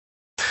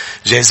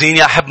جاهزين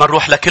يا أحب ما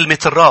نروح لكلمة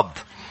الرب؟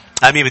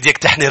 أمين. بديك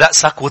تحني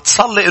رأسك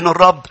وتصلي إنه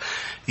الرب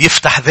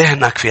يفتح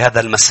ذهنك في هذا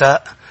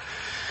المساء.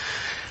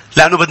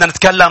 لأنه بدنا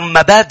نتكلم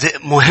مبادئ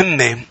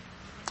مهمة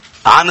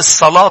عن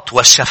الصلاة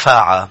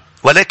والشفاعة،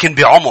 ولكن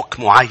بعمق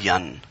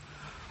معين.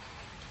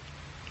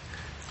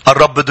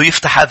 الرب بده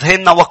يفتح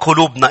أذهاننا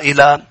وقلوبنا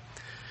إلى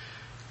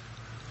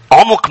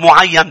عمق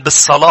معين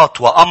بالصلاة،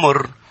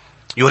 وأمر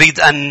يريد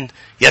أن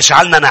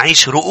يجعلنا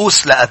نعيش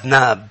رؤوس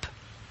لأذناب،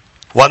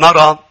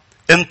 ونرى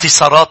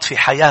انتصارات في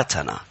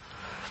حياتنا،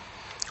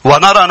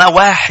 ونرى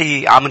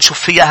نواحي عم نشوف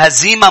فيها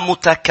هزيمة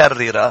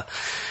متكررة،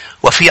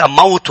 وفيها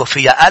موت،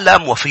 وفيها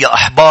ألم، وفيها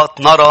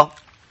إحباط. نرى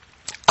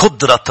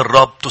قدرة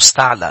الرب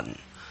تستعلن،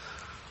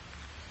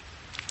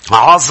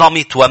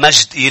 عظمة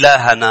ومجد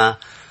إلهنا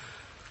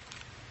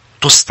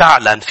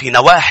تستعلن في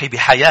نواحي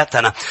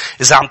بحياتنا.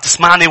 إذا عم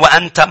تسمعني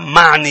وأنت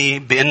معني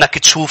بأنك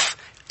تشوف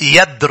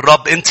يد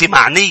الرب، أنت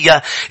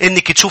معنية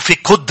أنك تشوفي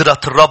قدرة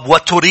الرب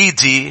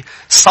وتريدي،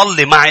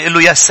 صلي معي. قل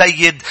له: يا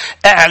سيد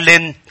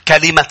اعلن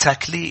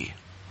كلمتك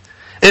لي.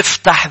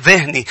 افتح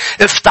ذهني،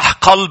 افتح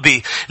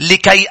قلبي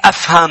لكي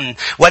أفهم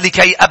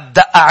ولكي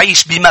أبدأ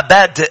أعيش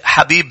بمبادئ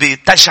حبيبي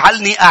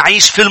تجعلني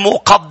أعيش في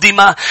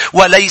المقدمة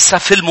وليس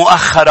في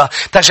المؤخرة،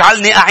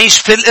 تجعلني أعيش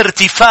في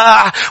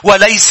الارتفاع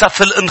وليس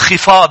في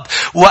الانخفاض.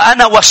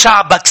 وأنا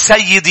وشعبك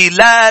سيدي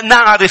لا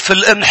نعرف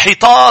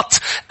الانحطاط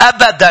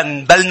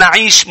أبدا، بل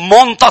نعيش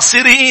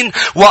منتصرين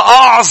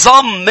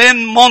وأعظم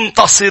من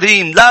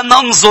منتصرين. لا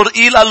ننظر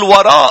إلى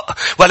الوراء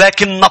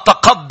ولكن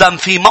نتقدم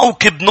في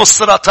موكب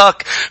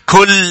نصرتك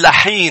كل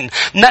حين.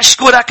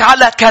 نشكرك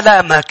على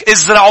كلامك.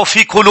 ازرعوا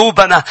في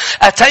قلوبنا.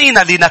 أتينا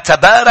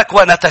لنتبارك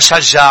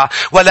ونتشجع،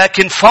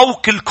 ولكن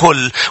فوق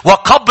الكل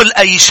وقبل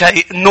أي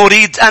شيء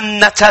نريد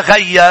أن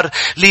نتغير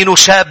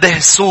لنشابه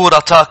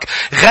صورتك.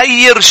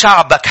 غير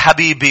شعبك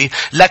حبيبي،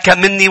 لك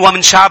مني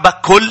ومن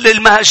شعبك كل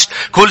المجد.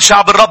 كل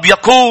شعب الرب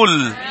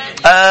يقول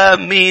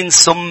آمين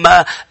ثم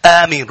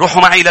آمين.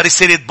 روحوا معي إلى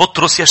رسالة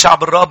بطرس يا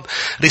شعب الرب.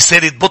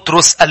 رسالة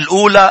بطرس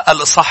الأولى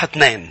الإصحاح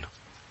 2.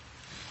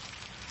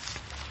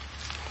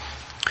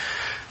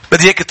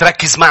 بدي اياك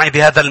تركز معي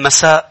بهذا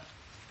المساء.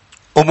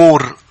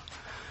 أمور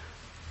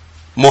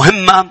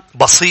مهمة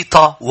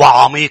بسيطة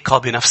وعميقة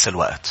بنفس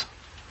الوقت.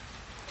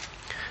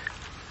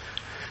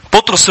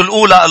 بطرس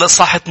الأولى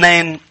الإصحاح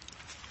 2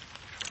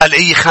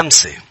 الآية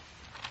 5.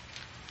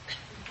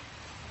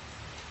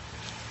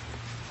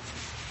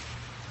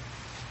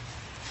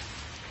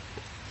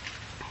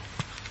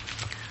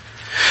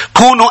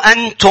 كونوا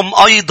أنتم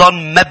أيضا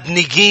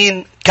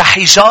مبنيين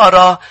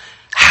كحجارة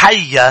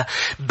حية،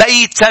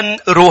 بيتا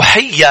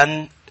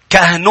روحيا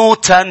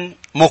كهنوتا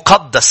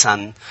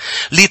مقدسا،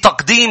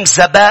 لتقديم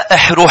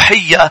ذبائح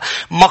روحية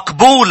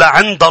مقبولة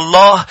عند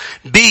الله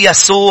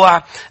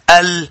بيسوع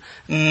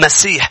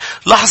المسيح.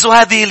 لاحظوا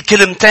هذه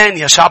الكلمتين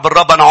يا شعب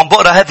الرب. أنا عم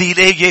بقرأ هذه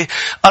الآية،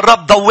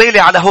 الرب ضوالي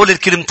على هول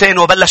الكلمتين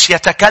وبلش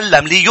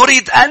يتكلم لي.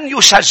 يريد أن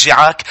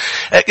يشجعك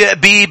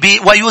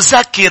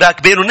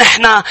ويذكرك بأنه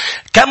نحن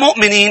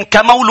كمؤمنين،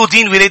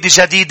 كمولودين ولادة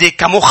جديدة،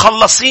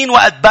 كمخلصين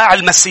وأتباع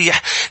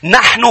المسيح،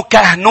 نحن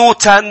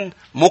كهنوتا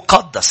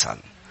مقدسا.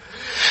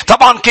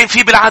 طبعا كان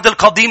في بالعهد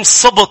القديم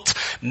سبط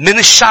من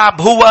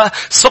الشعب هو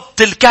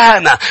سبط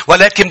الكهنة،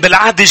 ولكن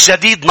بالعهد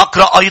الجديد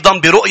نقرأ أيضا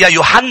برؤيا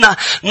يوحنا،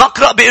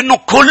 نقرأ بأنه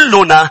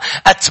كلنا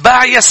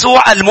أتباع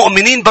يسوع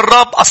المؤمنين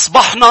بالرب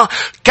أصبحنا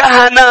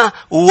كهنة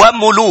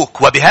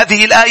وملوك.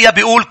 وبهذه الآية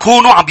بيقول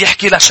كونوا، عم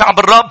بيحكي لشعب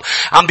الرب،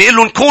 عم بيقول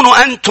لهم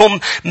كونوا أنتم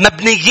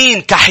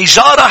مبنيين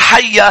كحجارة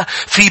حية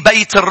في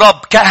بيت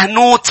الرب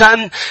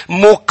كهنوتا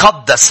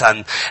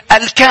مقدسا.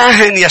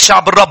 الكاهن يا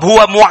شعب الرب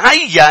هو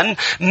معين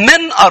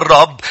من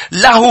الرب،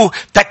 له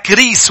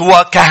تكريس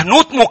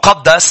وكهنوت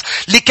مقدس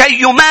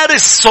لكي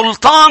يمارس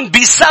سلطان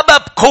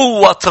بسبب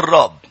قوة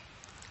الرب.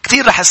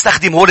 كثير رح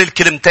استخدم هول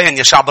الكلمتين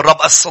يا شعب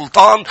الرب،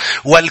 السلطان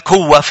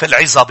والقوة في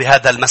العظة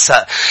بهذا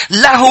المساء.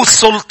 له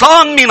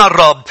سلطان من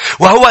الرب،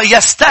 وهو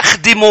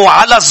يستخدمه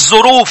على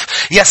الظروف،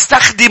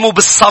 يستخدمه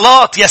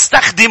بالصلاة،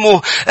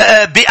 يستخدمه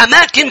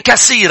بأماكن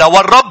كثيرة.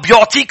 والرب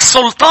يعطيك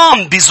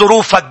سلطان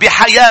بظروفك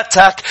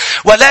بحياتك،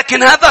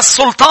 ولكن هذا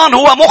السلطان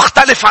هو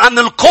مختلف عن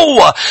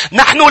القوة.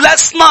 نحن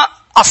لسنا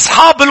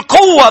أصحاب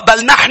القوة،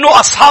 بل نحن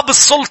أصحاب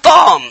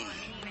السلطان.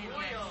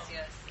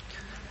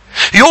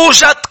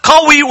 يوجد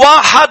قوي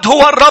واحد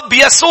هو الرب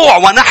يسوع،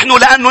 ونحن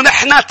لأنه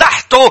نحن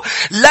تحته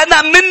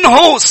لنا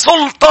منه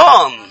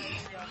سلطان.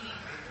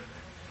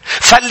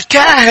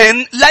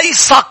 فالكاهن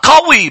ليس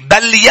قوي،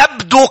 بل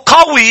يبدو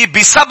قوي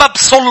بسبب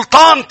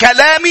سلطان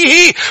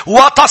كلامه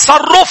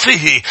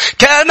وتصرفه.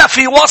 كان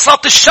في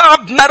وسط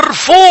الشعب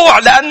مرفوع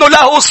لأنه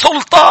له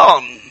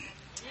سلطان.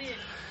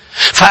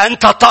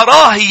 فأنت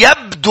تراه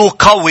يبدو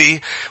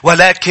قوي،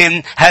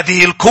 ولكن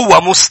هذه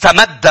القوة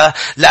مستمدة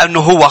لأنه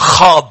هو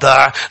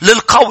خاضع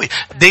للقوي.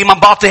 دايما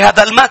بعطي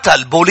هذا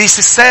المثل. بوليس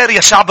السير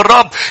يا شعب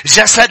الرب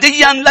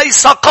جسديا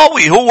ليس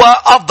قوي،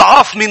 هو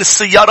أضعف من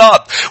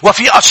السيارات،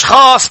 وفي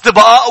أشخاص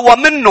تبقى أقوى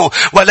منه،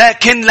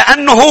 ولكن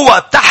لأنه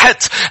هو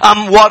تحت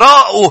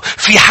وراءه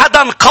في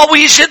حدا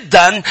قوي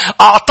جدا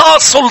أعطاه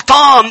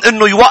سلطان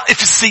أنه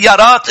يوقف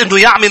السيارات، أنه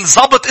يعمل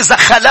ضبط إذا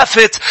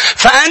خلفت.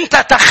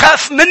 فأنت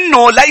تخاف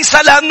منه ليس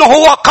لأنه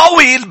هو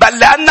قوي، بل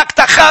لأنك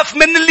تخاف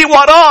من اللي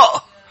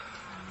وراه.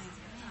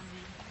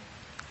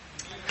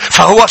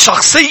 فهو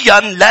شخصيا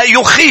لا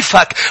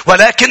يخيفك،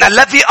 ولكن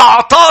الذي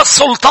أعطاه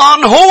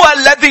السلطان هو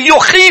الذي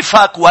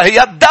يخيفك،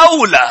 وهي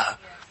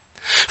الدولة.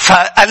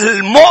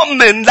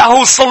 فالمؤمن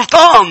له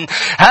سلطان،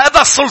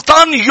 هذا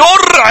السلطان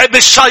يرعب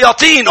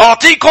الشياطين.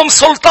 أعطيكم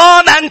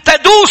سلطان أن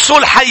تدوسوا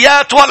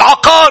الحياة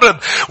والعقارب.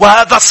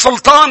 وهذا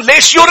السلطان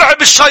ليش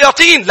يرعب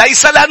الشياطين؟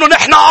 ليس لأنه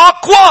نحن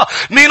أقوى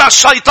من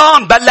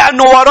الشيطان، بل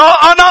لأنه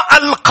وراءنا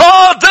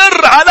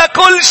القادر على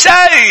كل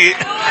شيء.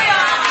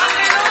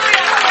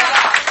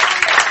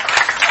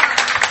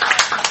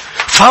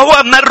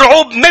 فهو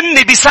مرعوب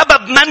مني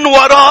بسبب من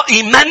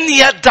ورائي، من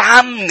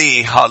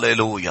يدعمني.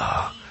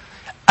 هاليلويا.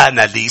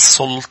 أنا لي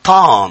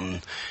سلطان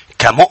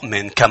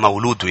كمؤمن،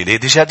 كمولود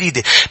ولادة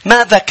جديدة.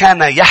 ماذا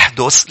كان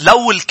يحدث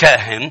لو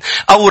الكاهن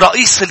أو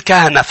رئيس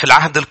الكهنة في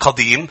العهد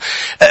القديم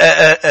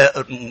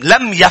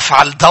لم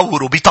يفعل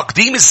دوره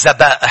بتقديم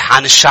الذبائح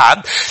عن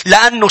الشعب،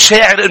 لأنه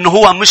شاعر أنه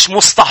هو مش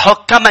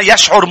مستحق، كما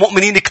يشعر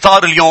مؤمنين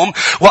كتار اليوم،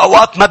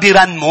 وأوقات ما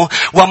بيرنموا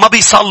وما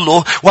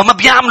بيصلوا وما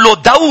بيعملوا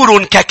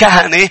دور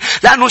ككهنة،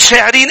 لأنه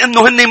شاعرين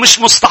أنه هن مش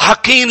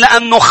مستحقين،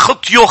 لأنه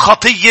خطيوا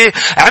خطية،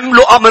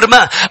 عملوا أمر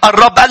ما.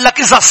 الرب قال لك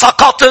إذا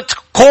سقطت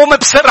قوم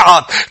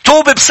بسرعة،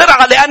 توب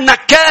بسرعة،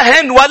 لأنك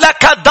كاهن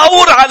ولك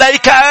دور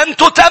عليك أن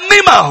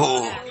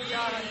تتممه.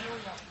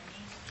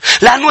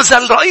 لأنه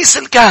إذا رئيس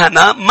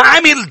الكهنة ما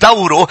عمل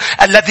دوره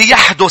الذي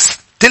يحدث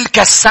تلك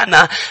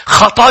السنة،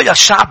 خطايا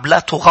الشعب لا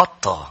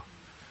تغطى،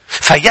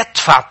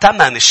 فيدفع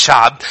ثمن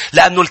الشعب.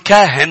 لأنه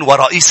الكاهن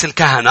ورئيس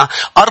الكهنة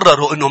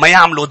قرروا أنه ما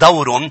يعملوا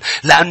دورهم،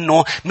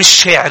 لأنه مش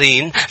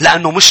شاعرين،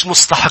 لأنه مش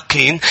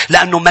مستحقين،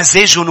 لأنه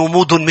مزاجهم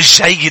ومودهم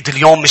مش جيد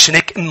اليوم. مش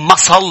هيك ما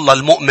صلى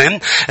المؤمن،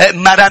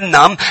 ما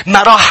رنم،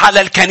 ما راح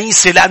على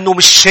الكنيسة لأنه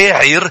مش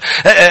شاعر.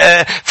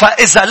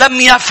 فإذا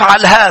لم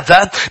يفعل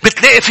هذا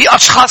بتلاقي في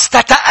أشخاص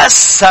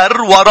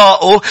تتأثر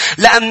وراءه،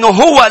 لأنه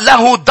هو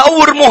له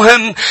دور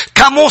مهم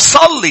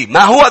كمصلي.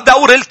 ما هو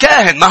دور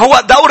الكاهن؟ ما هو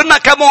دورنا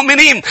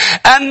كمؤمنين؟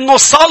 أن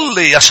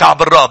نصلي يا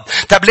شعب الرب.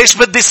 طب ليش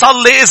بدي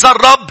صلي إذا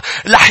الرب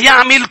رح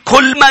يعمل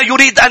كل ما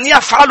يريد أن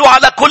يفعله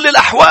على كل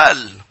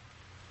الأحوال؟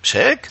 مش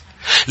هيك؟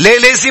 ليه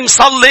لازم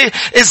صلي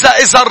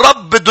إذا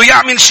الرب بده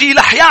يعمل شيء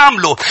رح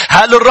يعمله؟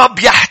 هل الرب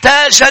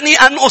يحتاجني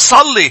أن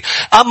أصلي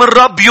أم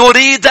الرب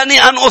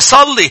يريدني أن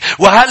أصلي؟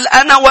 وهل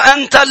أنا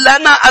وأنت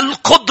لنا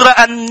القدرة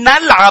أن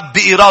نلعب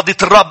بإرادة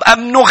الرب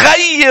أم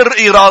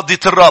نغير إرادة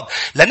الرب؟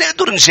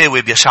 لنقدر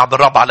نجاوب يا شعب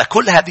الرب على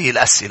كل هذه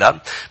الأسئلة.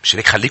 مش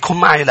هيك خليكم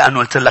معي، لأنه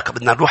قلت لك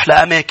بدنا نروح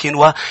لأماكن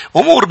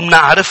وأمور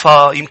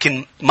بنعرفها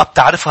يمكن ما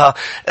بتعرفها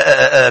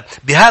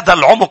بهذا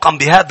العمق أم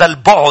بهذا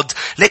البعد،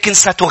 لكن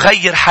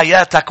ستغير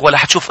حياتك ولا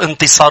حتشوف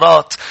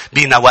انتصارات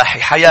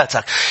بنواحي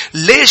حياتك.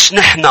 ليش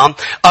نحن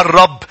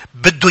الرب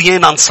بده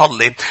يانا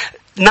نصلي؟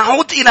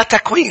 نعود إلى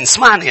تكوين.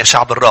 اسمعني يا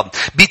شعب الرب.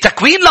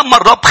 بتكوين لما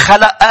الرب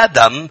خلق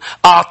آدم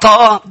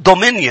أعطاه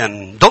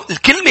دومينيون.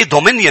 الكلمة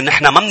دومينيون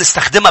نحن ما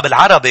بنستخدمها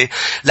بالعربي،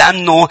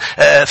 لأنه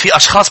في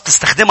أشخاص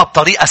بتستخدمها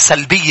بطريقة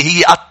سلبية،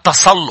 هي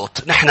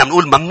التسلط. نحن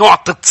بنقول ممنوع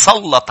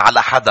تتسلط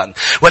على حدا،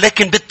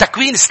 ولكن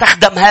بالتكوين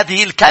استخدم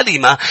هذه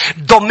الكلمة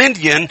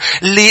دومينيون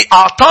اللي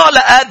أعطاه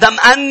لآدم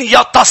أن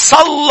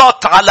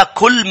يتسلط على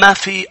كل ما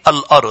في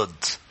الأرض.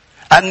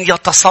 أن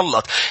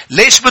يتسلط.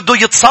 ليش بده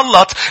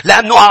يتسلط؟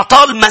 لأنه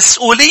أعطاه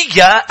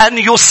المسؤولية أن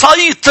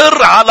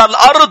يسيطر على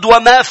الأرض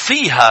وما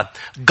فيها.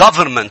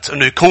 government،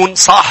 أنه يكون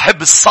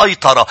صاحب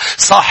السيطرة،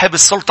 صاحب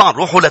السلطان.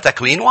 روحوا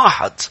لتكوين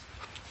 1.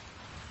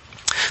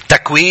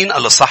 تكوين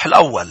الإصحاح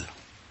الأول.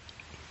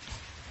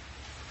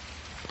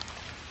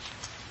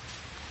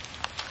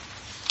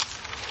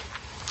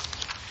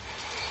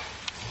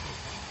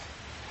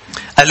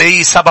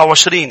 الآية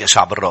 27 يا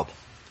شعب الرب.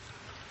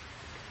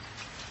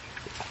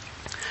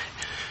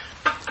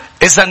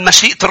 إذا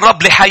مشيئة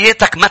الرب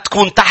لحياتك ما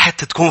تكون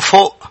تحت، تكون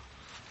فوق.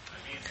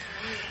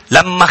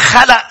 لما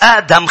خلق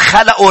آدم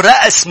خلقه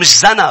رأس مش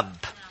ذنب.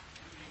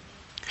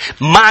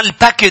 مع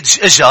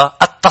الباكج إجا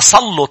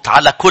التسلط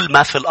على كل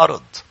ما في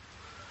الأرض.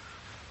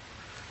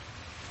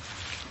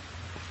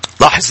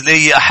 لاحظ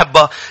لي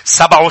أحبة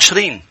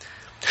 27.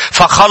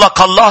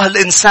 فخلق الله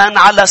الإنسان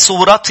على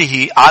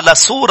صورته، على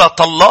صورة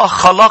الله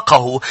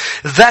خلقه،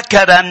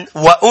 ذكرا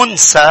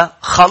وأنثى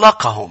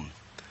خلقهم.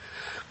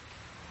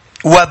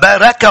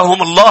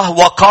 وباركهم الله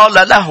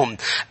وقال لهم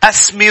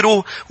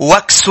أثمروا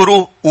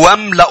واكسروا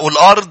واملأوا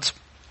الأرض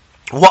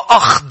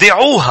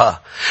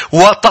وأخضعوها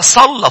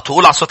وتسلطوا.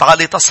 قول على صوت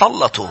عالي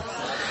تسلطوا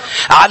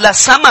على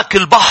سمك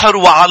البحر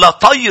وعلى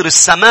طير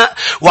السماء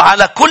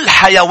وعلى كل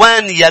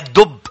حيوان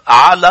يدب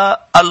على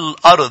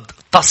الأرض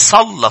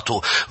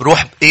تسلطوا.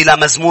 روح إلى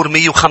مزمور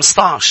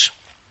 115.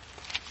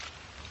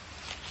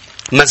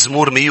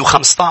 مزمور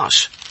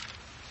 115.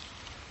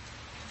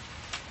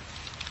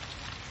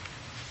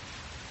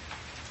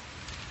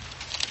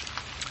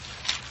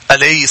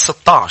 الآية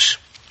 16.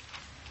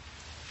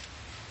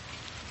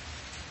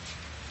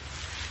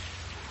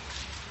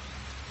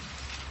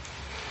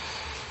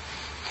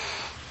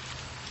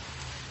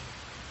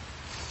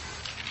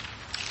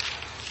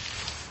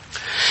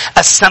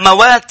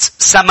 السماوات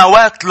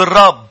سماوات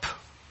للرب.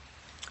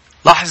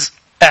 لاحظ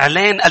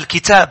إعلان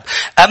الكتاب.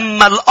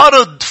 أما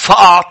الأرض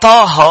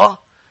فأعطاها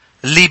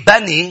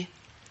لبني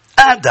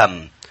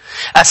آدم.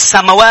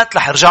 السماوات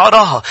رح ارجع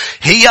اراها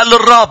هي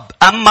للرب،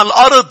 اما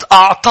الارض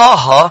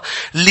اعطاها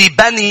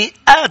لبني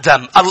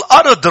ادم.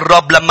 الارض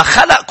الرب لما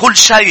خلق كل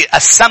شيء،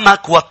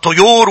 السمك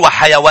والطيور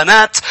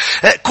وحيوانات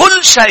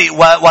كل شيء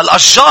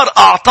والاشجار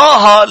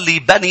اعطاها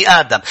لبني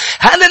ادم.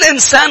 هل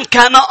الانسان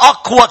كان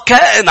اقوى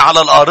كائن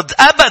على الارض؟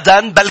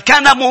 ابدا، بل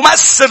كان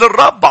ممثل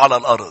الرب على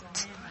الارض.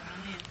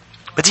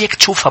 بديك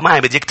تشوفها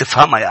معي، بديك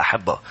تفهمها يا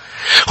أحبة.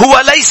 هو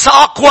ليس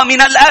أقوى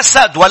من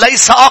الأسد،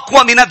 وليس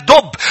أقوى من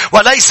الدب،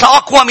 وليس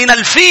أقوى من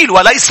الفيل،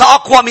 وليس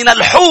أقوى من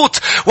الحوت،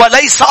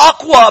 وليس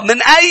أقوى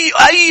من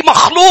أي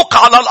مخلوق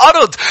على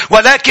الأرض،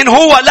 ولكن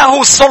هو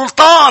له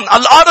سلطان.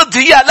 الأرض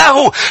هي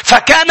له.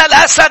 فكان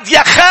الأسد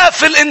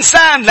يخاف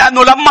الإنسان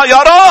لأنه لما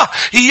يراه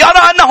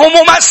يرى أنه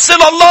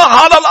ممثل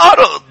الله على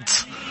الأرض.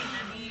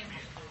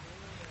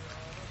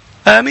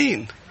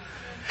 آمين.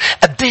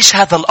 قديش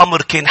هذا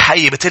الأمر كان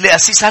حقيقي. بتقولي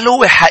أسيس هل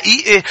هو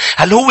حقيقي؟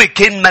 هل هو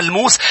كان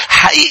ملموس؟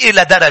 حقيقي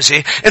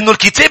لدرجة إنه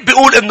الكتاب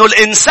بيقول إنه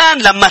الإنسان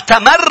لما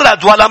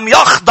تمرد ولم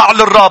يخضع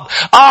للرب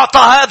أعطى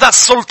هذا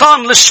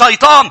السلطان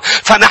للشيطان.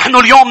 فنحن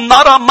اليوم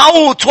نرى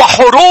موت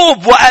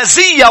وحروب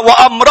وأذية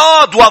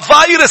وأمراض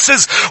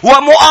وفيروسز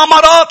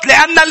ومؤامرات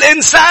لأن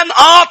الإنسان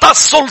أعطى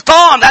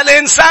السلطان.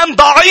 الإنسان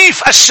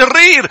ضعيف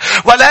الشرير،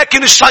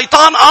 ولكن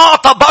الشيطان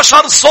أعطى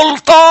بشر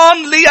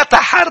سلطان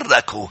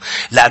ليتحركوا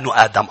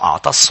لأنه آدم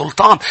أعطى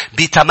السلطان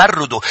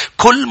بتمرده.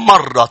 كل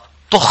مرة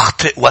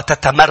تخطئ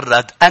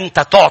وتتمرد أنت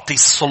تعطي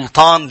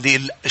السلطان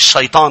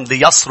للشيطان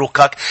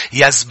ليسرقك،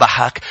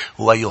 يذبحك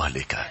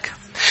ويهلكك.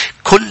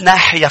 كل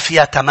ناحية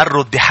فيها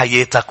تمرد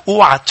بحياتك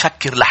اوعى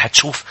تفكر رح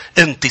تشوف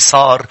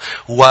انتصار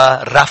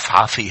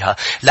ورفعة فيها،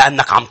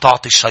 لأنك عم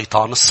تعطي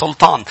الشيطان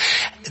السلطان.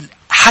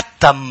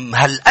 حتى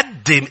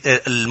هالقد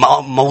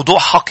الموضوع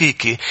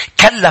حقيقي.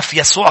 كلف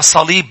يسوع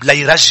صليب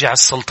ليرجع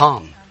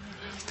السلطان.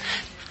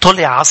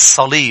 طلع على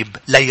الصليب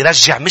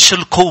ليرجع مش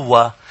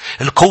القوة.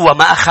 القوة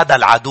ما أخذ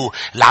العدو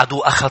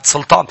أخذ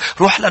سلطان.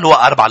 روح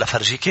للوقا 4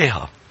 لفرجيك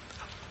إياها.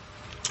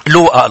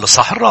 لوقا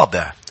الإصحاح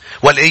 4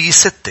 والآية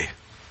 6.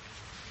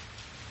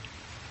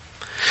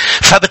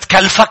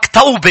 فبتكلفك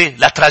توبة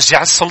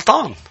لترجع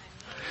السلطان.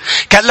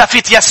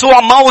 كلفت يسوع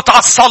موت على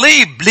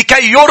الصليب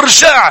لكي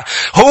يرجع.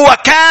 هو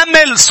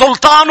كامل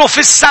سلطانه في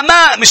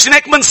السماء. مش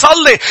هيك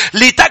منصلي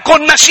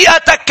لتكن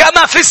مشيئتك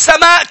كما في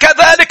السماء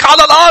كذلك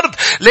على الأرض.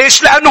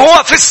 ليش؟ لأنه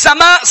هو في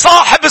السماء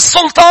صاحب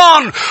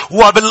السلطان،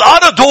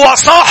 وبالأرض هو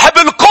صاحب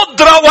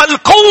القدرة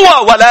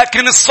والقوة،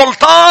 ولكن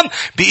السلطان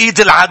بإيد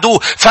العدو.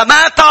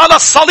 فمات على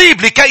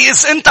الصليب لكي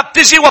إذا أنت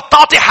بتجي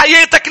وبتعطي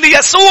حياتك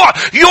ليسوع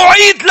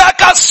يعيد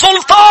لك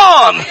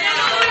السلطان.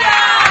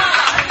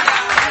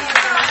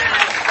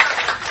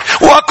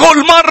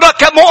 وكل مرة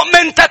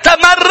كمؤمن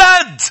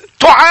تتمرد،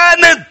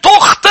 تعاند،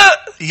 تخطئ،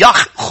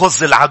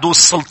 يأخذ العدو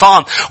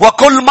السلطان.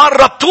 وكل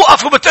مرة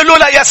بتوقف وبتقول له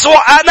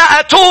ليسوع أنا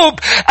أتوب،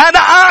 أنا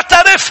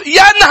أعترف،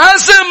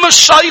 ينهزم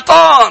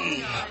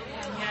الشيطان.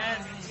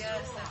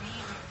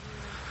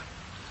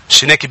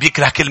 شناك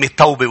بيكره كلمة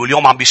توبة،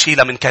 واليوم عم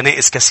بيشيلها من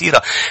كنائس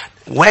كثيرة.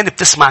 وين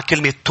بتسمع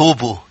كلمة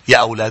توبوا يا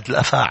أولاد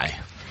الأفاعي؟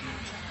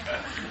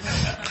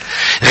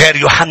 غير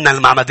يوحنا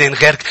المعمدان،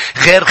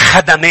 غير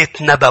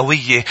خدمات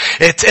نبوية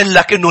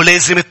تقلك انه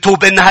لازم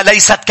تتوب. انها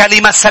ليست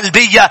كلمة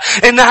سلبية،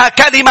 انها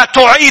كلمة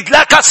تعيد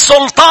لك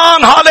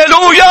السلطان.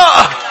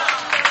 هاليلويا.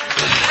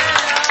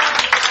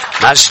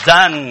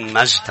 مجدا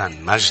مجدا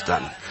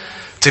مجدا.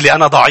 قلت لي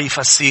أنا ضعيف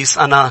أسيس،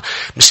 أنا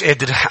مش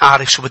قادر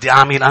أعرف شو بدي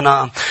أعمل،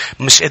 أنا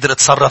مش قادر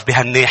أتصرف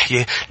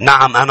بهالناحية.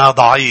 نعم أنا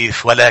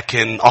ضعيف،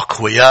 ولكن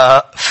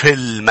أقوياء في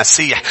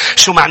المسيح.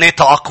 شو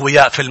معناتها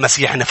أقوياء في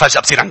المسيح؟ إن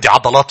فجأة بصير عندي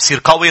عضلات،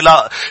 بصير قوي؟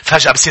 لا،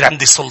 فجأة بصير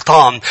عندي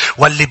سلطان،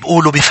 واللي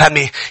بقوله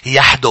بفمي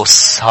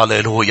يحدث.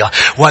 هاليلويا.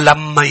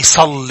 ولما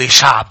يصلي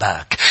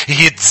شعبك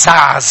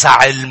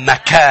يتزعزع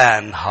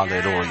المكان.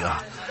 هاليلويا.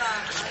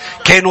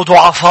 كانوا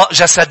ضعفاء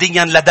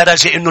جسديا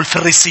لدرجة انه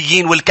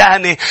الفريسيين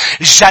والكهنة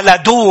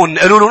جلدون،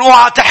 قالوا لهم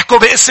اوعى تحكوا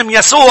باسم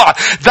يسوع.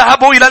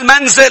 ذهبوا الى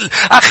المنزل،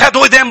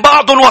 اخذوا ايدين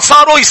بعضهم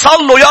وصاروا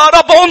يصلوا يا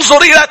رب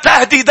انظر الى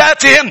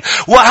تهديداتهم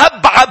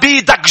وهب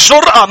عبيدك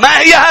جرأة. ما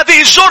هي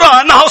هذه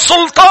الجرأة؟ انها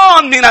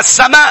سلطان من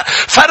السماء.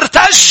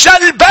 فارتج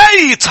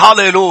البيت.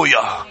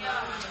 هاليلويا.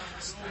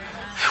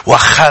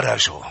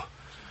 وخرجوا.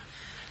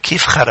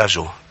 كيف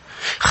خرجوا؟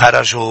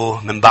 خرجوا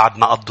من بعد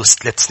ما قضوا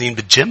 3 سنين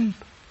بالجيم.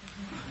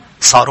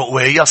 صاروا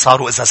قوية،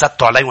 صاروا إذا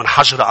زدتوا عليهم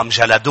حجر أم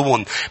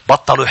جلدون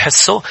بطلوا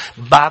يحسوا.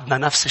 بعدنا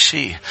نفس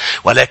الشيء،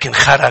 ولكن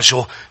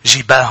خرجوا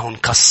جباههم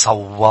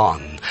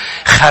كالصوان.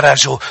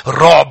 خرجوا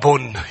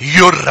رعب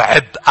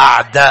يرعب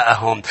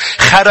أعداءهم.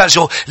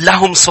 خرجوا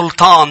لهم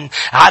سلطان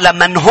على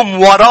من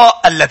هم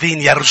وراء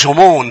الذين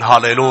يرجمون.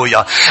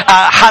 هاليلويا.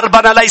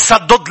 حربنا ليست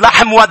ضد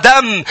لحم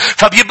ودم،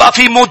 فبيبقى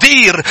في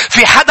مدير،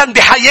 في حدا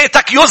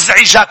بحياتك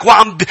يزعجك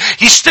وعم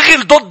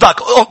يشتغل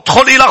ضدك.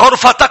 ادخل إلى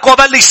غرفتك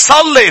وبلش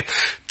صلي،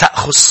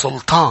 تأخذ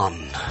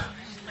سلطان.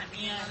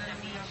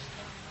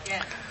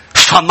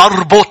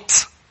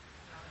 فنربط،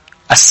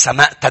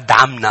 السماء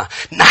تدعمنا.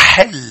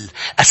 نحل،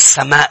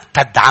 السماء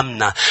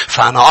تدعمنا.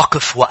 فأنا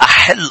أقف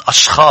وأحل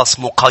أشخاص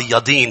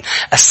مقيدين،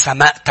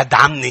 السماء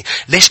تدعمني.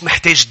 ليش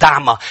محتاج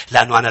دعمة؟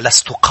 لأنه أنا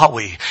لست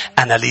قوي،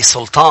 أنا لي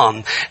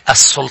سلطان.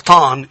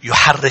 السلطان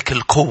يحرك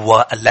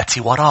القوة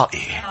التي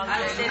ورائي.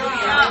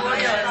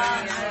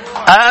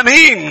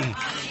 آمين.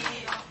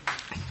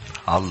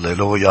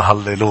 هللويا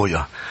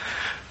هللويا.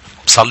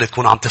 بصلي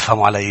تكونوا عم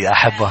تفهموا علي يا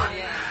أحبة.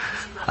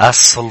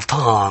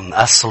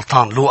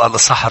 السلطان لوقا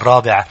الإصحاح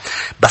 4.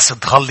 بس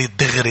تغلي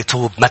الدغري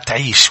توب، ما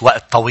تعيش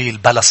وقت طويل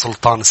بلا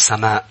سلطان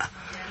السماء.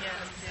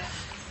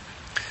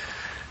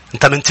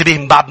 انت منتبه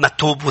من بعد ما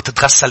تتوب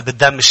وتتغسل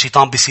بالدم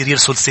الشيطان بيصير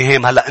يرسل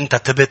سهام. هلا انت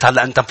تبت،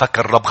 هلا انت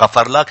مفكر الرب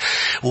غفر لك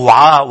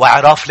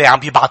وعرف ليه عم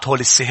بيبعت هول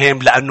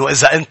السهام. لانه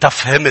اذا انت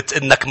فهمت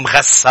انك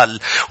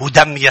مغسل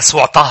ودم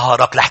يسوع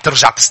طهرك، رح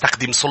ترجع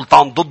تستخدم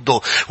سلطان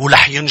ضده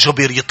ورح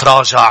ينجبر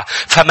يتراجع.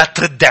 فما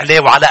ترد عليه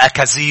وعلى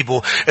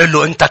اكاذيبه. قل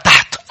له انت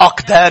تحت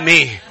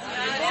اقدامي.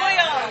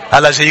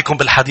 هلا جايكم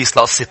بالحديث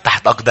لقصة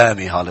تحت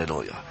اقدامي.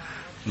 هاليلويا.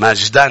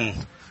 مجدا.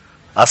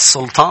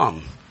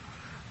 السلطان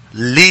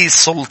لي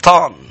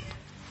سلطان.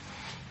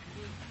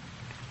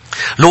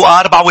 لوقا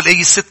 4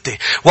 والآية 6.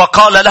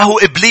 وقال له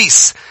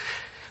إبليس،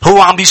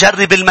 هو عم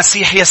بيجرب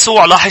المسيح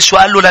يسوع. لاحظ شو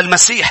قال له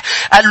للمسيح.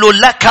 قال له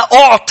لك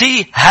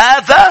أعطي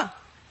هذا.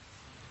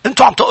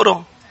 انتوا عم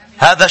تقروا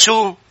هذا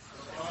شو؟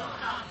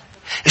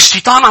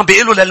 الشيطان عم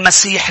بيقوله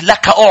للمسيح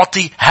لك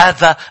أعطي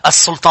هذا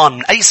السلطان.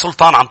 من أي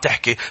سلطان عم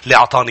تحكي؟ اللي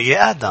أعطاني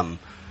يا آدم.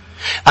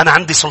 أنا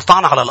عندي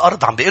سلطان على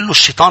الأرض. عم بيقول له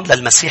الشيطان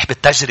للمسيح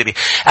بالتجربة.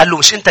 قال له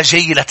مش أنت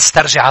جاي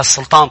لتسترجع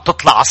السلطان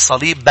تطلع على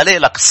الصليب؟ بلي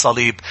لك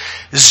الصليب،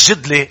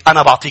 اسجد لي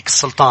أنا بعطيك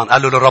السلطان.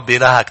 قال له للرب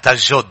إلهك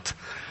تسجد.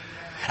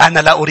 أنا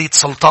لا أريد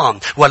سلطان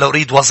ولا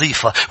أريد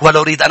وظيفة ولا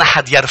أريد أن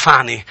أحد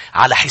يرفعني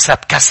على حساب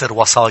كسر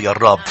وصايا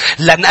الرب.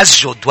 لن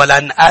أسجد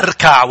ولن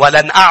أركع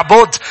ولن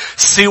أعبد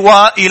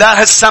سوى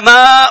إله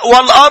السماء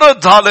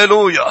والأرض.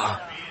 هاليلويا.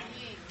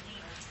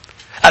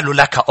 قال له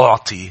لك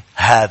أعطي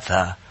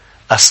هذا.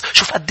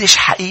 شوف قديش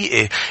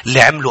حقيقي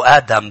اللي عمله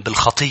آدم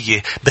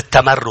بالخطية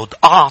بالتمرد.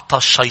 أعطى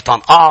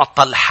الشيطان،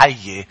 أعطى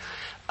الحي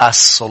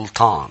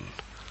السلطان.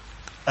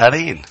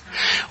 آمين.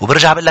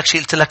 وبرجع بقول لك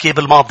شيء قلت لك إيه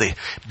بالماضي.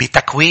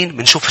 بتكوين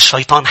منشوف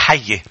الشيطان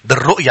حية،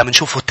 بالرؤية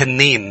منشوفه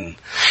تنين،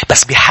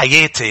 بس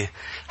بحياتي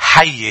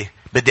حية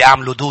بدي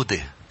أعمله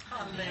دودة.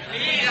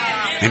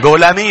 مين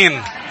بيقول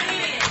آمين؟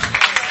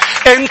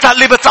 انت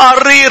اللي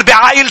بتقرر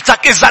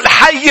بعائلتك اذا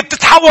الحي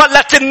بتتحول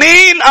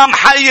لتنين ام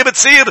حي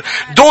بتصير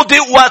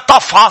دودة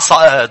وتفعص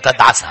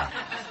تدعسها.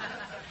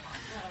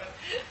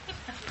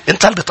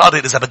 انت اللي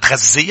بتقرر اذا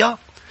بتغذيها،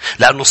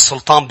 لانه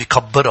السلطان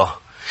بيكبرها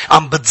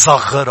ام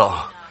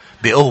بتصغرها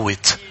بقوة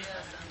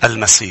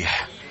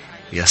المسيح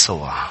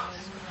يسوع.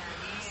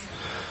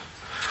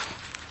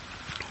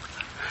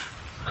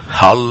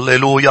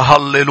 هللويا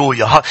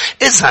هللويا.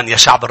 إذن يا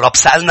شعب الرب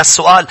سألنا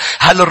السؤال: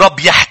 هل الرب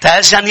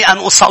يحتاجني أن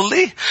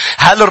أصلي؟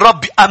 هل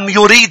الرب أم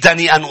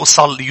يريدني أن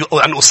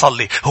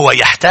أصلي؟ هو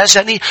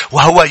يحتاجني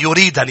وهو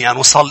يريدني أن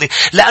أصلي،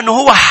 لأنه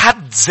هو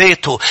حد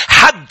ذاته،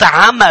 حد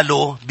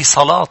عمله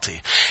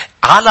بصلاتي.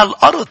 على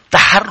الأرض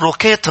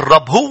تحركات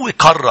الرب هو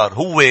قرر،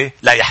 هو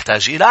لا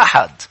يحتاج إلى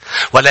أحد،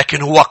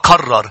 ولكن هو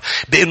قرر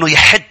بأنه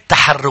يحد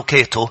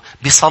تحركاته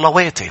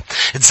بصلواته.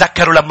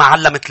 تذكروا لما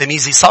علم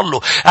تلاميذه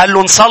يصلوا، قال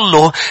لهم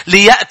صلوا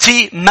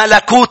ليأتي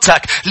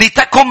ملكوتك،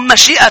 لتكن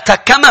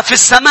مشيئتك كما في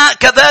السماء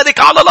كذلك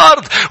على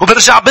الأرض.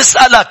 وبرجع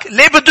بسألك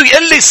ليه بده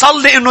يقول لي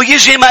صلي إنه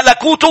يجي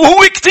ملكوته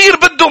وهو كتير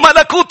بده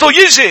ملكوته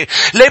يجي؟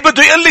 ليه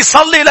بده يقول لي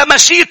صلي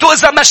لمشيئته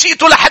إذا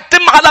مشيئته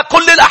لحتم على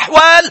كل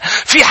الأحوال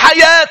في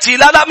حياتي؟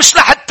 لا مش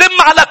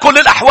لحتم على كل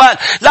الأحوال.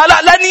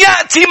 لا لن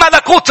يأتي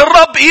ملكوت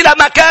الرب إلى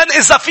مكان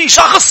إذا في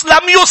شخص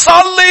لم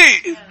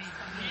يصلي.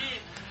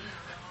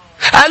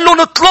 قال له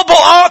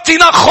نطلبه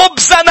أعطنا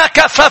خبزنا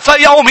كفاف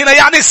يومنا،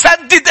 يعني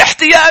سدد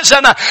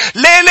احتياجنا.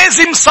 ليه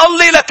لازم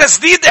صلي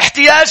لتسديد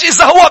احتياج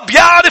إذا هو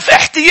بيعرف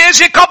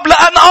احتياجي قبل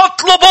أن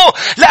أطلبه؟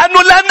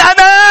 لأنه لن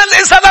أنال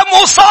إذا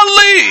لم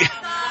أصلي.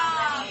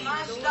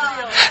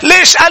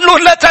 ليش قال له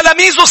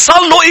لتلاميذه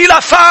صلوا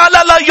إلى فعل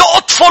لا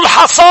يقطفوا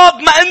الحصاد؟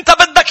 ما أنت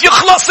بدك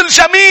يخلص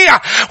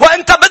الجميع،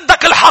 وأنت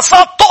بدك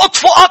الحصاد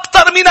تقطفوا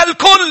أكتر من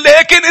الكل،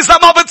 لكن إذا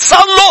ما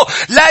بتصلوا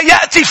لا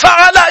يأتي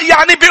فعل،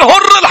 يعني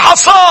بيهر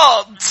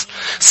الحصاد.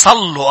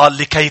 صلوا قال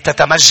لكي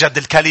تتمجد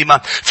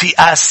الكلمة في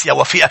آسيا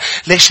وفي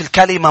ليش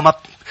الكلمة ما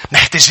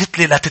محتاجت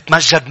لي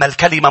لتتمجد؟ ما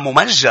الكلمة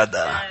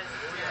ممجدة،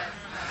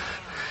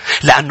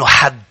 لأنه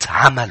حد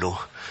عمله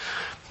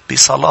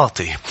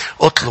بصلاتي.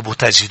 اطلبوا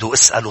تجدوا،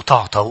 اسألوا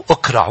تعطوا،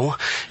 اقرعوا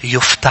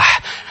يفتح.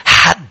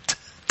 حد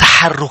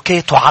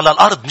تحركاته على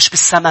الأرض مش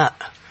بالسماء.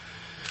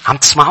 عم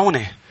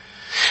تسمعوني؟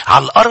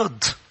 على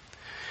الأرض.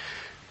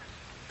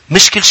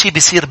 مش كل شيء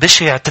بيصير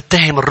بشع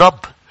تتهم الرب.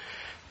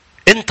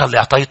 انت اللي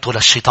اعطيته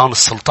للشيطان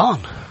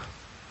السلطان.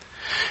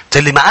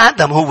 اللي ما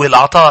آدم هو اللي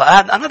أعطاه.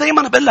 أنا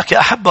دايما بقول لك يا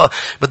أحبة،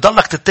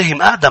 بتضلك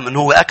تتهم آدم إنه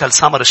هو أكل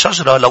ثمر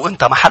الشجرة لو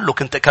أنت محله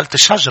كنت أكلت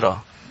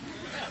الشجرة.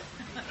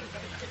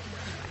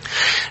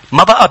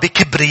 ما بقى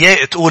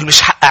بكبرياء تقول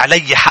مش حق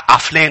علي، حق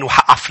فلان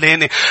وحق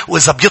فلانة،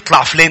 وإذا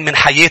بيطلع فلان من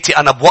حياتي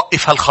أنا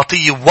بوقف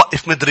هالخطية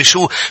وبوقف مدري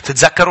شو.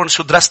 تتذكرون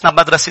شو درسنا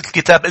بمدرسة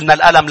الكتاب؟ إن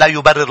الألم لا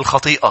يبرر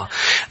الخطيئة.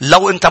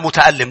 لو أنت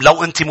متألم،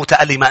 لو أنت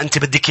متألمة، أنت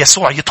بدك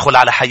يسوع يدخل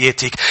على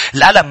حياتك.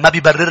 الألم ما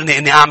بيبررني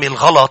إني أعمل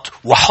غلط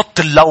وحط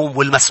اللوم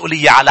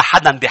والمسؤولية على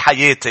حدا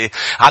بحياتي،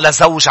 على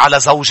زوج، على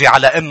زوجي،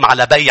 على أم،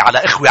 على بي،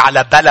 على إخوة،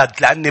 على بلد.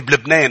 لأني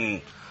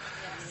بلبنان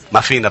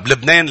ما فينا،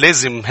 بلبنان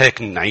لازم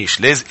هيك نعيش.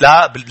 لازم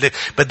لا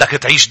بدك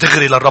تعيش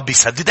دغري للرب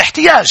يسدد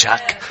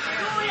احتياجك.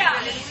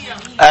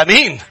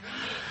 آمين.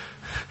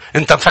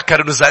 انت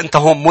مفكر انه اذا انت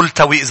هون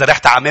ملتوي اذا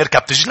رحت على امريكا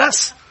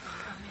بتجلس؟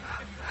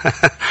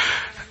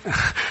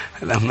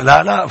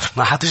 لا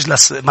ما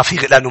حتجلس. ما في،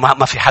 لانه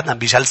ما في حدا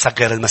بيجلسك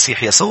غير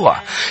المسيح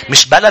يسوع.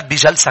 مش بلد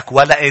بيجلسك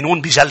ولا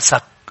قانون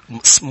بيجلسك.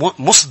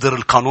 مصدر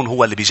القانون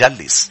هو اللي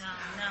بيجلس.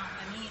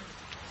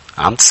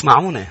 عم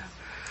تسمعوني؟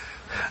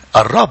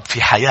 الرب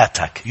في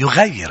حياتك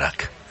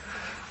يغيرك.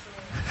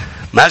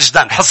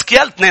 مجدا.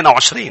 حزقيال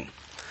 22.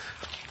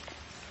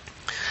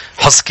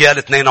 حزقيال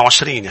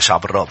 22 يا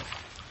شعب الرب.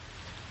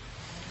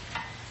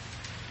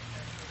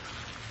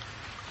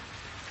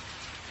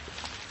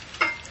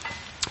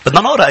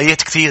 بدنا نقرأ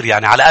آيات كثير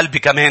يعني على قلبي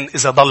كمان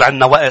إذا ضل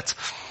عنا وقت.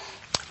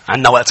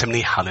 عنا وقت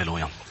منيح.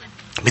 هاليلويا.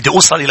 بدي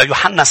أوصل إلى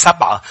يوحنا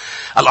 7،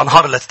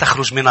 الأنهار التي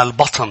تخرج من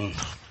البطن.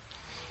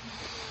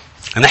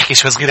 نحكي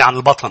شوي صغيرة عن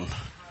البطن.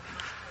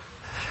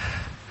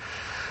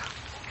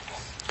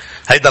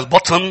 هيدا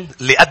البطن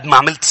اللي قد ما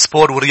عملت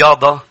سبور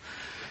ورياضة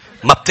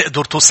ما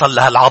بتقدر توصل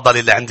لهالعضلة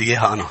اللي عندي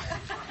إياها أنا.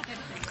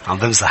 عم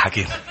بمزح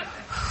أكيد.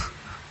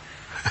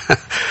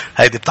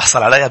 هيدي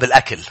بتحصل عليها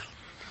بالأكل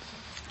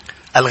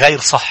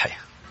الغير صحي.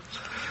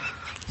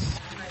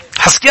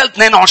 حزقيال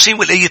 22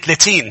 والآية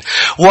 30.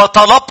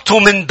 وطلبت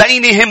من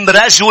بينهم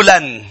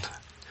رجلا.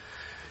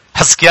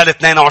 حزقيال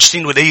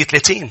 22 والآية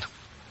 30.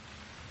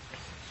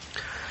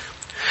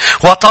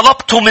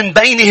 وطلبت من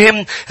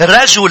بينهم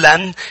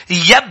رجلا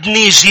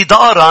يبني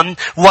جدارا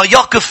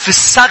ويقف في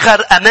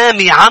الثغر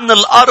أمامي عن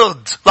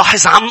الأرض.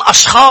 لاحظ، عن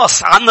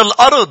أشخاص، عن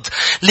الأرض،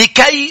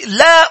 لكي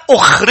لا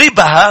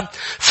أخربها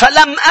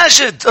فلم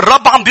أجد.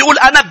 الرب عم بيقول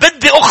أنا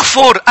بدي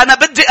أغفر، أنا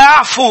بدي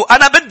أعفو،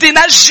 أنا بدي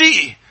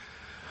نجي،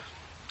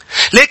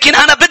 لكن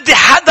أنا بدي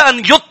حدا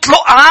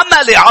يطلق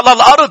عملي على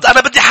الأرض.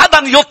 أنا بدي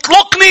حدا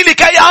يطلقني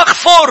لكي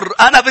أغفر.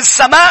 أنا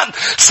بالسماء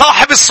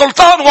صاحب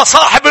السلطان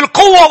وصاحب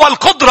القوة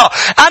والقدرة.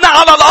 أنا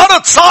على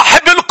الأرض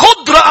صاحب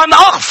القدرة أن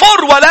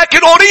أغفر،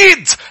 ولكن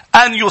أريد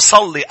أن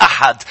يصلي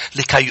أحد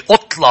لكي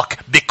أطلق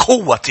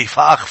بقوتي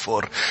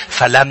فأغفر.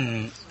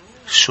 فلم.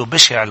 شو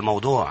بشع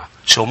الموضوع،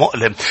 شو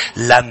مؤلم.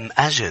 لم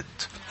أجد.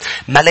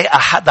 ما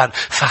لقى حدا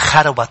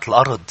فخربت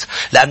الأرض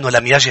لأنه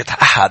لم يجد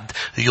أحد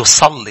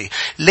يصلي.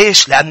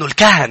 ليش؟ لأنه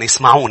الكهنة،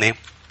 اسمعوني،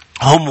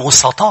 هم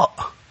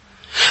وسطاء.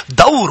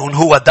 دور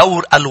هو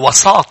دور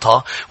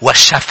الوساطة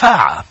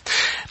والشفاعة.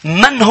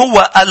 من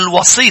هو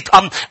الوسيط؟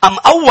 أم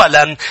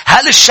أولا،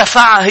 هل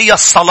الشفاعة هي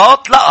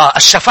الصلاة؟ لا،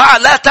 الشفاعة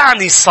لا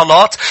تعني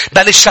الصلاة،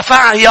 بل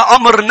الشفاعة هي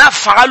أمر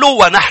نفعله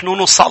ونحن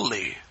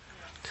نصلي.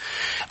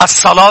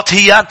 الصلاة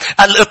هي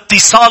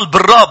الاتصال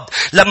بالرب.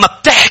 لما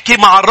بتحكي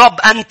مع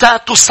الرب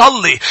أنت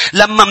تصلي.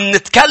 لما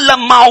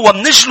بنتكلم معه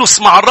وبنجلس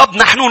مع الرب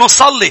نحن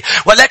نصلي.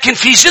 ولكن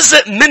في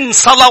جزء من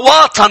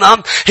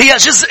صلواتنا هي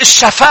جزء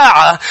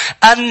الشفاعة،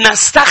 أن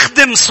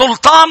نستخدم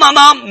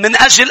سلطاننا من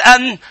أجل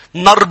أن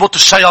نربط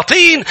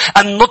الشياطين،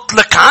 أن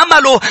نطلق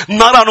عمله،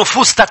 نرى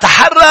نفوس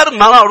تتحرر،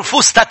 نرى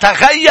نفوس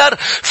تتغير.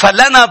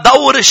 فلنا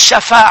دور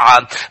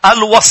الشفاعة،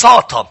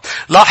 الوساطة.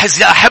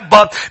 لاحظ يا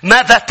أحبة،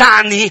 ماذا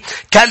تعني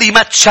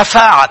كلمة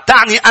شفاعة؟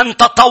 تعني أن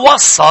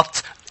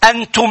تتوسط،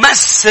 أن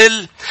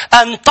تمثل،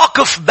 أن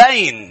تقف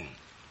بين.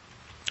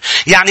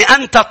 يعني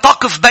أنت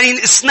تقف بين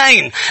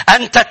اثنين.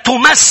 أنت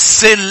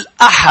تمثل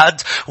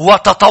أحد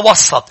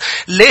وتتوسط.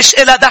 ليش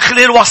إلى دخل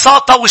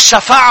الوساطة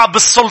والشفاعة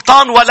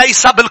بالسلطان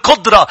وليس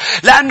بالقدرة؟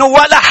 لأنه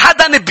ولا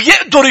حدا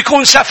بيقدر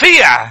يكون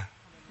شفيع.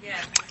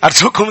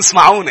 أرجوكم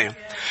اسمعوني.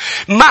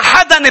 ما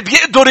حدا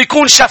بيقدر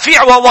يكون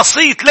شفيع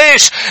ووسيط.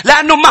 ليش؟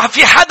 لأنه ما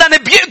في حدا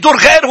بيقدر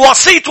غير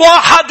وسيط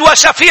واحد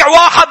وشفيع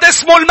واحد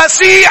اسمه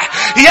المسيح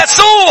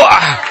يسوع.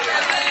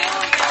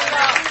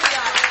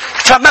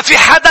 فما في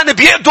حدا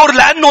بيقدر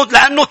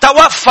لأنه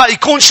توفى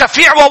يكون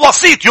شفيع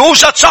ووسيط.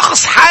 يوجد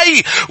شخص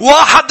حي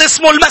واحد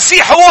اسمه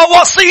المسيح،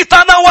 هو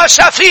وسيطنا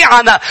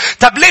وشفيعنا.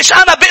 طب ليش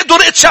أنا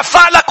بقدر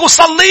اتشفع لك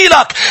وصلي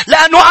لك؟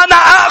 لأنه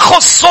أنا أخذ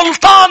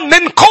سلطان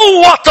من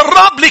قوة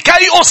الرب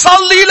لكي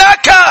أصلي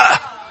لك.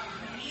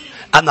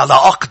 أنا لا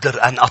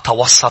أقدر أن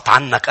أتوسط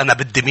عنك. أنا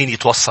بدي مين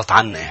يتوسط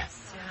عني؟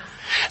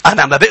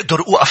 أنا ما بقدر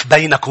أوقف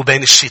بينك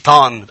وبين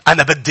الشيطان.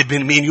 أنا بدي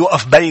من مين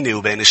يوقف بيني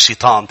وبين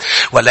الشيطان؟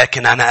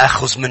 ولكن أنا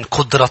أخذ من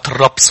قدرة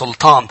الرب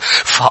سلطان،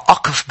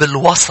 فأقف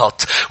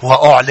بالوسط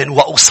وأعلن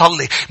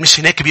وأصلي. مش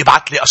هناك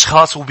بيبعت لي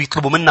أشخاص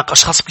وبيطلبوا منك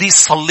أشخاص بليز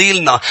صلي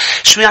لنا.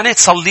 شو يعني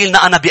تصلي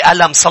لنا؟ أنا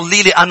بألم،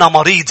 صلي لي أنا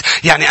مريض.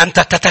 يعني أنت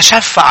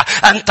تتشفع،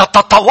 أنت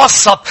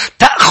تتوسط،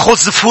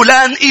 تأخذ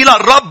فلان إلى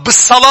الرب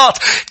بالصلاة.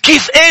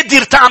 كيف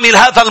قادر تعمل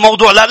هذا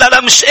الموضوع؟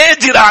 لا مش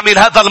قادر أعمل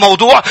هذا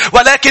الموضوع،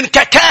 ولكن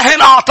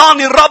ككاهن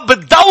أعطاني الرب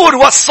الدور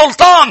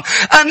والسلطان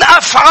أن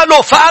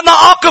أفعله. فأنا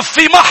أقف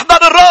في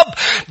محضر الرب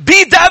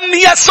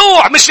بدم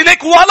يسوع. مش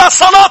هناك ولا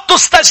صلاة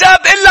تستجاب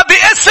إلا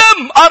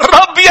باسم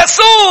الرب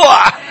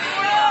يسوع.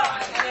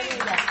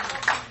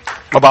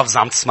 ما بعرف إذا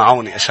عم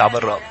تسمعوني يا شعب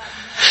الرب.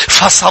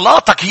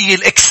 فصلاتك هي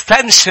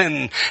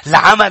الاكستنشن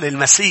لعمل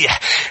المسيح.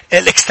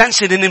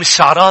 الاكستنشن إني مش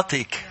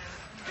شعراتك.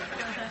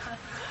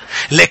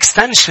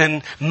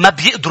 الاكستنشن ما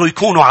بيقدروا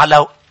يكونوا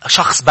على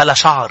شخص بلا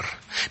شعر.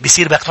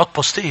 بيصير بدك تحط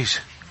بوستيج،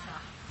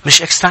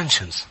 مش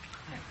اكستنشنز.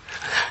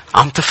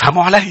 عم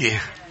تفهموا علي؟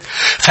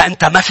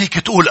 فأنت ما فيك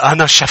تقول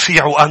أنا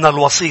الشفيع وأنا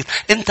الوسيط.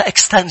 أنت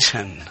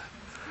اكستنشن.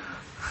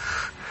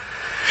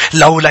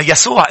 لولا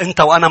يسوع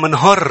أنت وأنا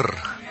منهر.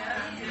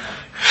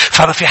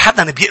 فما في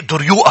حدا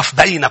بيقدر يوقف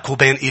بينك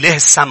وبين إله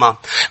السماء،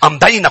 أم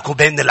بينك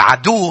وبين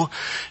العدو.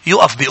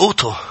 يوقف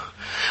بقوته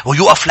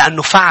ويوقف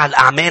لأنه فعل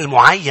أعمال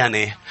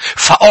معينة،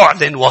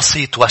 فأعلن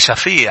وسيط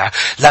وشفيع.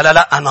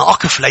 لا أنا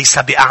أقف ليس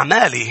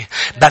بأعمالي،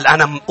 بل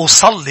أنا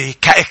أصلي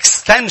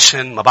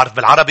كإكستنشن. ما بعرف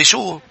بالعربي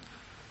شو؟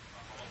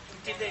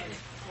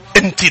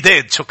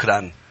 امتداد.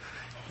 شكرا.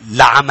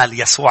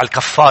 لعمل يسوع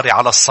الكفاري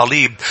على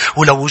الصليب،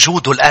 ولو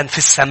وجوده الآن في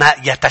السماء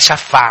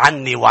يتشفع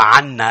عني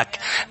وعنك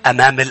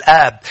أمام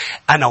الآب.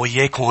 أنا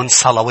وياكم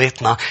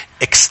صلواتنا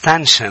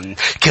extension.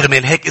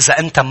 كرمال هيك إذا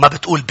أنت ما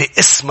بتقول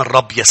باسم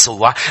الرب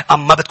يسوع،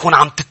 أما بتكون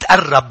عم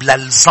تتقرب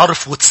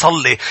للظرف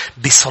وتصلي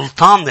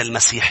بسلطان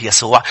المسيح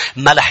يسوع،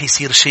 ما رح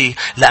يصير شيء،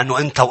 لأنه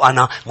أنت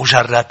وأنا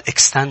مجرد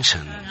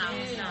extension.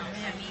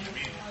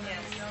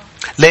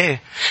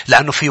 ليه؟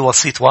 لأنه في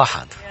وسيط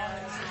واحد.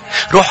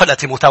 روحوا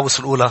لتيموثاوس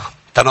الأولى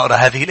تنقرأ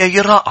هذه الآية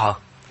الرائعة.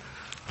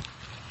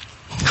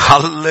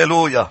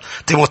 هللويا.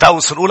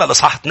 تيموثاوس الأولى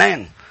الإصحاح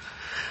 2.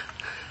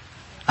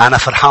 أنا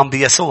فرحان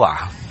بيسوع.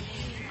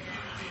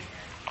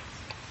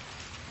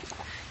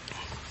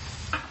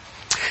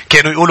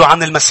 كانوا يقولوا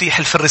عن المسيح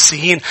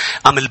الفريسيين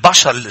أم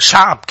البشر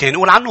الشعب، كانوا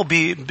يقول عنه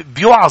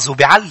بيوعظ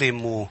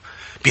وبيعلم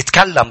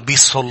وبيتكلم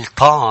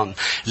بسلطان،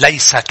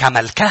 ليس كما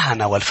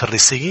الكهنة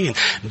والفريسيين،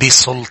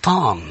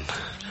 بسلطان.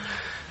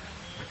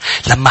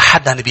 لما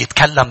حدا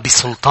بيتكلم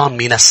بسلطان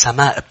من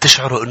السماء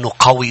بتشعروا انه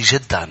قوي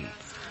جدا.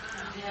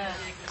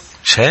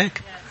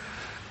 شاك؟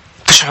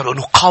 بتشعروا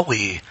انه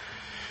قوي.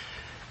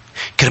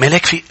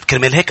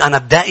 كرمال هيك انا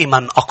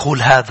دائما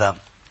اقول هذا.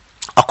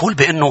 اقول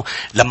بانه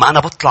لما انا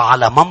بطلع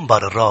على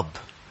منبر الرب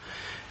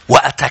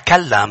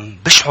وأتكلم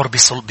بشعر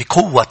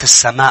بقوة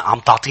السماء عم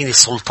تعطيني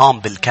سلطان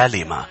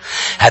بالكلمة.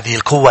 هذه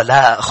القوة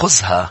لا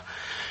أخذها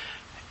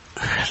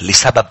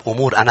لسبب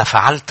أمور أنا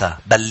فعلتها،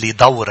 بل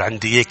لدور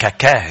عندي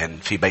ككاهن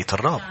في بيت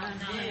الرب.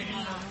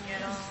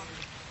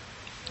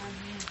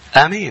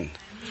 آمين.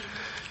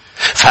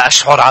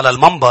 فأشعر على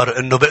المنبر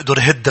أنه بقدر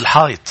هد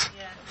الحيط.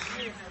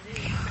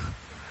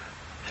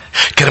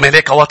 كرمال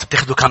هيك أوقات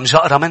بتاخدوا كم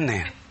جقرة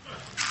مني.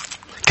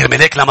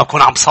 كرمال هيك لما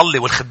أكون عم صلي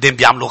والخدام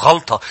بيعملوا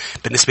غلطة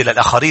بالنسبة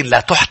للآخرين لا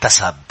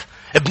تحتسب،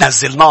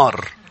 بنزل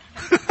نار.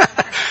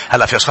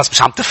 هلأ في أشخاص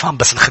مش عم تفهم،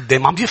 بس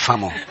الخدام عم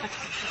بيفهموا.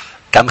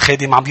 كم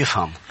خادم عم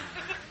بيفهم.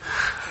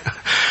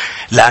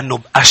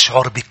 لأنه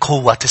أشعر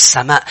بقوة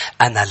السماء.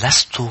 أنا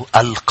لست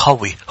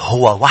القوي،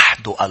 هو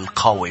وحده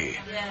القوي.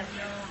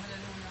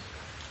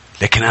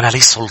 لكن أنا لي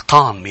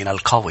سلطان من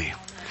القوي.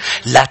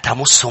 لا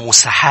تمس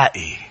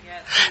مسحائي،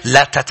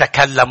 لا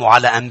تتكلم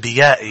على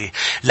أنبيائي،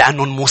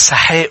 لأنه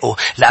مسحائه،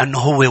 لأنه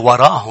هو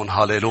وراهن.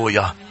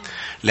 هاليلويا.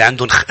 اللي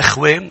عندهم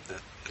إخوة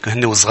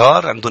هن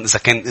وصغار عندهم،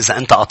 إذا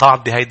أنت قطعت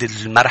بهيدي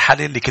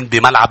المرحلة اللي كنت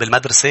بملعب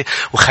المدرسة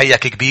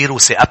وخيك كبير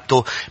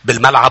وسقبته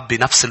بالملعب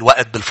بنفس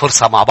الوقت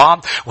بالفرصة مع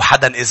بعض،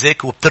 وحدا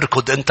إذاك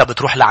وبتركض أنت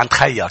بتروح لعند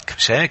خيك.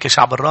 مش هيك يا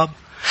شعب الرب؟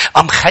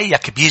 أم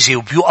خيك بيجي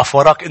وبيوقف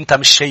وراك أنت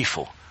مش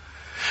شايفه،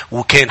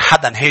 وكان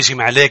حدا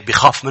هاجم عليك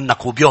بيخاف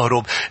منك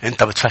وبيهرب،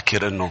 أنت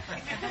بتفكر إنه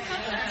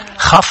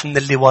خاف من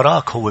اللي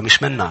وراك، هو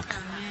مش منك.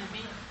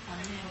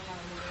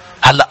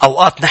 هلأ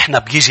أوقات نحن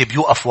بيجي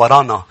بيوقف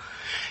ورانا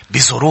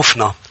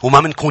بظروفنا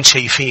وما منكون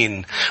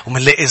شايفين،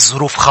 ومنلاقي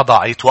الظروف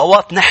خضعت،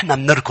 وأوقات نحن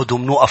منركض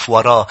ومنوقف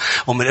وراه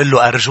ومنقول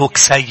له أرجوك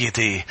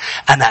سيدي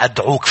أنا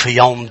أدعوك في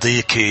يوم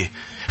ضيقي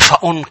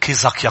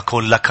فأنقذك،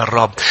 يقول لك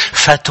الرب،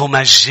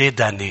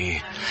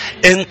 فتمجدني.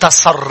 أنت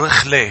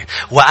صرخ لي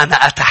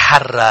وأنا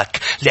أتحرك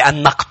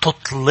لأنك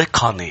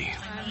تطلقني.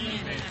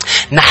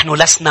 نحن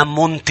لسنا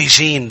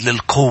منتجين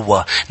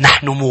للقوة،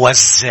 نحن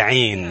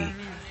موزعين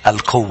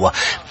القوة.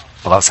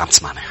 خلاص عم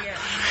تسمعني؟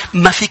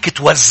 ما فيك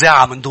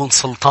توزعها من دون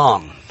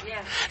سلطان،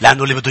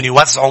 لأنه اللي بدهم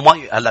يوزعوا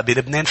مي هلا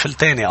بلبنان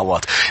فلتاني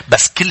أوقات،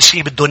 بس كل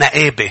شيء بده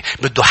نقابة،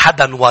 بده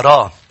حدا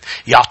وراه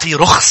يعطيه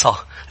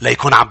رخصة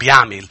ليكون عم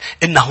بيعمل.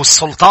 إنه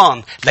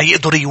السلطان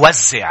ليقدر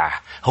يوزع.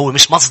 هو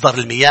مش مصدر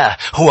المياه،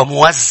 هو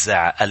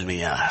موزع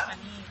المياه.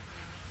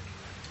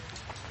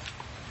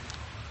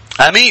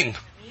 آمين.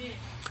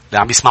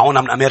 اللي عم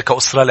يسمعونا من أمريكا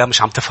وأستراليا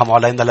مش عم تفهموا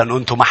علينا، لأنه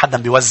أنتم ما حدا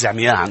بيوزع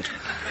مياه عندكم.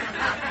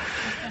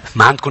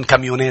 ما عندكم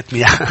كميونات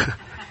مياه.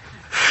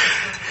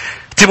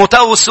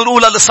 تيموثاوس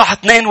الأولى لصح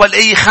 2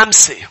 والآية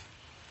 5.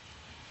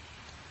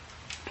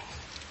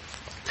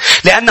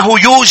 لأنه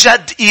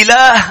يوجد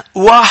إله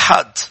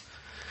واحد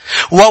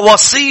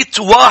ووسيط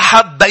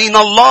واحد بين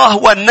الله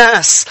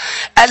والناس،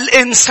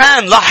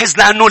 الإنسان. لاحظ،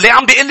 لأنه ليه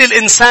عم بيقول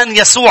الإنسان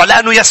يسوع؟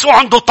 لأنه يسوع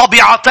عنده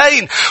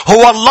طبيعتين،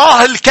 هو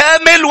الله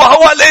الكامل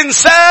وهو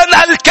الإنسان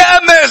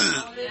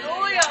الكامل.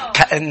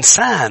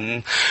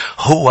 كإنسان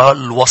هو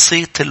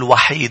الوسيط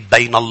الوحيد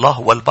بين الله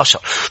والبشر.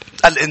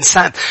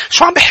 الإنسان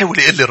شو عم بيحاول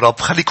يقول الرب؟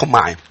 خليكم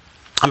معي.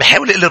 عم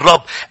يحاول يقول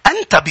الرب: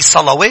 أنت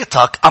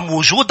بصلواتك أم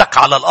وجودك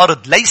على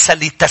الأرض ليس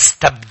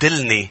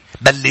لتستبدلني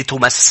بل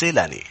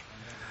لتمثلني.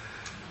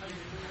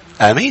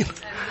 آمين.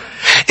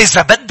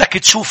 إذا بدك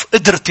تشوف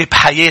قدرتي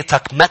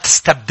بحياتك ما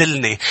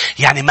تستبدلني،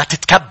 يعني ما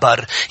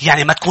تتكبر،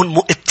 يعني ما تكون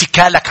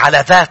اتكالك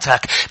على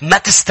ذاتك، ما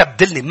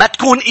تستبدلني، ما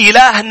تكون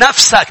إله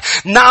نفسك.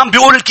 نعم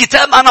بيقول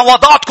الكتاب: أنا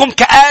وضعتكم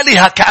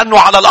كآلهة كأنه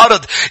على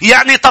الأرض،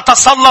 يعني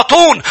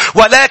تتسلطون،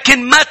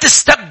 ولكن ما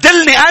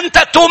تستبدلني،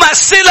 أنت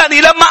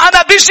تمثلني. لما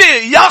أنا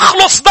بيجي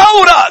يخلص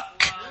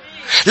دورك،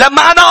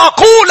 لما أنا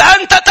أقول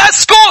أنت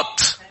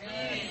تسكت.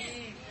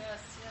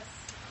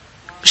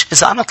 مش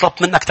إذا أنا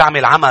طلبت منك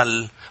تعمل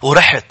عمل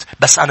ورحت،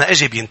 بس أنا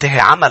أجي بينتهي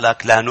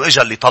عملك لأنه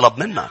إجا اللي طلب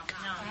منك.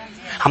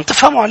 عم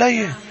تفهموا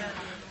علي؟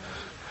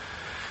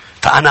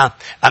 فأنا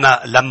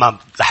لما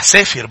رح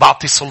سافر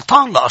بعطي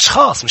سلطان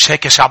لأشخاص، مش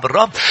هيك يا شعب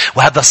الرب؟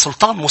 وهذا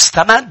السلطان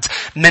مستمد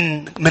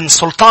من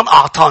سلطان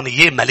أعطاني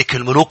إياه ملك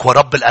الملوك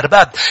ورب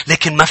الأرباب.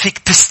 لكن ما فيك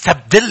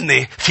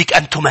تستبدلني، فيك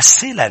أن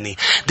تمثلني.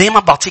 دايما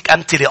بعطيك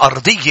أمثلة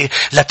أرضية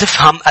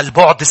لتفهم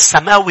البعد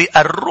السماوي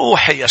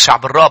الروحي يا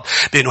شعب الرب،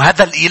 بأنه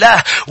هذا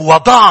الإله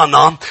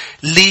وضعنا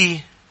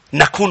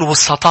لنكون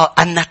وسطاء،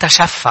 أن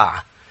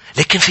نتشفع.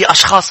 لكن في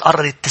أشخاص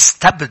قررت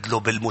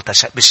تستبدلوا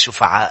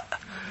بالشفعاء.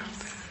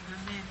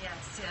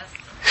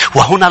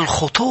 وهنا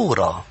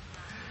الخطورة،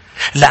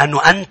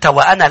 لأنه أنت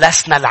وأنا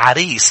لسنا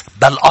العريس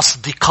بل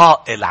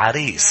أصدقاء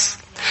العريس.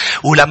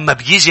 ولما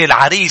بيجي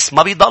العريس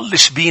ما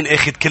بيضلش بين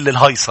أخذ كل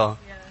الهيصة.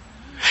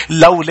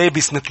 لو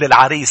لابس مثل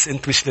العريس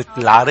أنت مش مثل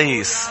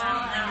العريس.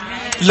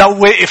 لو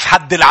واقف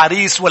حد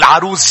العريس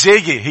والعروس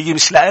جاية، هي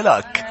مش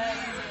لإلك.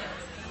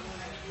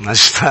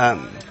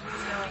 مجتان.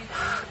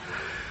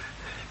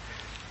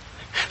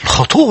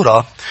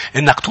 الخطورة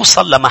إنك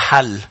توصل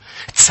لمحل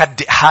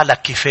تصدق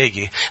حالك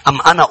كفاية،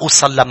 أم أنا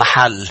أوصل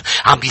لمحل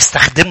عم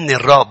بيستخدمني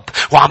الرب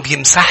وعم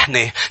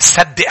بيمسحني،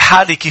 صدق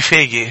حالي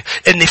كفاية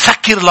إني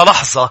فكر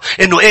للحظة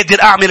إنه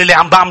قادر أعمل اللي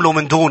عم بعمله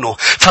من دونه،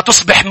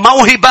 فتصبح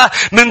موهبة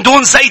من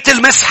دون زيت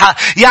المسحة.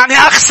 يعني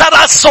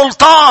أخسر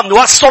السلطان،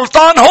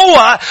 والسلطان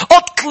هو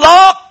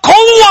إطلاق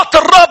قوة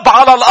الرب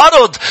على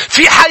الأرض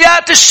في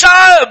حياة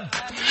الشعب،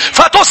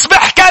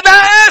 فتصبح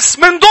كنائس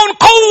من دون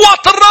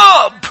قوة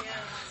الرب،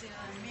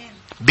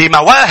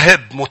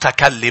 بمواهب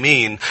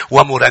متكلمين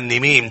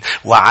ومرنمين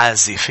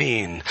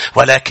وعازفين،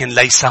 ولكن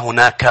ليس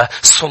هناك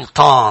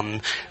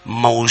سلطان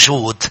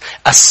موجود.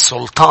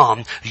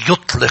 السلطان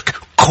يطلق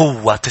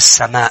قوة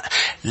السماء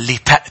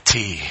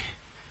لتأتي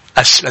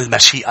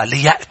المشيئة،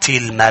 ليأتي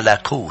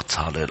الملكوت.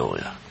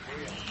 هاليلويا.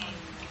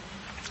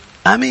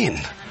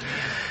 آمين.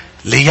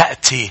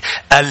 ليأتي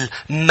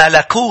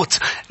الملكوت.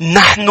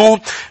 نحن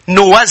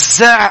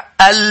نوزع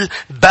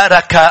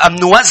البركة، أم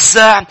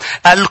نوزع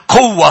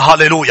القوة.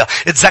 هاليلويا.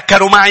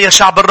 اتذكروا معي يا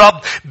شعب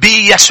الرب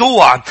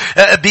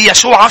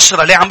بيشوع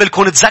 10. ليه عم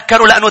لكم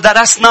تذكروا؟ لأنه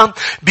درسنا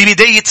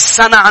ببداية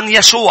السنة عن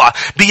يشوع.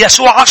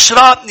 بيشوع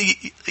 10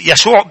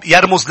 يشوع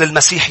يرمز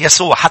للمسيح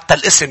يسوع، حتى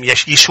الاسم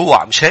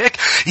يشوع، مش هيك؟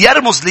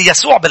 يرمز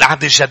ليسوع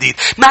بالعهد الجديد.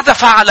 ماذا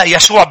فعل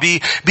يشوع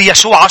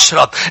بيشوع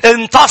 10؟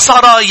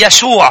 انتصر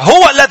يشوع،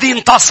 هو الذي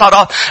انتصر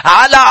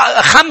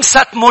على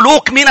 5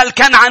 ملوك من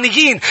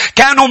الكنعانيين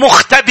كانوا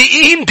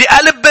مختبئين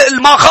بقلب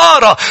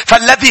المغارة.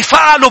 فالذي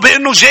فعلوا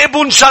بأنه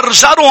جابوا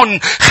شرجر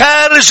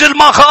خارج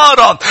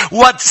المغارة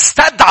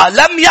واستدعى،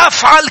 لم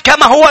يفعل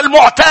كما هو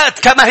المعتاد،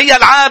 كما هي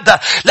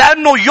العادة،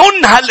 لأنه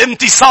ينهى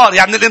الانتصار.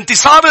 يعني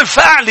الانتصار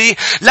الفعلي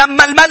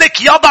لما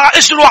الملك يضع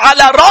اجره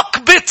على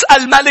رقبة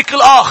الملك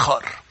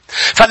الآخر.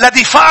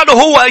 فالذي فعله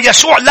هو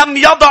يشوع لم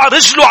يضع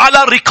رجله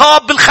على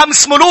رقاب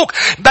ال5 ملوك،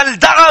 بل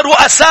دعا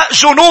رؤساء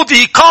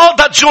جنودي،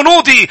 قادة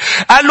جنودي،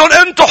 قال لهم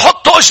انتوا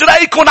حطوا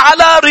اجريكم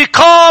على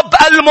رقاب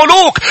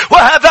الملوك.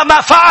 وهذا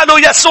ما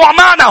فعله يسوع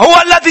معنا،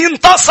 هو الذي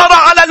انتصر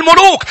على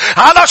الملوك،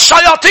 على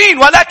الشياطين،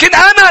 ولكن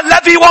انا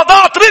الذي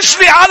وضعت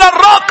رجلي على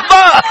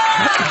الرقبة.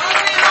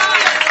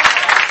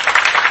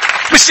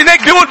 مش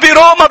هيك بيقول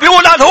بروما؟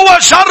 بيقول قال هو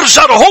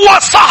شرجر، هو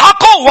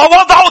سحقه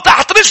ووضعه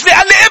تحت رجلي.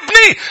 قال لي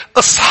ابني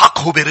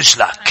اسحقه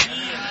برجلك.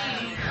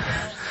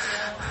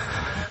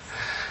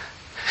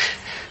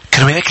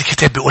 كرمال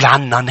الكتاب بيقول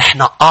عنا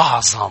نحن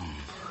أعظم،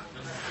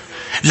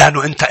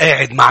 لأنه أنت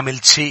قاعد ما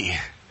عملت شيء،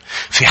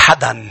 في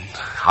حدا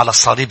على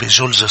الصليب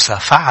الجلجسة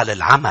فعل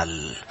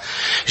العمل،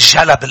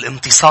 جلب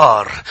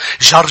الانتصار،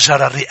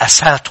 جرجر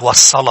الرئاسات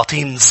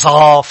والسلاطين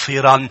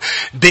ظافرا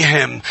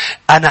بهم.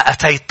 أنا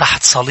أتيت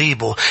تحت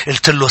صليبه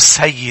قلت له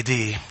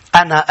سيدي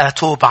أنا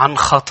أتوب عن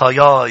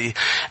خطاياي،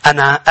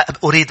 أنا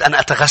أريد أن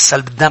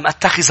أتغسل بالدم،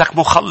 أتخذك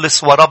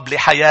مخلص ورب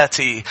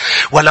لحياتي.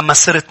 ولما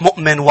صرت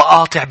مؤمن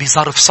وقاطع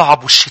بظرف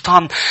صعب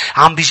والشيطان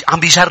عم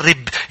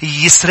بيجرب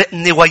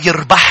يسرقني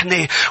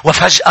ويربحني،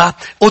 وفجأة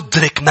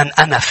أدرك من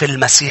أنا في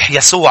المسيح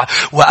يسوع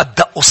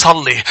وأبدأ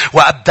أصلي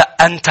وأبدأ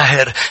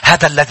أنتهر.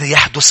 هذا الذي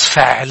يحدث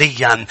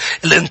فعليا.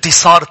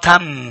 الانتصار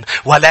تم،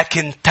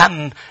 ولكن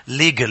تم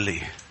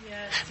legally،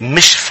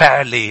 مش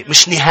فعلي،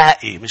 مش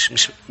نهائي،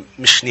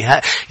 مش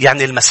نهائي.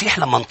 يعني المسيح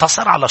لما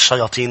انتصر على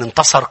الشياطين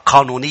انتصر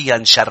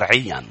قانونيا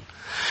شرعيا.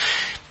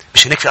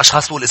 مش هيك في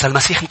أشخاص بيقول إذا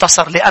المسيح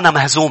انتصر ليه أنا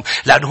مهزوم؟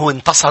 لأنه هو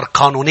انتصر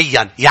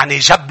قانونيا، يعني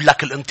جاب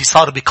لك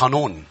الانتصار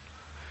بقانون.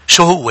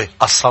 شو هو؟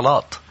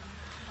 الصلاة.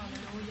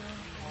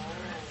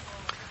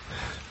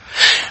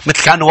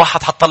 مثل كأنه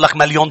واحد حط لك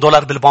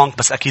 $1,000,000 بالبنك،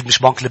 بس أكيد مش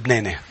بنك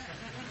لبناني.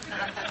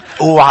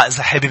 اوعى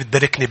إذا حابب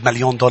تباركني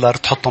 $1,000,000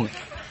 تحطهم،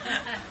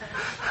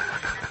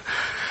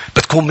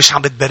 بتكون مش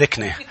عم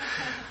بتباركني،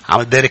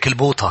 عم تبارك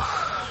البوطة.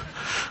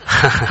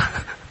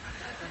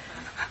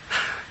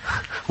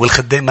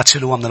 والخدام ما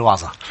تشيلوها من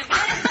الوعظة.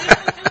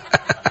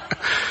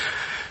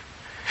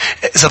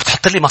 إذا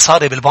بتحط لي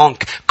مصاري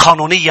بالبنك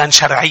قانونيا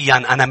شرعيا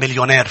أنا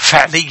مليونير،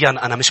 فعليا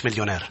أنا مش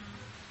مليونير،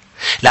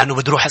 لأنه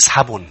بدي روح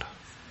أسحبهم.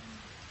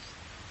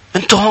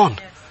 أنتوا هون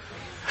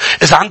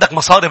إذا عندك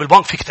مصاري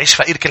بالبنك فيك تعيش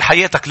فقير كل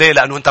حياتك. ليه؟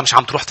 لأنه أنت مش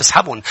عم تروح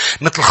تسحبهم.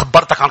 مثل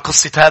خبرتك عن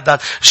قصة هذا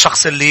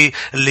الشخص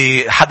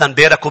اللي حدا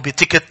باركه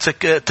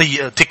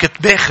تيكت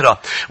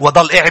باخرة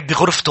وضل قاعد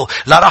بغرفته،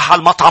 لا راح على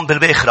المطعم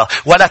بالباخرة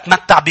ولا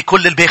تمتع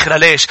بكل الباخرة.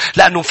 ليش؟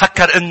 لأنه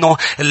مفكر إنه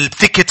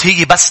التيكت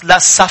هي بس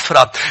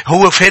للسفرة.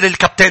 هو فين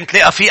الكابتن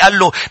تلاقى فيه قال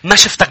له ما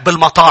شفتك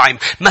بالمطاعم،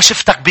 ما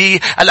شفتك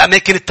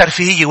بالأماكن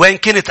الترفيهية، وين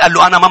كنت؟ قال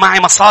له أنا ما معي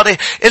مصاري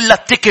إلا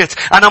التيكت،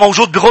 أنا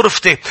موجود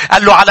بغرفتي.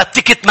 قال له على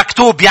التيكت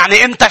مكتوب،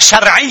 يعني أنت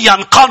شرعيا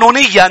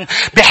قانونيا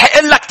بحق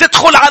لك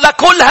تدخل على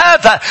كل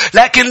هذا،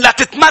 لكن لا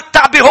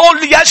تتمتع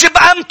بهول. يجب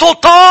أن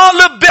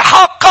تطالب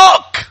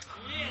بحقك،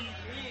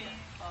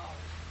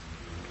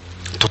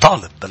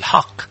 تطالب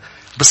بالحق،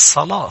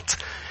 بالصلاة،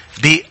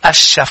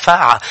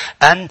 بالشفاعة،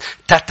 أن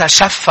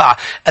تتشفع.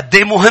 قد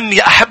ايه مهم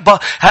يا أحبة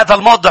هذا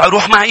الموضوع.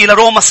 روح معي إلى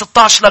روما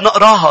 16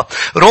 لنقراها.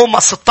 روما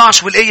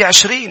 16 والآية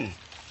 20.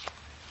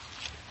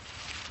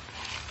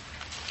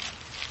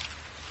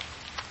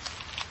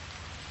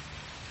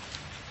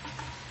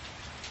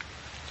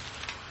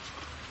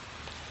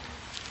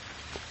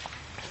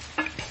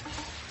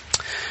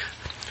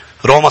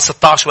 روما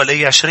 16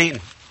 والآية 20.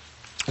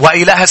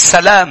 وإله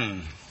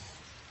السلام،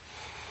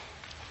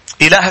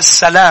 إله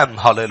السلام،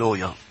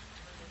 هاليلويا.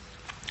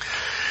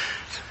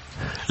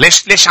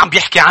 ليش عم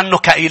بيحكي عنه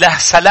كإله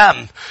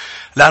سلام؟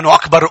 لأنه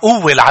أكبر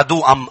قوة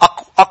العدو،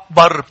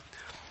 أكبر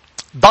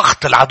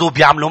ضغط العدو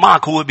بيعمله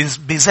معك هو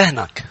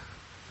بذهنك.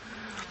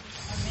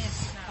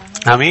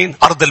 أمين.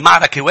 أرض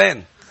المعركة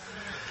وين؟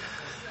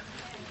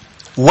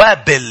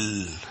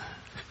 وابل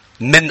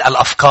من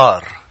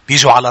الأفكار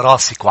بيجوا على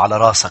راسك وعلى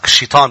راسك.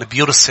 الشيطان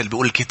بيرسل،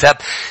 بيقول الكتاب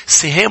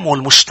سهامه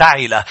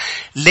المشتعلة.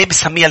 ليه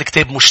بسميها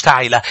الكتاب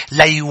مشتعلة؟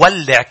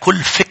 ليولع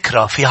كل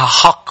فكرة فيها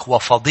حق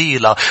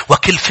وفضيلة،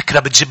 وكل فكرة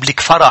بتجيب لك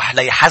فرح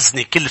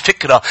ليحزنك، كل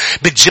فكرة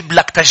بتجيب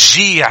لك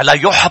تشجيع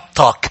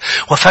ليحبطك.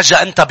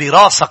 وفجأة أنت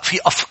براسك في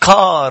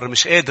أفكار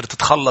مش قادر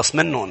تتخلص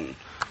منهم.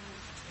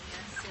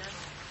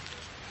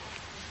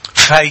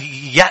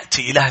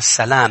 فيأتي إله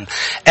السلام.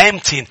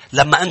 أمتين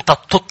لما أنت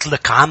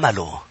تطلق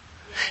عمله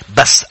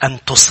بس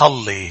أن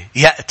تصلي،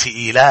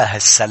 يأتي إله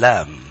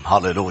السلام.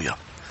 هاليلويا.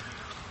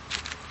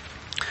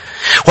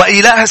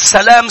 وإله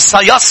السلام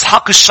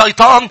سيسحق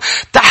الشيطان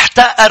تحت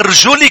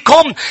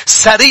أرجلكم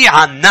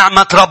سريعا.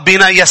 نعمة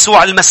ربنا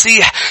يسوع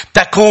المسيح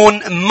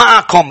تكون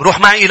معكم. روح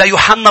معي إلى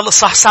يوحنا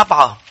الإصحاح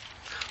 7.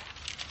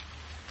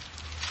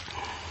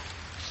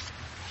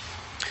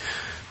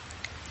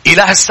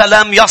 إله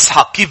السلام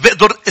يسحق. كيف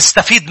بقدر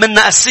استفيد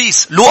منه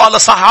أسيس؟ لوقا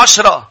الإصحاح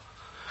 10.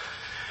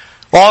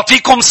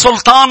 وأعطيكم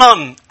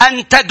سلطانا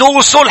أن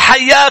تدوسوا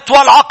الحيات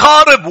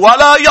والعقارب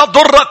ولا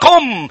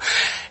يضركم.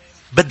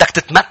 بدك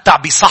تتمتع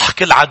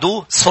بسحق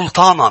العدو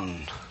سلطانا.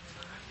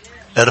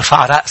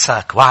 ارفع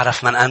رأسك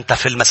واعرف من أنت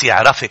في المسيح.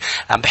 عرفي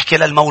عم بحكي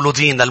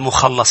للمولودين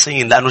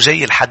للمخلصين، لأنه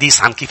جاي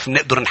الحديث عن كيف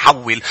نقدر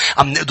نحول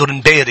أم نقدر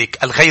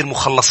نبارك الغير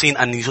مخلصين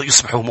أن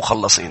يصبحوا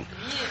مخلصين.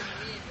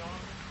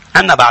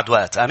 عنا بعد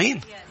وقت.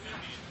 أمين.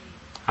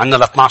 عنا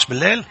ل 12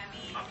 بالليل.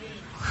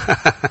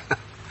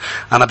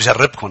 أنا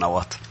بجربكم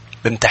أوقات،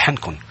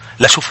 بامتحنكم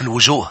لشوف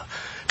الوجوه.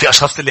 في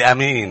أشخاص اللي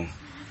أمين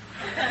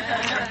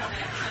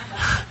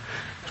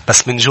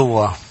بس من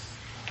جوا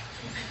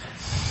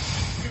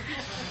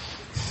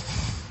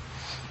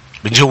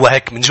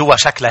هيك، من جوا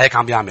شكله هيك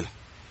عم بيعمل.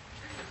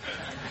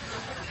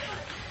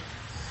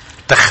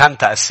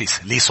 تخنت أسيس.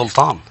 لي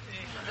سلطان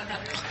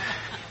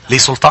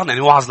يعني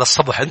وعظ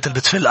للصبح. أنت اللي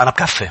بتفل، أنا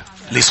بكفي.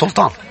 لي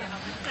سلطان.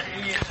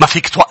 ما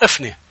فيك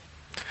توقفني.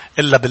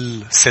 إلا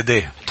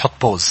بالسيدي تحط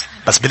بوز،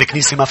 بس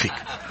بالكنيسة ما فيك.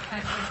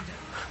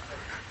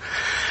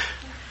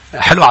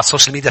 حلو على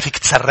السوشيال ميديا فيك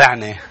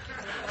تسرعني.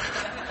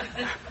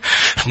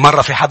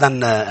 مرة في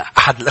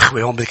أحد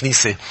الأخوة هون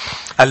بالكنيسة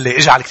قال لي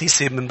اجى على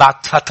الكنيسة من بعد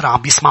فترة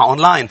عم بيسمع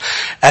أونلاين.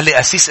 قال لي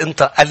أسيس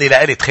أنت، قال لي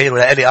لألي تخيل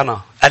ولا لألي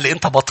أنا، قال لي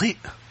أنت بطيء.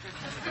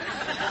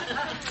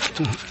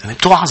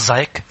 بتوعظ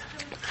هيك.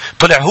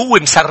 طلع هو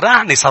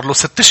مسرعني صار له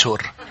 6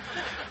 أشهر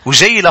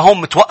وجاي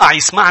لهون متوقع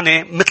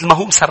يسمعني مثل ما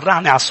هو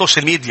مسرعني على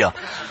السوشيال ميديا.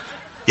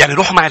 يعني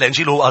روح معي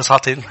لإنجيل هو قال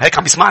ساطين هيك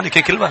عم يسمعني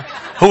كلمة.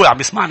 هو عم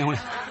يسمعني هو.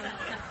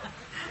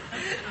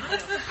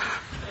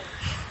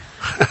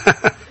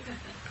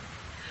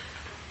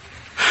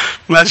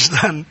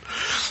 مجدا.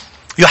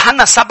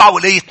 يوحنا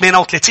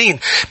 7:38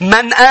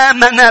 من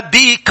آمن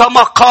بي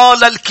كما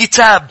قال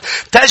الكتاب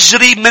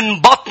تجري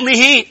من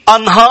بطنه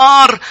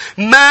أنهار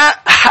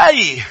ماء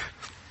حي.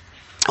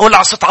 قول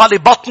على صوت عالي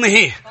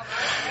بطنه.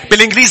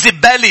 بالإنجليزي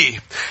belly،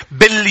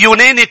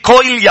 باليوناني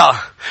كويليا.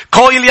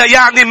 كويليا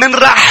يعني من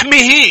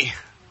رحمه.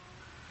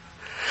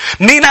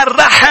 من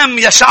الرحم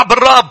يا شعب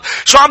الرب.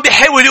 شو عم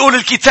بيحاول يقول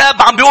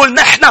الكتاب؟ عم بيقول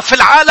نحن في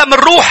العالم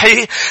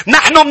الروحي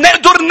نحن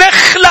بنقدر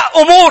نخلق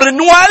أمور،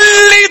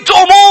 نولد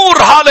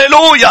أمور،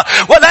 هاليلويا،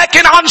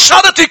 ولكن عن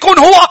شرط يكون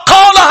هو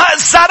قالها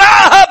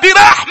زرعها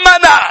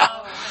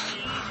برحمنا.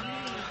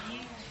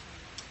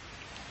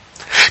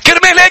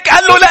 كرمال هيك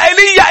قال له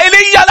لإيليا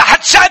إيليا رح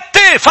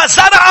تشتي،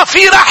 فزرع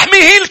في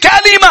رحمه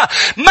الكلمة.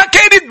 ما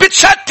كانت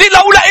بتشتي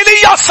لولا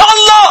إيليا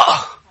صلى.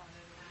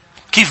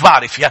 كيف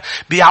بعرف؟ يا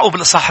بيعقوب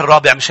الإصحاح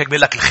الرابع مش هيك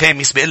بيقول لك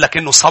الخامس بيقول لك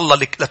إنه صلى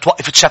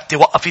لتوقف تشتي،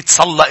 وقفت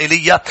صلى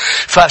إيليا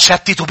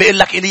فشتت، وبيقول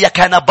لك إيليا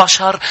كان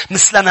بشر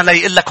مثلنا. لا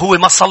يقول لك هو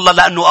ما صلى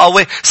لأنه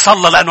قوي،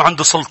 صلى لأنه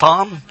عنده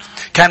سلطان.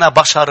 كان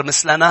بشر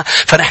مثلنا.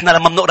 فنحن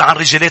لما بنقرأ عن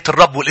رجالات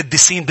الرب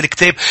والقديسين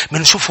بالكتاب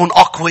بنشوفهم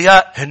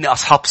أقوياء، هن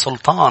أصحاب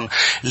سلطان.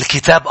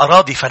 الكتاب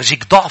أراد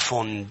يفرجيك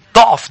ضعفهم،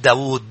 ضعف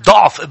داود،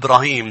 ضعف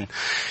إبراهيم.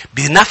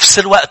 بنفس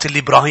الوقت اللي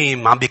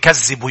إبراهيم عم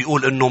بيكذب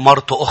ويقول إنه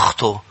مرته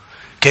أخته،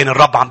 كان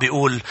الرب عم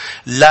بيقول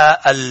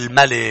لا،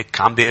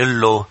 الملك عم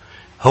بيقول له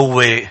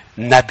هو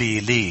نبي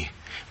لي.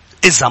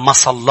 إذا ما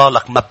صلى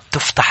لك ما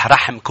بتفتح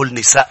رحم كل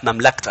نساء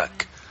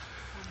مملكتك.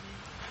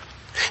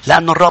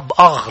 لأنه الرب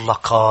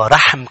أغلق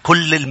رحم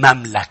كل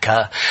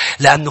المملكة.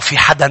 لأنه في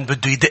حدا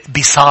بده يدق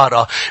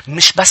بسارة،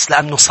 مش بس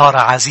لأنه سارة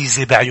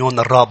عزيزة بعيون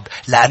الرب،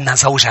 لأنها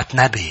زوجة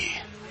نبي.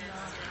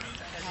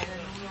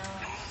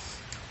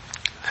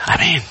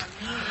 أمين.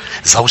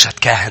 زوجة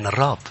كاهن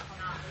الرب.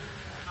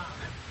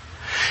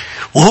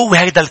 وهو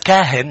هيدا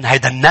الكاهن،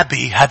 هيدا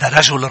النبي، هذا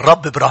رجل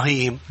الرب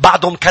إبراهيم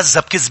بعده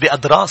مكذب كذبة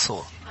قد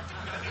راسه.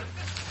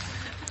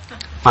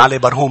 ما عليه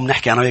برهوم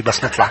نحكي أنا وياك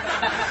بس نطلع.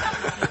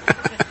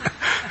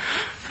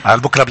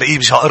 بكرة بلاقيه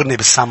بيشاقرني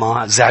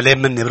بالسما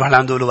زعلان مني، بروح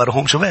لعنده له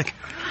برهوم شو بك؟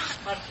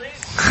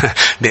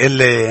 بيقول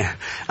لي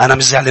أنا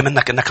مش زعلان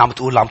منك إنك عم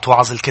تقول عم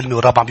توعظ الكلمة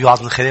والرب عم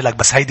بيوعظ من خلالك،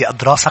 بس هيدي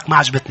قد راسك ما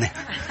عجبتني.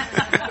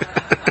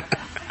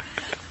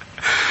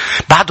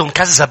 بعده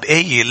مكذب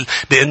قايل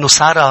بأنه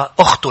سارة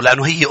أخته،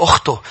 لأنه هي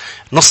أخته،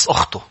 نص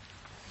أخته.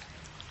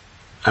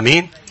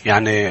 أمين؟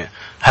 يعني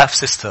half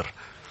sister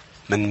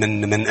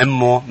من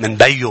أمه، من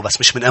بيه بس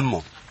مش من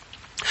أمه.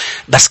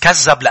 بس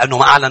كذب لأنه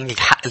ما أعلن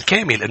الحق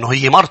الكامل أنه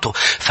هي مرته.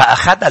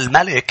 فأخذ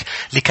الملك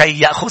لكي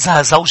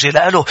يأخذها زوجة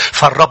لأله.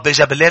 فالرب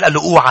جاء بالليل قال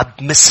له اوعى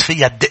تمس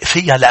فيها، تدق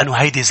فيها، لأنه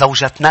هيدي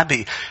زوجة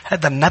نبي.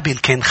 هذا النبي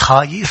اللي كان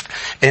خايف.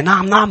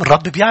 نعم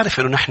الرب بيعرف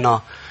أنه نحن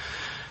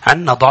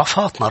عنا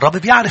ضعفاتنا. الرب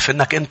بيعرف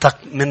أنك أنت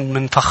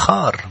من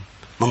فخار،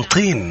 من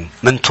طين،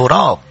 من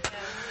تراب.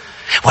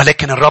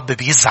 ولكن الرب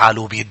بيزعل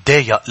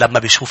وبيتضايق لما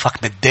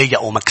بيشوفك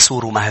متضايق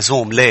ومكسور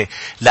ومهزوم. ليه؟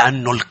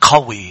 لأنه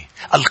القوي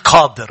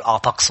القادر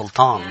أعطاك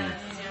سلطان.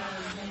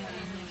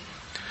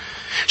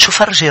 شو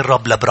فرجي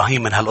الرب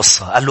لإبراهيم من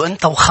هالقصة؟ قال له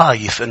أنت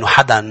وخايف أنه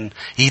حدا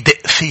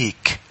يدق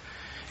فيك.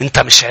 أنت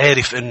مش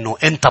عارف أنه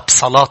أنت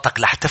بصلاتك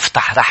رح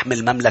تفتح رحم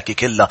المملكة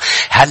كلها.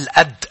 هل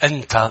قد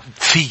أنت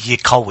فيي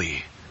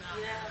قوي؟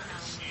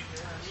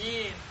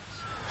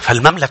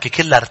 فالمملكة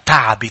كلها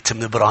ارتعبت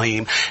من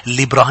إبراهيم.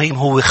 اللي إبراهيم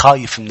هو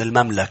خايف من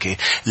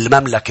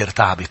المملكة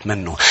ارتعبت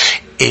منه.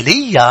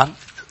 إيليا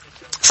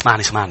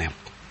اسمعني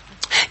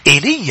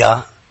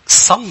إيليا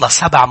صلى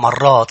 7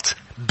 مرات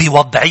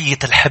بوضعية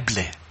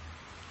الحبلة.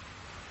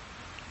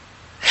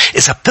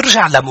 إذا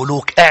بترجع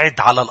لملوك قاعد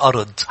على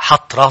الأرض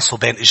حط راسه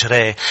بين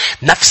إجريه،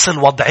 نفس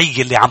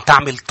الوضعية اللي عم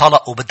تعمل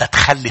طلق وبدها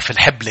تخلف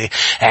الحبلة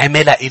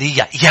عملها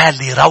إيليا. يا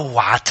لي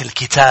روعة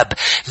الكتاب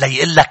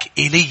ليقلك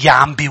إيليا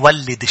عم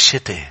بيولد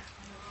الشتاء.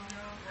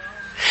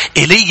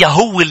 إيليا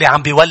هو اللي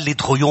عم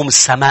بيولد غيوم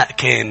السماء.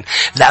 كان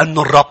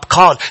لأنه الرب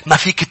قال ما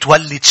فيك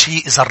تولد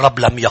شيء إذا الرب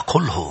لم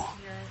يقله.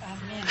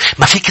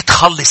 ما فيك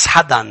تخلص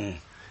حدا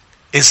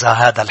إذا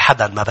هذا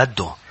الحدا ما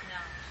بده.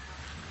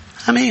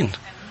 أمين.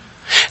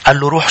 قال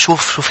له روح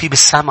شوف في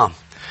بالسماء.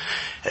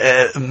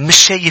 مش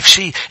شايف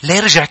شيء. ليه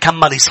رجع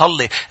كمل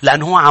يصلي؟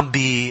 لأنه هو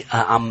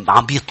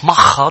عم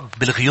بيتمخض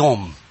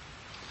بالغيوم.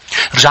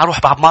 رجع روح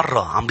بعد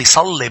مرة عم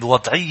بيصلي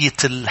بوضعية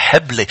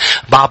الحبلة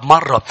بعد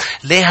مرة.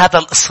 ليه هذا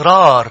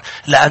الإصرار؟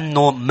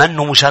 لأنه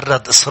منه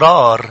مجرد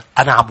إصرار،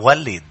 أنا عم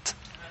ولد.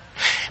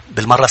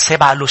 بالمرة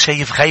السابعة قال له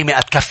شايف غيمة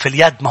قد كف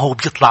اليد؟ ما هو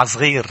بيطلع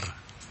صغير.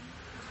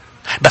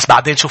 بس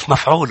بعدين شوف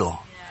مفعوله.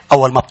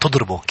 أول ما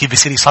بتضربه كيف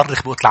بيصير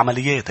يصرخ بوقت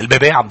العمليات.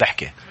 البيبي عم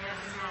بحكي.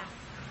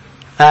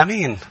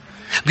 آمين.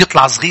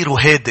 بيطلع صغير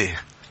وهادي.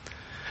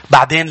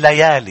 بعدين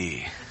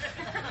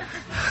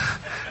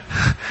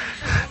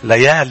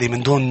ليالي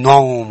من دون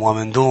نوم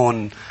ومن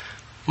دون.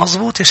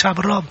 مظبوط يا شعب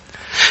الرب.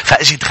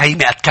 فأجد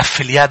غيمة قد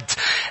كف اليد.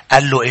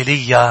 قال له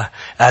إيليا،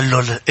 قال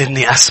له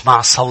إني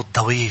أسمع صوت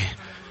ضوي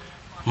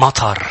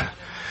مطر،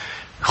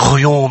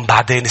 غيوم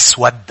بعدين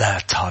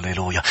اسودت.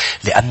 هاليلويا.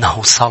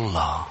 لأنه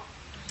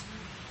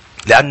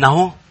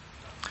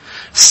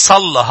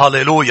صلى.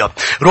 هاليلويا.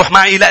 روح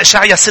معي إلى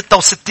إشعياء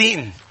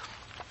 66.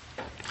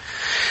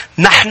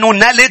 نحن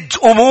نلد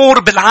أمور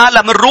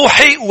بالعالم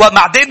الروحي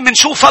وبعدين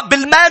منشوفها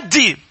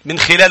بالمادي من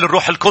خلال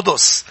الروح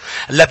القدس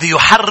الذي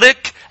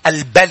يحرك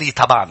البلي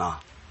تبعنا،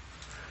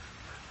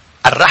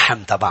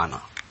 الرحم تبعنا.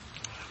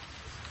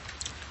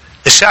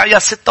 إشعياء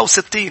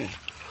 66.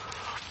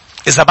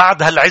 إذا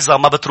بعد هالعظة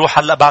ما بتروح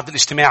هلأ بعد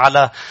الاجتماع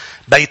على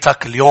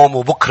بيتك اليوم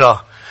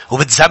وبكرة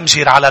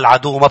وبتزمجر على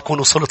العدو، ما بكون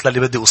وصلت للي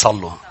بدي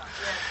أوصله.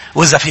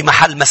 وإذا في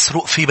محل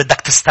مسروق فيه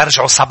بدك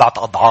تسترجعه 7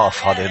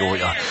 أضعاف.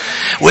 هاليلويا.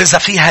 وإذا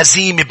في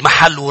هزيمة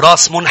بمحل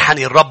وراس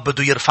منحني، الرب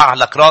بده يرفع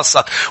لك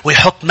راسك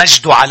ويحط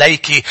مجده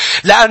عليك،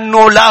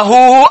 لأنه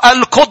له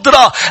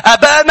القدرة.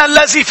 أبانا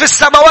الذي في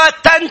السماوات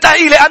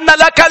تنتهي، لأن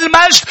لك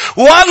المجد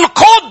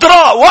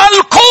والقدرة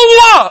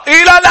والقوة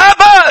إلى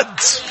الأبد.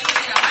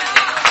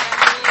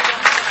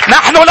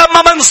 نحن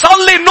لما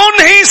منصلي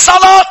ننهي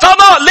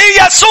صلاتنا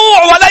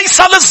ليسوع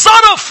وليس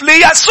للظرف.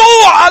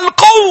 ليسوع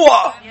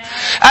القوة.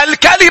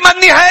 الكلمة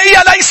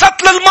النهائية ليست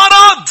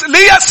للمرض،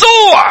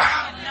 ليسوع.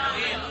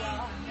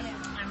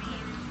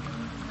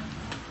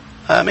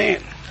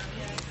 آمين.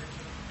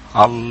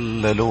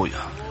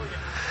 هللويا.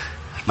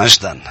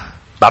 مجدا.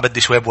 بعد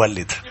بدي شوي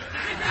بولد.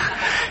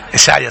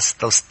 إشعياء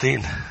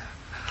 66.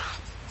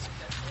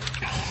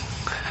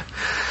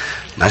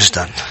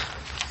 مجدا.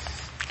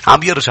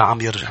 عم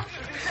يرجع.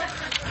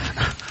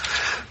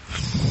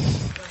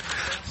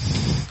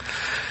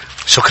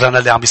 شكرا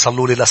اللي عم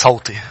يصلوا لي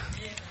لصوتي،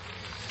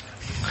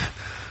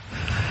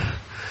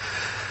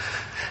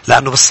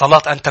 لأنه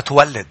بالصلاة أنت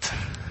تولد.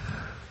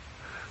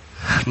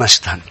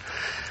 مجدا.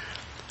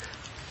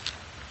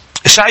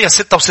 إشعياء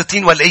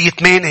 66 والآية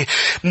 8.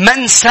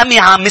 من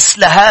سمع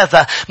مثل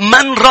هذا؟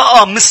 من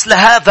رأى مثل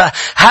هذا؟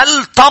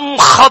 هل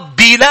تمخض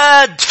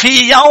بلاد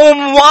في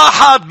يوم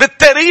واحد؟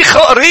 بالتاريخ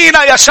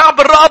قرينا يا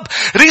شعب الرب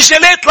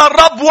رجالات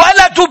للرب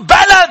ولدوا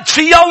بلد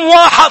في يوم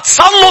واحد،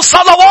 صلوا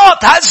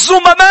صلوات، هزوا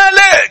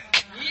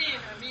ممالك.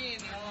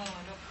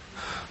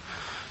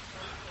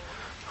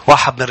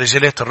 واحد من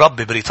رجالات الرب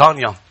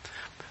ببريطانيا،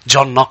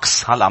 جون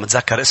نوكس، هلأ عم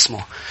اتذكر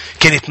اسمه،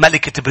 كانت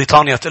ملكة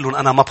بريطانيا تقول لهم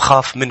أنا ما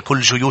بخاف من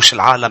كل جيوش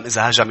العالم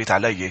إذا هجمت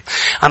علي،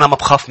 أنا ما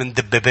بخاف من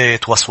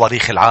دبابات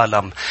وصواريخ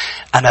العالم،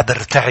 أنا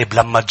برتعب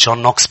لما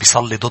جون نوكس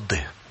بيصلي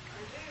ضدي.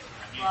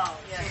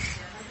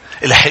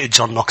 الحق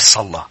جون نوكس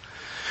صلى.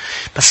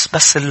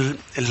 بس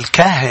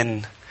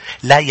الكاهن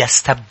لا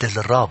يستبدل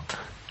الرب.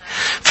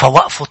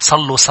 فوقفوا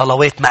تصلوا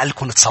صلوات ما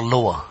قالكم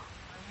تصلوها.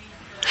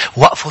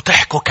 وقفوا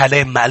تحكوا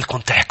كلام ما قالكم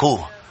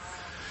تحكوه.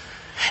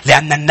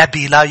 لأن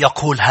النبي لا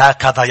يقول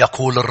هكذا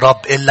يقول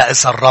الرب إلا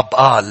إذا الرب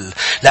قال.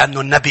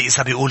 لأنه النبي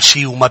إذا بيقول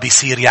شيء وما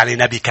بيصير يعني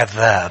نبي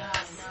كذاب.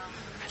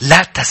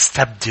 لا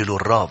تستبدلوا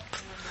الرب.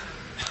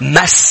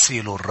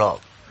 مثلوا الرب.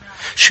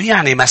 شو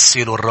يعني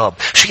مثلوا الرب؟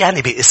 شو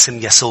يعني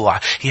باسم يسوع؟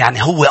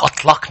 يعني هو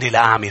أطلقني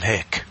لأعمل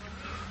هيك.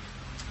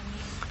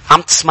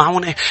 عم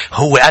تسمعوني؟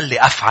 هو قال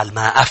لي أفعل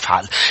ما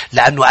أفعل.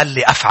 لأنه قال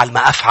لي أفعل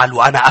ما أفعل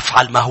وأنا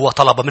أفعل ما هو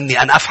طلب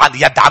مني أن أفعل،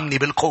 يدعمني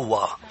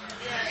بالقوة.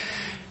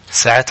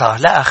 ساعتها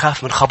لا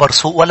أخاف من خبر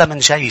سوء ولا من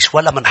جيش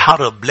ولا من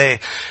حرب. ليه؟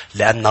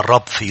 لأن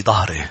الرب في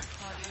ظهري.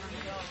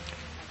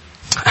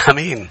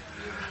 أمين.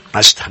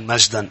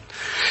 مجدا.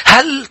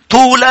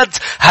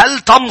 هل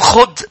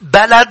تمخض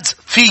بلد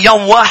في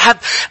يوم واحد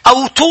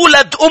أو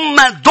تولد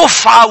أمة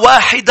دفعة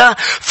واحدة؟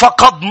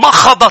 فقد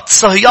مخضت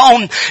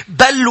صهيون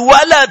بل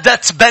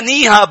ولدت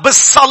بنيها.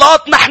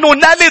 بالصلاة نحن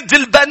نلد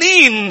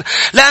البنين،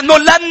 لأنه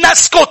لن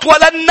نسكت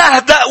ولن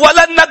نهدأ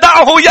ولن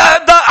ندعه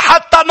يهدأ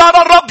حتى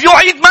نرى الرب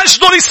يعيد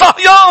مجده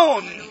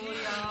لصهيون.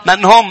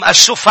 من هم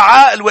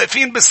الشفعاء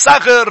الواقفين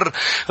بالثغر؟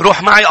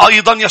 روح معي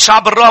أيضا يا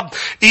شعب الرب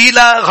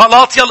إلى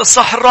غلاطيا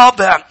للصح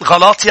الرابع.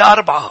 غلاطيا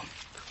 4.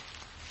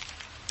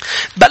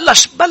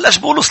 بلش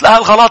بولس لها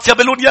الغلاطيا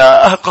بيقولون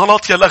يا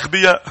غلاطيا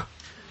الأغبياء.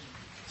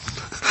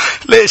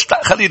 ليش؟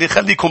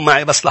 خليكم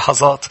معي بس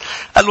لحظات.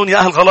 قال لهم يا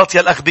أهل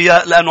غلاطيا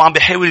الأغبياء لأنه عم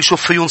بيحاول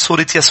يشوف فيهم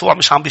صورة يسوع،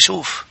 مش عم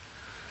بيشوف.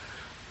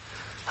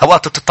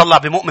 هوقت تتطلع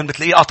بمؤمن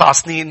بتلاقيه قطع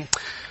سنين،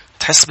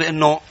 تحس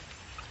بأنه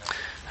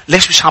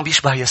ليش مش عم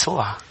بيشبه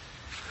يسوع.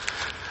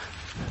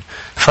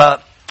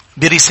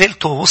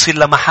 فبرسالته وصل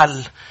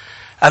لمحل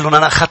قال لهم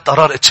أنا أخذت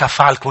قرار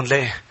اتشفع لكم.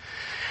 ليه؟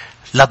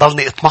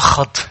 لضلني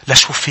اتمخض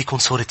لشوف فيكم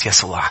صورة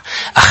يسوع.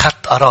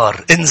 أخذت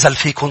قرار انزل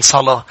فيكم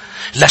صلاة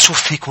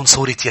لشوف فيكم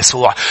صورة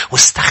يسوع.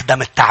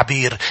 واستخدم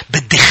التعبير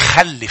بدي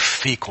خلف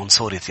فيكم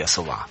صورة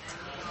يسوع.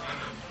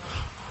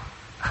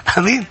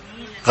 أمين.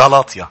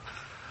 غلاطيا.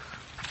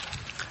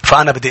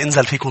 فأنا بدي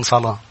أنزل فيكم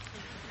صلاة.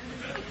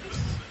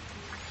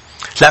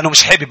 لأنه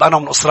مش حابب أنا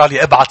من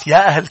أستراليا ابعت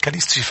يا أهل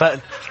كنيسة شفاء.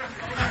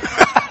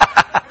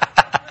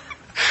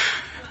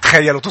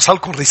 تخيلوا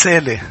توصلكم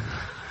رسالة.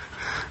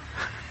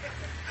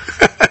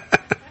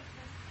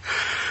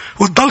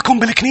 وتضلكم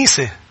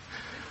بالكنيسة.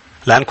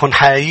 لأنكم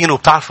حقيقيين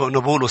وبتعرفوا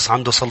أنه بولس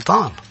عنده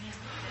سلطان.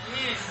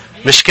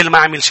 مش كل ما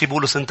عمل شي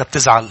بولس أنت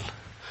بتزعل.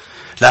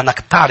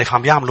 لأنك بتعرف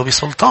عم يعملوا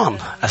بسلطان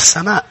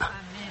السماء.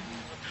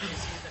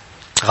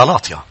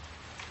 غلاطيا.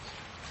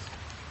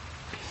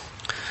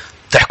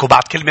 تحكوا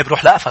بعد كلمة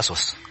بروح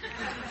لأفسس.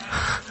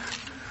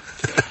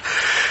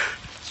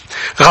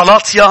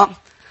 غلاطيا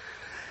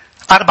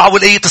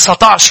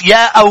 4:19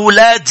 يا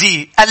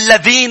أولادي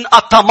الذين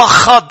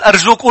أتمخض.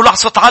 أرجوك قولوا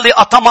صوت عالي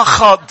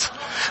أتمخض.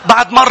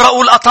 بعد مرة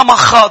أقول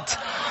أتمخض.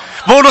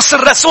 بولس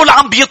الرسول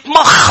عم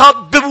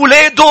بيتمخض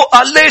بولاده.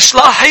 قال ليش؟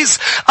 لاحظ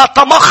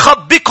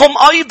أتمخض بكم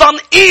أيضا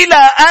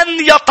إلى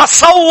أن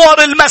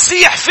يتصور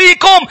المسيح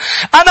فيكم.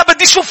 أنا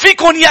بدي أشوف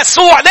فيكم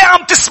يسوع. ليه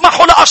عم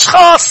تسمحوا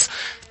لأشخاص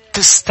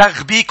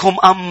تستغبيكم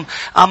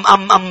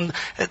أم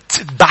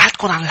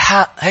بعدكم عن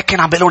الحق؟ هيك كان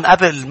عم بيقولون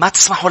قبل ما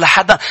تسمحوا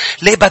لحدا.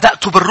 ليه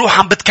بدأتوا بالروح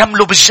عم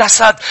بتكملوا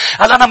بالجسد؟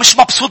 قال أنا مش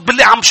مبسوط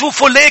باللي عم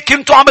شوفه. ليه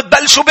كنتوا عم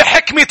تبلشوا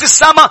بحكمة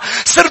السماء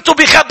صرتوا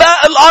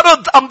بغباء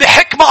الأرض أم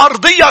بحكمة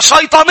أرضية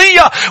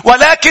شيطانية؟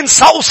 ولكن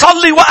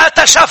سأصلي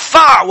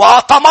وأتشفع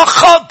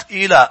وأتمخض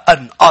إلى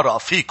أن أرى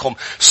فيكم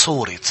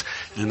صورة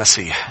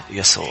المسيح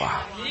يسوع.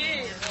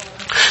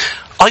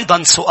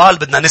 أيضا سؤال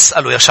بدنا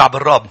نسأله يا شعب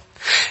الرب.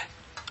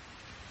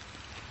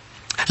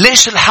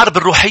 ليش الحرب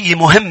الروحية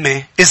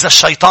مهمة إذا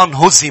الشيطان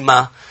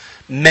هزم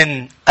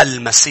من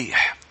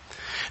المسيح؟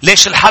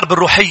 ليش الحرب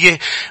الروحية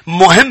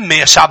مهمة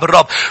يا شعب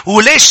الرب؟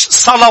 وليش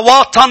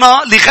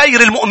صلواتنا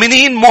لغير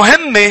المؤمنين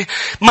مهمة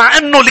مع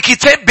أنه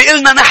الكتاب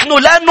بيقلنا نحن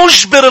لا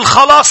نجبر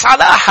الخلاص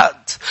على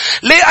أحد؟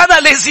 ليه أنا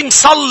لازم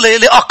صلي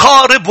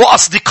لأقارب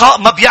وأصدقاء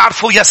ما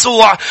بيعرفوا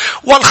يسوع؟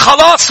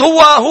 والخلاص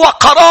هو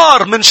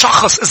قرار من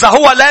شخص. إذا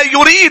هو لا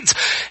يريد،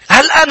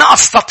 هل أنا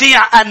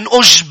أستطيع أن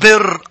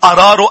أجبر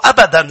قراره؟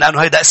 أبدا،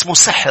 لأنه هيدا اسمه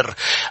سحر.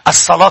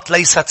 الصلاة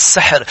ليست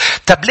السحر.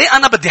 طب ليه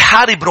أنا بدي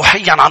حارب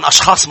روحيا عن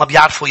أشخاص ما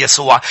بيعرفوا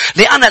يسوع؟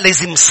 ليه أنا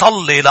لازم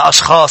صلي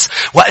لأشخاص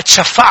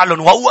وأتشفع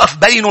لهم وأوقف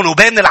بينهم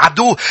وبين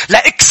العدو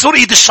لأكسر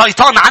إيد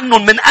الشيطان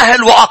عنهم من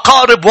أهل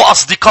وأقارب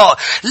وأصدقاء؟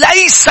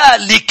 ليس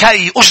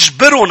لكي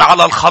أجبرهم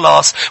على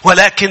الخلاص،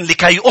 ولكن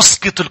لكي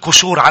أسقط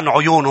الكشور عن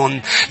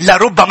عيونهم.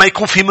 لربما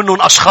يكون في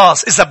منهم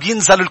أشخاص إذا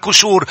بينزل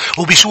الكشور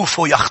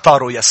وبيشوفوا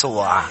يختاروا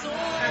يسوع.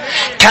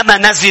 كما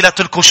نزلت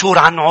الكشور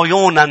عن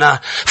عيوننا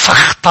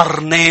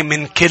فاخترنا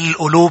من كل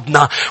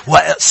قلوبنا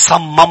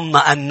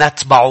وصممنا أن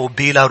نتبعه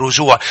بلا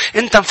رجوع.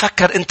 انت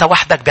مفكر انت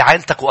وحدك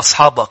بعائلتك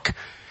واصحابك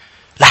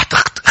رح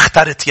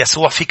اخترت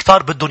يسوع؟ في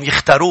كتار بدهم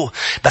يختاروه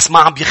بس ما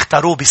عم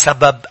يختاروه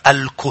بسبب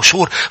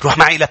الكشور. روح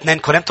معي إلى 2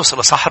 كورنثوس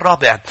الإصحاح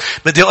 4.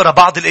 بدي أقرأ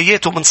بعض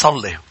الآيات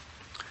ومنصلي.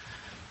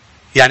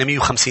 يعني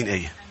 150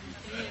 آية.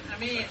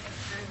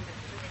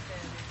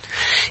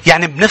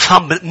 يعني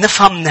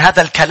بنفهم من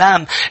هذا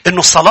الكلام إنه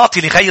الصلاة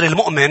لغير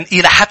المؤمن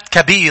إلى حد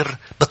كبير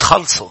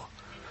بتخلصه.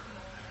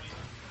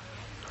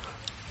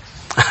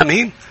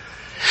 أمين.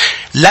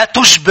 لا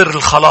تجبر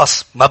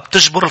الخلاص. ما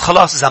بتجبر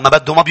الخلاص. إذا ما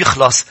بده ما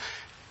بيخلص.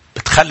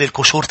 بتخلي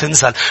الكشور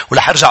تنزل.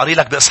 ولح ارجع اقري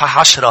لك باصحاح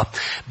 10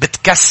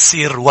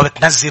 بتكسر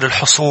وبتنزل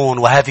الحصون.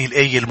 وهذه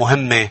الايه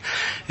المهمه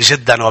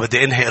جدا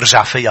وبدي انهي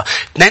ارجع فيها.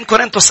 2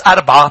 كورنثوس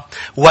 4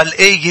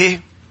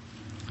 والايه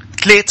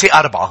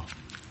 3-4.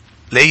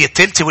 الآية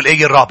 3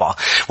 والآية 4.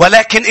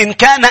 ولكن إن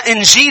كان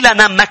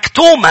إنجيلنا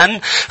مكتوما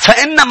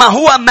فإنما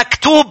هو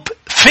مكتوب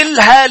في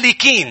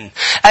الهالكين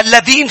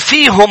الذين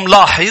فيهم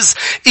لاحظ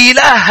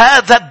إلى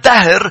هذا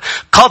الدهر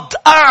قد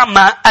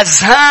أعمى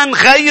أذهان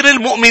غير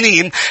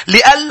المؤمنين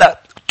لئلا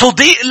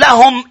تضيء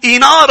لهم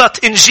إنارة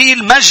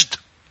إنجيل مجد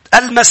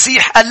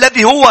المسيح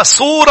الذي هو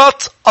صورة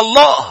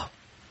الله.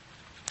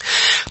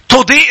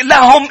 تضيء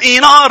لهم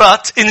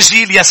إنارة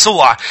إنجيل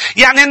يسوع.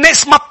 يعني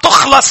الناس ما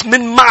بتخلص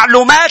من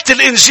معلومات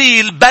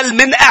الإنجيل بل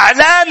من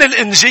إعلان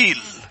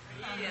الإنجيل.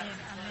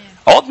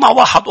 اقعد مع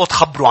واحد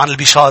خبره عن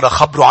البشارة،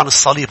 خبره عن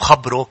الصليب،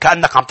 خبره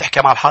كأنك عم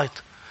تحكي مع الحيط.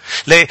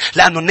 ليه؟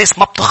 لأنه الناس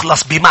ما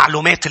بتخلص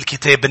بمعلومات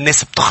الكتاب.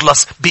 الناس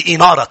بتخلص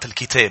بإنارة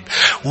الكتاب.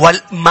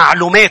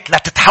 والمعلومات لا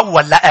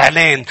تتحول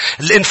لإعلان.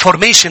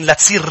 الانفورميشن لا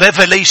تصير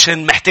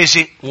ريفيليشن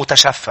محتاجة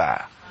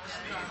متشفع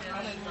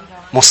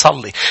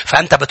مصلي.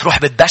 فأنت بتروح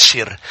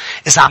بتبشر.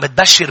 إذا عم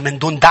بتبشر من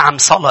دون دعم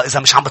صلاة، إذا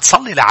مش عم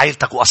بتصلي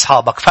لعائلتك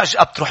وأصحابك،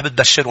 فجأة بتروح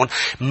بتبشرون،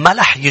 ما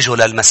رح يجوا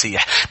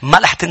للمسيح. ما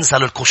رح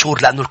تنزل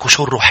الكشور لأنه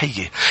الكشور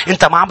روحية.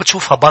 أنت ما عم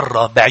بتشوفها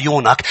برا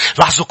بعيونك.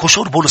 لاحظوا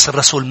كشور بولس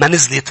الرسول ما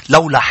نزلت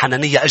لولا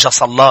حنانية إجا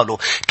صلاله.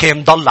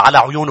 كان ضل على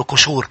عيونه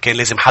كشور. كان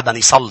لازم حدا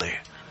يصلي.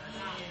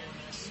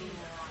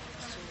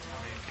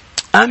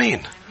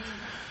 آمين.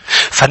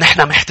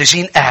 فنحن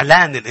محتاجين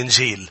إعلان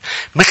الإنجيل.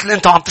 مثل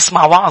أنت عم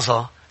تسمع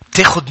وعظة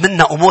تاخد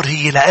منا أمور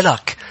هي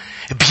لإلك.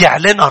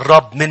 بيعلن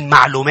الرب من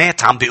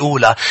معلومات عم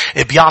بيقولها.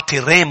 بيعطي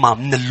ريما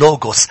من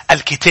اللوغوس.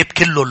 الكتاب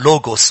كله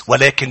اللوغوس،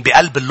 ولكن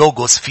بقلب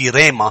اللوغوس في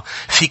ريما،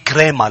 في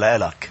كريمة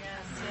لإلك.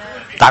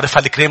 تعرف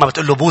هالكريمة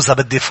بتقول له بوزة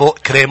بدي فوق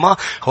كريمة،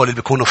 هو اللي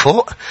بيكونوا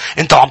فوق.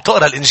 انت وعم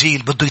تقرأ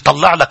الإنجيل بده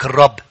يطلع لك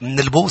الرب من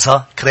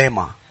البوزة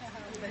كريمة.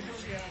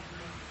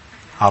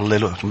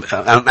 هللويا.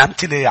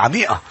 أمثلة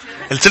عميقة.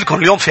 قلت لكم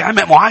اليوم في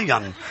عمق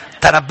معين.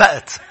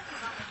 تنبأت.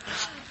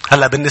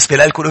 هلا بالنسبة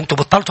لكم انتم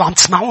بطلتوا عم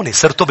تسمعوني،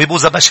 صرتوا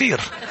ببوزة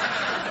بشير.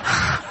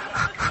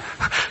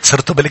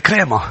 صرتوا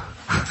بالكريمة.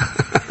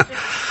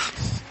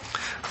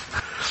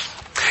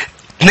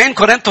 2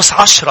 كورنثوس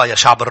 10 يا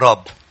شعب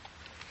الرب.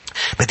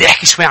 بدي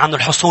احكي شوي عن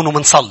الحصون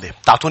ومنصلي.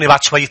 تعطوني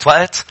بعد شوية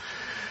وقت.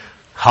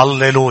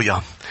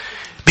 هللويا.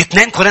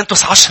 ب2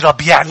 كورنثوس 10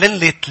 بيعلن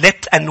لي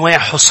 3 أنواع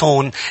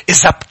حصون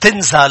إذا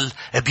بتنزل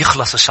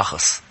بيخلص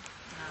الشخص.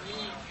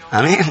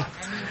 أمين.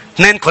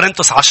 2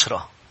 كورنثوس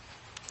 10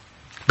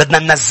 بدنا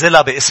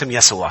ننزلها باسم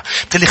يسوع.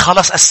 قلت لي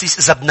خلص أسيس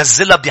إذا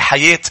بنزلها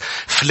بحياة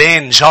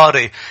فلان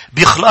جاري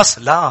بيخلص.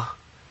 لا،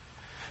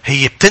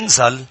 هي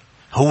بتنزل،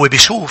 هو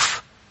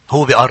بيشوف،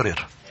 هو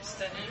بيقرر.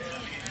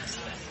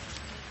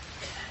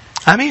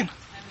 أمين.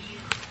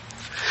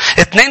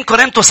 2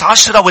 كورنثوس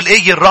 10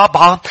 والآية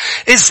 4.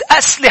 إذ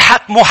أسلحة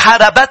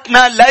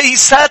محاربتنا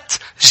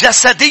ليست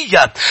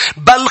جسدية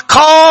بل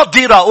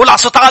قادرة. قول على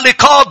صوت عالي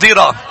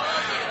قادرة.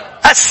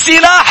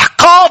 السلاح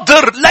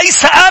قادر،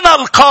 ليس أنا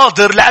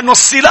القادر، لأنه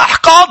السلاح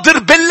قادر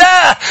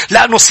بالله،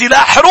 لأنه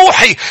سلاح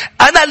روحي.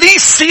 أنا لي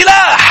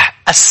السلاح،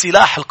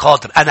 السلاح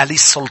القادر. أنا لي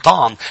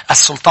السلطان،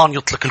 السلطان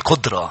يطلق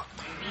القدرة.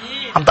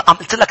 عم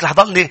قلت لك رح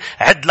ضلني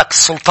عد لك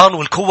السلطان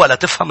والقوة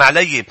لتفهم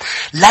علي.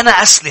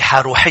 لنا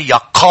أسلحة روحية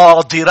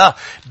قادرة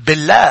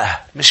بالله،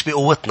 مش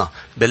بقوتنا،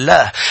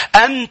 بالله،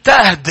 أن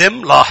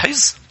تهدم.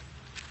 لاحظ،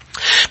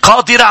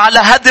 قادرة على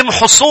هدم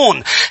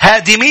حصون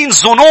هادمين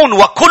ظنون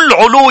وكل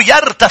علو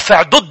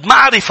يرتفع ضد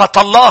معرفة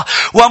الله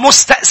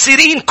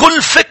ومستأثرين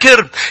كل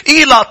فكر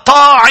إلى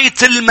طاعة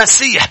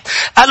المسيح.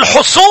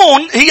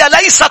 الحصون هي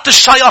ليست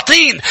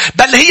الشياطين،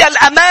 بل هي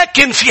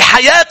الأماكن في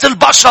حياة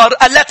البشر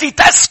التي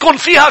تسكن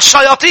فيها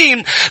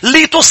الشياطين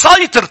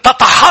لتسيطر،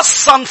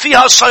 تتحصن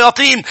فيها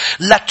الشياطين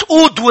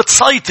لتقود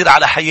وتسيطر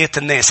على حياة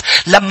الناس.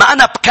 لما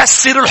أنا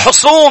بكسر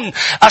الحصون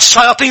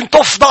الشياطين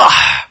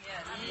تفضح،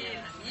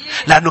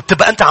 لأنه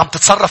بتبقى أنت عم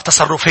تتصرف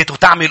تصرفات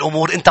وتعمل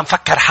أمور أنت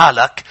مفكر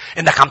حالك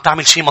إنك عم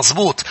تعمل شيء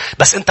مزبوط،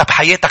 بس أنت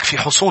بحياتك في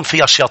حصون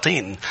فيها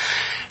شياطين.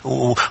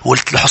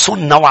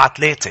 والحصون نوعها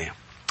 3.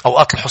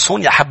 أوقات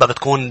الحصون يا أحبة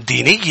بتكون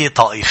دينية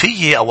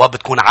طائفية، أو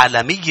بتكون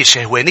عالمية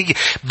شهوانية،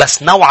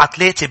 بس نوعها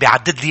 3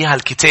 بيعدد ليها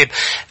الكتاب.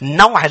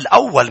 النوع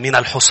الأول من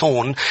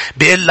الحصون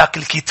بيقول لك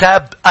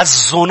الكتاب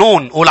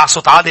الظنون. قول على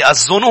صوت عالي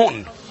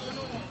الظنون.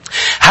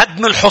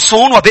 هدم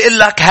الحصون، وبيقول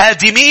لك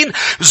هادمين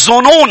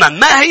ظنونا.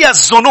 ما هي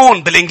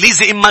الظنون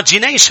بالإنجليزي؟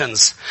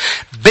 imaginations.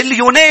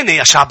 باليوناني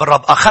يا شعب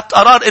الرب أخذت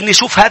قرار إني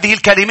شوف هذه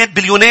الكلمات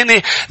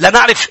باليوناني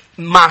لنعرف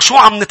مع شو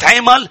عم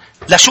نتعامل،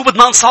 لشو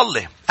بدنا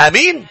نصلي.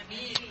 أمين؟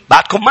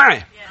 بعدكم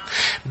معي؟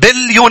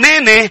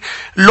 باليوناني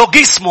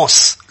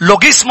لوجيسموس.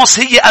 لوجيسموس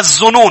هي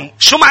الظنون.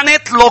 شو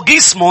معنات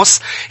لوجيسموس؟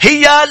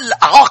 هي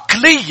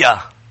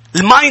العقلية،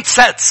 المايند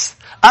سيتس،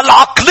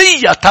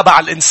 العقلية تبع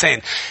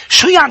الإنسان.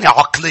 شو يعني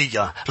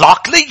عقلية؟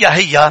 العقلية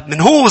هي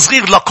من هو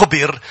صغير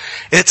لكبر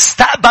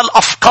استقبل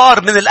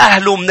أفكار من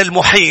الأهل ومن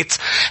المحيط.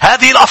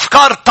 هذه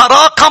الأفكار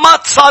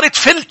تراكمت صارت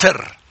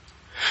فلتر.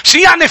 شو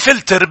يعني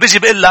فلتر؟ بيجي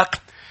بيقول لك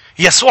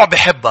يسوع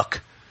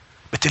بحبك،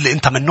 بتقول لي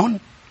أنت منون؟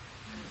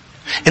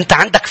 أنت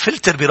عندك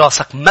فلتر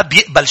براسك ما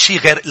بيقبل شيء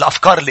غير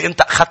الأفكار اللي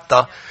أنت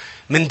أخذتها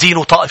من دين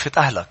وطائفة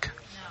أهلك.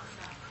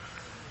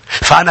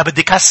 فأنا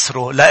بدي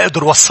كسره لا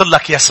أقدر وصل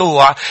لك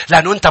يسوع،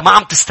 لأنه أنت ما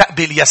عم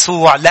تستقبل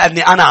يسوع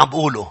لأني أنا عم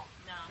بقوله.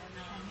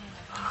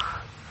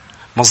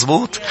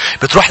 مظبوط؟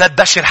 بتروح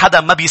لتبشر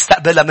حدا ما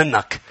بيستقبلها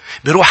منك،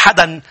 بيروح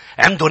حدا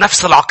عنده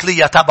نفس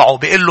العقلية تبعه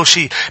بيقول له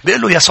شيء،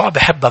 بيقول له يسوع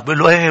بحبك، بيقول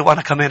له إيه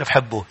وأنا كمان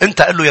بحبه.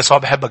 أنت قل له يسوع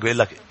بحبك، بيقول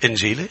لك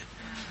إنجيلي.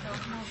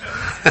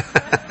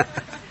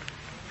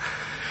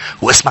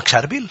 واسمك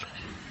شربل.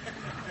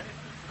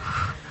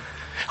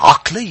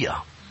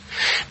 عقلية.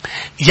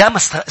 يا ما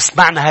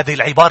سمعنا هذه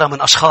العبارة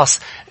من أشخاص.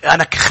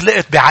 أنا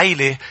خلقت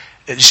بعائلة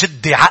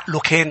جدي عقله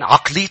كان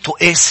عقليته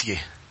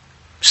قاسية.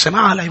 مش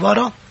سمعها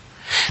العبارة؟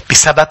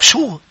 بسبب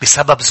شو؟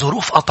 بسبب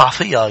ظروف قطع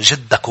فيها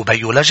جدك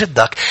وبيو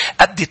لجدك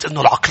أدت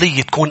إنه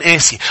العقلية تكون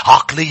قاسية.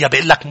 عقلية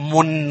بيقول لك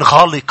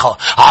منغلقة،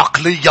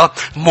 عقلية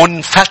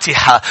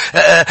منفتحة.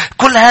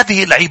 كل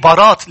هذه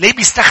العبارات ليه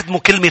بيستخدموا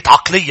كلمة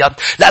عقلية؟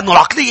 لأنه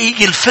العقلية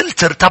هي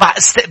الفلتر تبع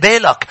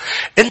استقبالك.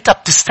 أنت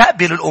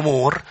بتستقبل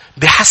الأمور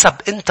بحسب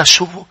أنت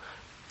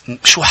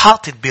شو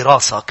حاطط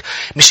براسك.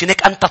 مش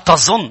انك انت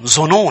تظن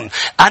ظنون.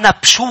 انا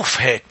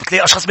بشوف هيك.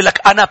 بتلاقي اشخاص بيقول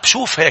لك انا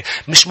بشوف هيك.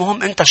 مش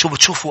مهم انت شو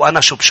بتشوف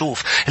وانا شو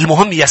بشوف،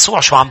 المهم يسوع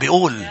شو عم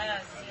بيقول.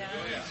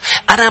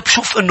 أنا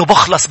بشوف إنه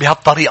بخلص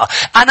بهالطريقة.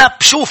 أنا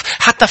بشوف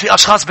حتى في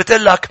أشخاص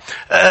بتقلك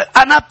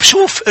أنا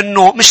بشوف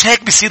إنه مش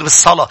هيك بيصير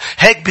بالصلاة،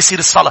 هيك بيصير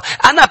الصلاة.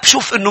 أنا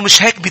بشوف إنه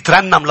مش هيك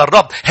بيترنم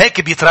للرب،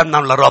 هيك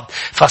بيترنم للرب.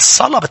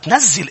 فالصلاة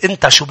بتنزل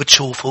أنت شو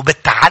بتشوف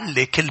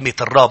وبتعلي كلمة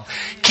الرب.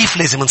 كيف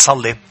لازم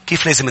نصلي،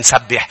 كيف لازم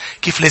نسبح،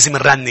 كيف لازم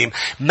نرنم.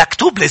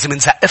 مكتوب لازم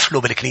نسقف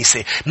له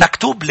بالكنيسة،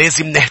 مكتوب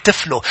لازم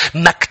نهتف له،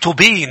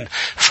 مكتوبين.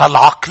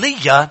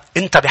 فالعقلية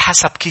أنت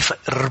بحسب كيف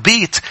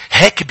ربيت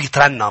هيك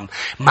بيترنم.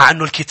 مع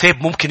أنه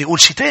الكتاب ممكن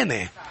يقول شيء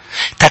تاني.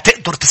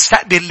 تقدر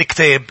تستقبل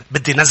الكتاب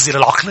بدي نزل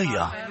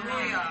العقلية.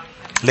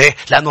 ليه؟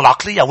 لأنه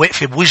العقلية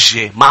واقفة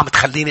بوجهي ما عم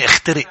تخليني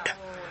اخترق.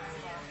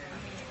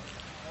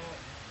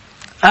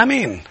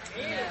 آمين.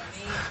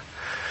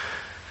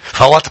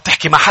 فوقت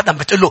بتحكي مع حدا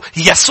بتقول له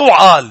يسوع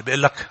قال،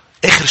 بيقول لك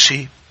آخر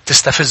شيء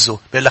تستفزه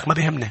بيقول لك ما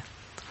بيهمني،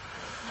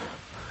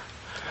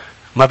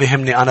 ما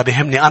بيهمني أنا،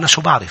 بيهمني أنا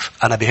شو بعرف،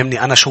 أنا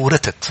بيهمني أنا شو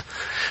ورثت.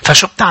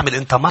 فشو بتعمل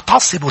أنت؟ ما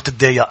تعصب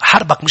وتتضايق.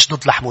 حربك مش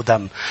ضد لحم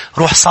ودم.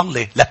 روح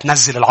صلي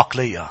لتنزل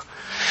العقلية.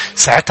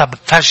 ساعتها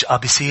فجأة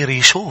بيصير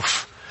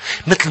يشوف.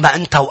 مثل ما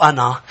أنت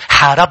وأنا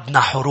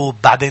حاربنا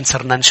حروب بعدين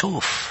صرنا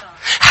نشوف.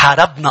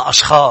 حاربنا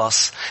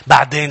أشخاص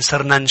بعدين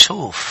صرنا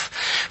نشوف.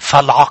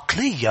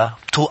 فالعقلية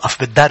توقف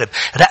بالدرب.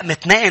 رقم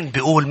 2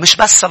 بيقول مش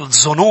بس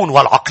الظنون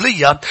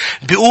والعقلية،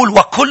 بيقول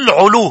وكل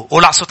علو.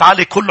 قول صوت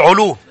عالي كل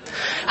علو.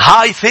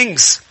 high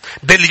things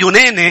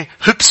باليوناني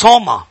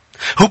هبسوما.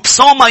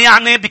 هبسوما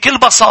يعني بكل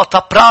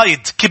بساطة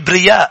برايد،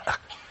 كبرياء.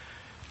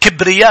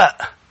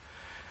 كبرياء.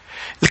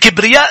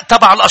 الكبرياء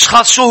تبع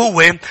الأشخاص شو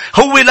هو؟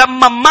 هو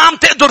لما ما عم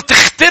تقدر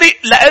تخترق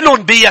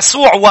لهم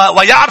بيسوع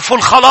ويعرفوا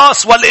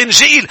الخلاص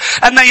والإنجيل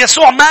أن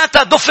يسوع مات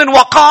دفن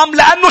وقام،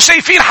 لأنه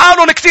شايفين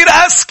حالهم كتير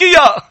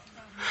أذكياء.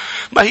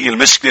 ما هي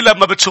المشكلة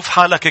لما بتشوف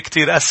حالك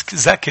كتير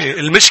ذكي؟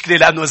 المشكلة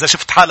لأنه إذا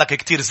شفت حالك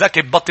كتير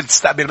ذكي ببطل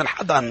تستقبل من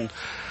حدا،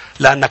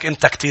 لأنك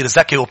أنت كتير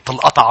ذكي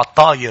وبتلقطها على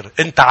الطاير.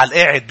 أنت على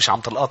القاعد مش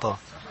عم تلقطها.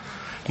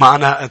 ما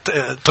أنا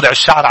طلع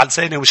الشعر على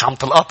لساني ومش عم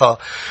تلقطها.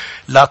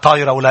 لا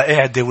طايرة ولا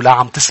قاعدة ولا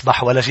عم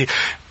تسبح ولا شيء.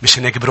 مش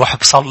هيك بروح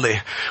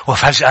بصلي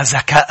وفجأة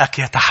ذكائك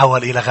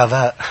يتحول إلى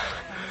غباء.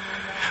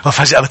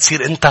 وفجأة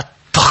بتصير أنت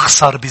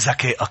تخسر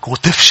بذكائك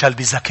وتفشل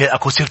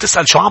بذكائك وتصير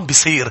تسأل شو عم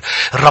بيصير.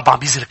 الرب عم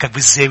بيزركك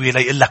بالزاوية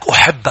ليقول لك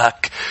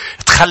أحبك.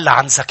 تخلى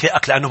عن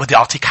ذكائك لأنه بدي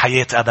أعطيك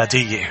حياة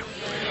أبدية.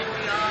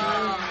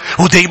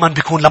 ودايما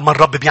بيكون لما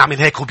الرب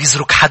بيعمل هيك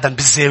وبيزرك حدا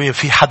بالزاوية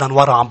في حدا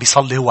ورا عم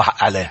بيصلي هو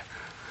حق عليه.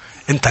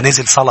 انت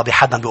نازل صلاة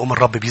بحدا بيقوم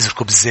الرب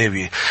بيزركه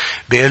بالزاوية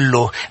بيقول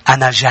له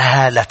أنا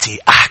جهالتي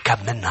أحكم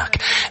منك،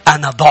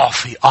 أنا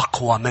ضعفي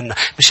أقوى منك.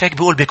 مش هيك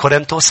بيقول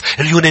بكورنثوس؟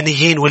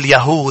 اليونانيين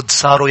واليهود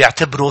صاروا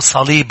يعتبروا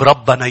صليب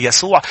ربنا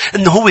يسوع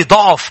إنه هو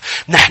ضعف.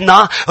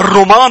 نحن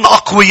الرومان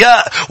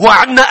أقوياء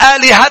وعنا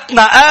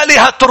آلهتنا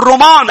آلهة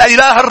الرومان،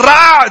 إله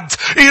الرعد،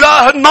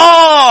 إله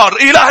النار،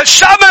 إله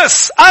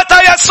الشمس.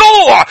 أتى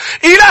يسوع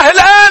إله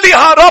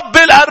الآلهة رب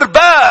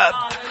الأرباب.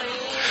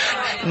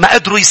 ما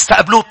قدروا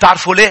يستقبلوه.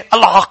 بتعرفوا ليه؟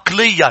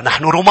 العقلية.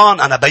 نحن رومان،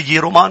 أنا بيي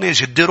روماني،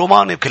 جدي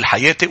روماني، كل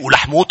حياتي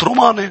ولح موت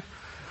روماني.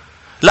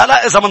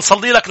 لا إذا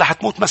منصلي لك لح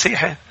تموت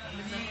مسيحي.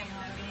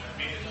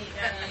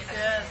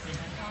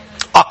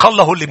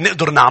 أقله اللي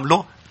بنقدر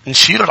نعمله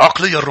نشيل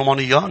العقلية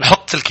الرومانية،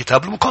 نحط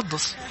الكتاب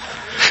المقدس.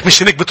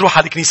 مش هناك بتروح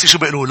على الكنيسة شو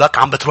بيقولوا لك؟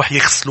 عم بتروح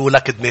يغسلوا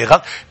لك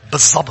دماغك.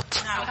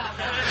 بالضبط.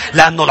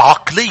 لأنه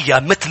العقلية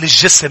مثل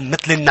الجسم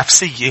مثل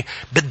النفسية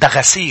بدها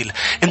غسيل.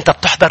 أنت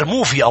بتحضر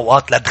موفي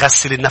أوقات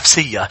لتغسل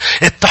النفسية،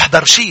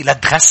 بتحضر شيء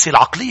لتغسل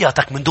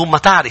عقليتك من دون ما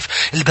تعرف.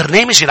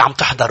 البرنامج اللي عم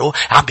تحضره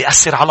عم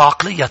بيأثر على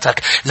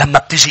عقليتك. لما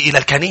بتجي إلى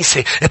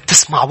الكنيسة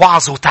بتسمع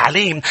وعظ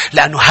وتعليم،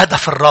 لأنه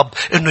هدف الرب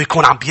إنه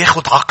يكون عم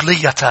بياخد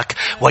عقليتك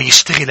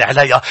ويشتغل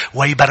عليها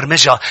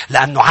ويبرمجها.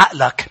 لأنه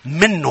عقلك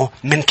منه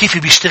من كيف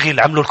بيشتغل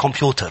عمله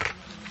الكمبيوتر.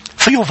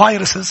 فيه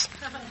فيروسز.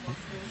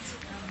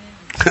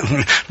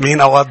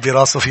 مين أوقات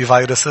براسه في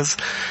فيروسز؟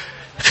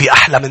 في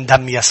أحلى من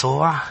دم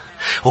يسوع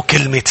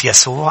وكلمة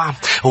يسوع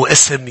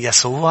واسم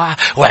يسوع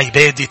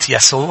وعبادة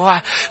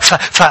يسوع.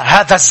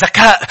 فهذا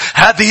الذكاء،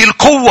 هذه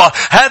القوة،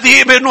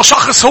 هذه بأنه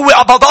شخص هو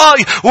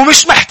أبضاي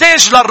ومش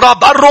محتاج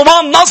للرب.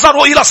 الرومان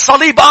نظروا إلى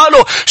الصليب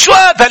قالوا شو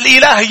هذا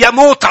الإله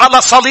يموت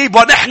على صليب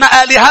ونحن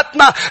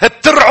آلهتنا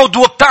بترعد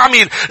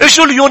وبتعمل.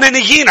 اجوا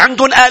اليونانيين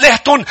عندهم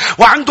آلهتهم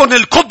وعندهم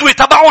القدوة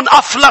تبعهم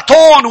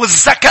أفلاطون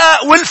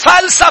والذكاء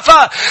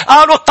والفلسفة.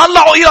 قالوا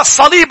طلعوا إلى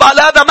الصليب. قال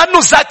هذا منه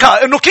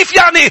ذكاء، إنه كيف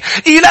يعني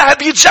إله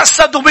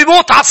بيتجسد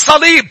وبيموت على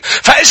الصليب.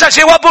 فإجا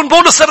جوابهم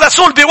بولس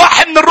الرسول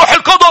بوحي من الروح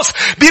القدس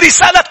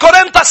برسالة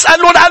كورنثوس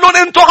قال لهم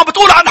انتوا عم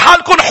بتقولوا عن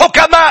حالكم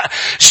حكماء.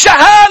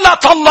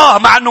 جهالة الله،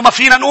 مع انه ما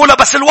فينا نقولها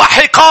بس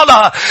الوحي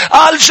قالها.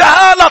 قال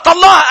جهالة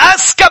الله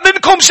أذكى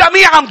منكم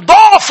جميعا،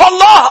 ضعف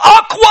الله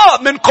أقوى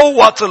من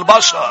قوة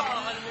البشر.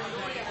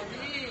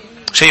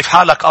 شايف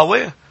حالك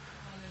قوي؟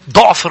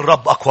 ضعف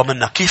الرب أقوى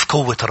منك. كيف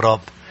قوة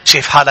الرب؟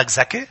 شايف حالك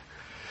ذكي؟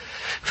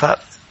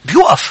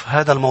 بيوقف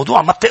هذا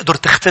الموضوع. ما بتقدر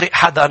تخترق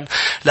حدا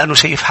لأنه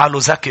شايف حاله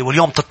ذكي.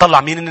 واليوم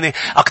تطلع مين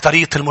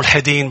أكترية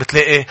الملحدين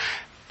بتلاقي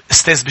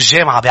أستاذ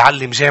بالجامعة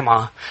بيعلم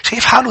جامعة،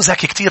 شايف حاله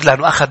ذكي كتير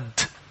لأنه أخذ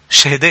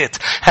الشهادات.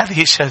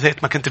 هذه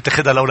الشهادات ما كنت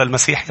بتاخدها لولا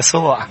المسيح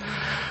يسوع.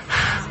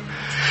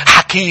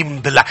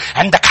 حكيم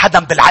عندك حدا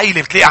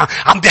بالعيلة بتلاقيه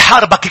عم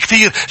بيحاربك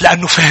كثير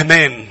لأنه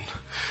فهمان.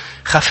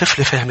 خفف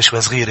لي فهم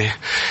شوي صغيرة،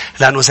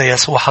 لأنه زي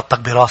يسوع حطك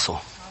براسه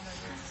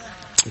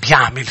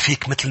بيعمل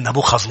فيك مثل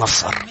نبوخذ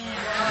نصر.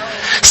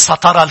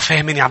 سترى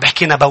الفهمين، عم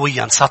بحكي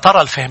نبويا،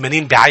 سترى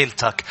الفهمانين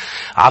بعائلتك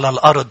على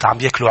الأرض عم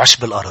بيأكلوا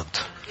عشب الأرض.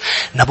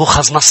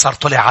 نبوخذ نصر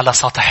طلع على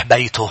سطح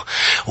بيته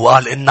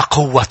وقال إن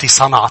قوتي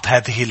صنعت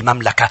هذه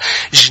المملكة.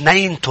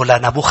 جنينته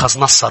لنبوخذ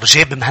نصر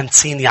جاب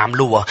مهندسين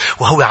يعملوها،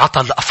 وهو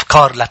عطى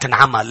الأفكار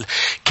لتنعمل.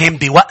 كان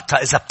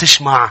بوقتها إذا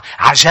بتجمع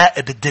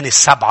عجائب الدنيا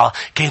السبعة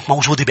كانت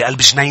موجودة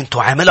بقلب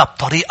جنينته، عملها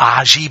بطريقة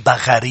عجيبة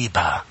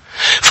غريبة.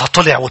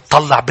 فطلع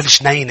وطلع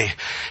بالجنينة.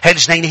 هاي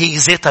الجنينة هي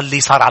ذاتها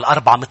اللي صار على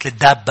الأربعة مثل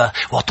الدابة،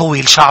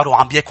 وطويل شعره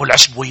وعم بياكل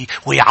عشب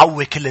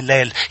ويعوي كل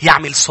الليل،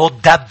 يعمل صوت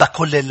دابة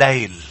كل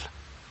الليل.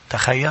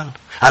 تخيل.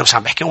 أنا مش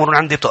عم بحكي أمور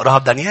عندي بتقراها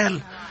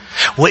بدانيال.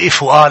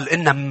 وقف وقال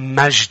إن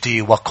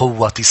مجدي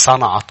وقوتي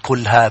صنعت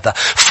كل هذا.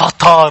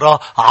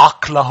 فطار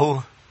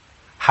عقله.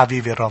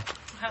 حبيبي الرب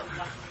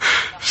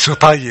شو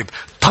طيب،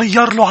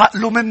 طير له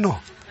عقله منه.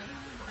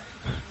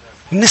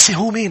 نسي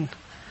هو مين،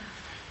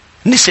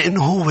 نسي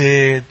إنه هو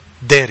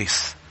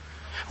دارس،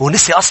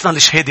 ونسي أصلا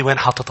الشهادة وين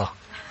حاططها،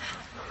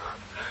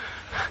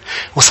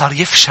 وصار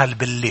يفشل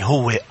باللي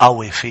هو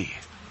قوي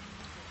فيه.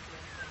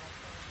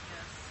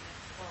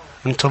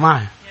 انتوا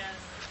معي؟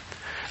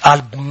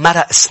 قال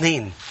بمرق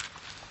سنين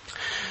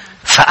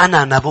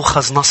فأنا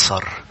نبوخذ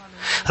نصر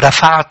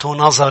رفعت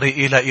نظري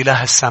إلى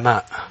إله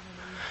السماء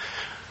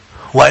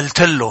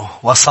وقلت له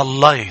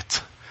وصليت،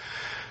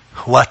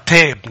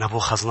 وتاب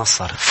نبوخذ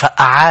نصر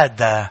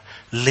فأعاد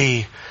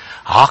لي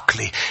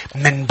عقلي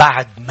من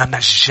بعد ما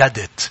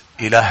مجدت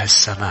إله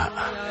السماء.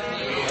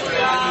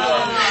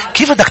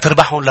 كيف بدك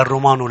تربحهم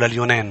للرومان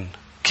ولليونان؟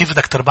 كيف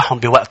بدك تربحهم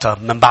بوقتها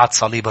من بعد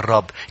صليب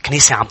الرب؟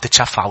 كنيسة عم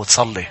تتشفع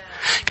وتصلي،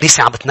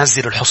 كنيسة عم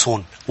بتنزل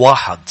الحصون.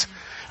 واحد،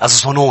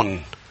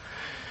 الظنون،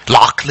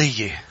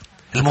 العقلية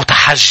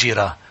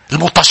المتحجرة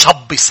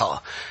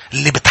المتشبصة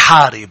اللي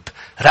بتحارب.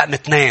 رقم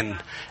 2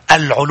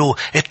 العلو.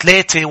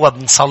 3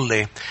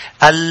 وبنصلي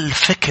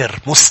الفكر،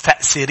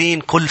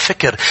 مستأثرين كل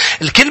فكر.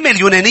 الكلمة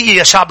اليونانية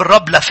يا شعب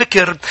الرب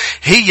لفكر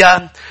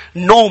هي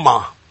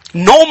نوما.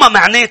 نوما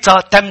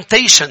معناتها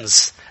temptations،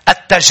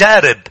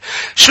 التجارب.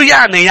 شو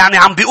يعني؟ يعني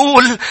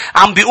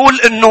عم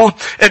بيقول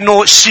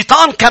انه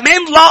الشيطان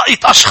كمان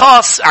لاقط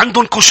اشخاص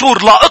عندهم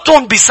كشور،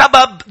 لاقطهم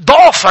بسبب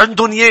ضعف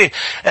عندهم اياه،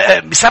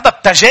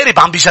 بسبب تجارب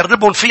عم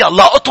بيجربهم فيها،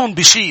 لاقطهم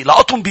بشيء،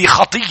 لاقطهم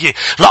بخطية،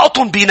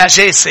 لاقطهم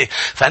بنجاسة.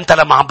 فانت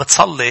لما عم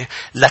بتصلي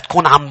لا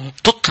تكون عم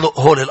تطلق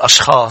هول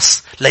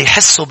الاشخاص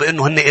ليحسوا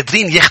بانه هن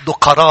قادرين ياخدوا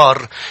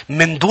قرار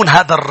من دون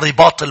هذا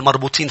الرباط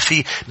المربوطين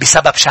فيه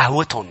بسبب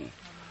شهوتهم.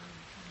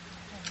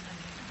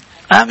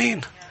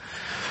 آمين.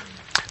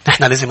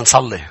 نحن لازم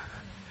نصلي.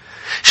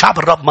 شعب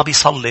الرب ما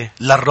بيصلي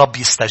للرب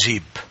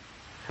يستجيب،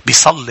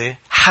 بيصلي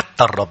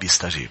حتى الرب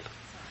يستجيب.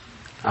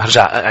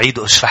 أرجع أعيد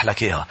وأشرح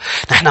لك إياها.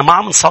 نحن ما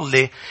عم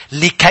نصلي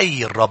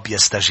لكي الرب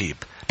يستجيب،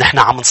 نحن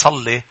عم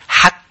نصلي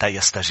حتى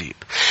يستجيب.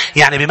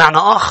 يعني بمعنى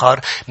آخر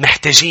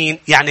محتاجين،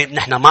 يعني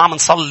نحن ما عم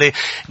نصلي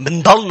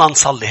منضلنا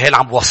نصلي، هي اللي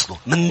عم بوصله،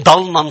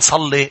 منضلنا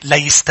نصلي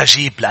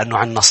ليستجيب لأنه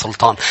عنا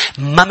سلطان.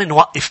 ما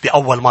منوقف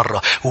بأول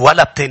مرة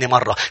ولا بتاني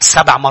مرة،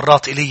 7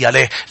 مرات إلي.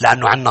 ليه؟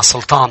 لأنه عنا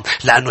سلطان،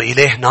 لأنه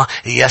إلهنا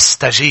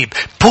يستجيب.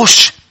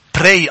 push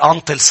pray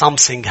until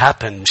something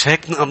happen. مش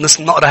هيك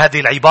نقرأ هذه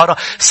العبارة؟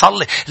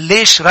 صلي.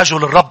 ليش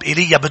رجل الرب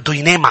إيليا بده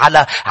ينام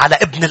على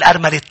ابن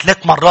الأرملة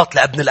 3 مرات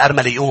لابن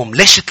الأرملة يقوم؟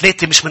 ليش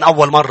 3 مش من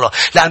أول مرة؟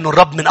 لأنه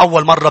الرب من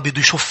أول مرة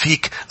بده يشوف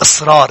فيك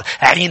إصرار،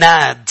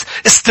 عناد،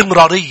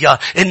 استمرارية،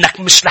 إنك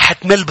مش رح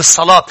تمل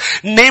بالصلاة.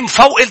 نام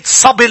فوق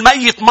الصبي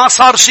الميت ما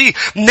صار شيء،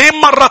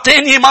 نام مرة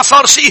تانية ما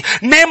صار شيء،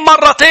 نام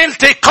مرة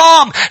ثالثة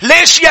قام.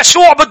 ليش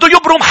يشوع بده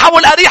يبرم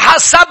حول أريحة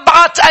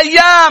 7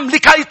 أيام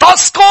لكي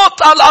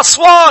تسقط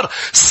الأسوار؟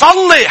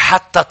 صلي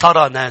حتى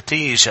ترى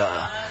نتيجة.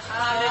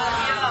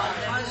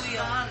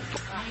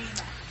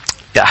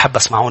 يا أحب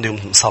اسمعوني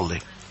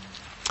ونصلي.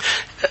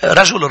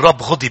 رجل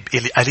الرب غضب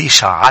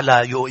أليشع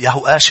على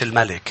يهوآش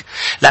الملك،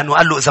 لأنه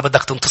قال له إذا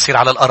بدك تنتصر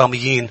على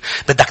الأراميين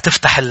بدك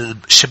تفتح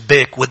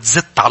الشباك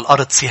وتزت على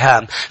الأرض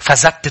سهام.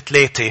 فزت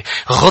 3.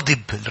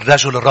 غضب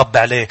الرجل الرب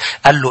عليه،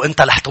 قال له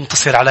أنت رح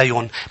تنتصر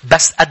عليهم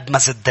بس قد ما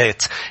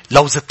زدت.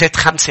 لو زدت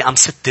 5 أم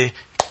 6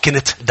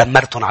 كنت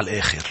دمرتهم على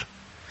الآخر.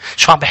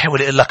 شو عم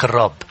بحاول يقول لك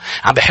الرب؟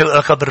 عم بحاول يقول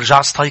لك برجع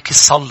استيقظ.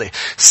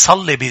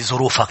 صلي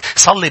بظروفك،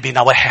 صلي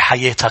بنواحي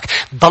حياتك.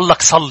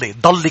 ضلك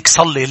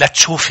صلي لا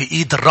تشوفي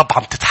ايد الرب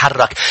عم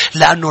تتحرك،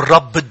 لانه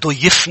الرب بده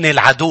يفني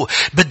العدو،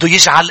 بده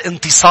يجعل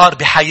انتصار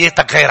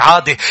بحياتك غير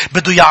عادي،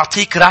 بده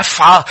يعطيك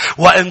رفعة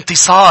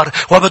وانتصار،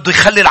 وبده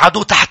يخلي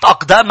العدو تحت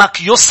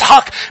اقدامك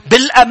يسحق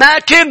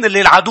بالاماكن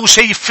اللي العدو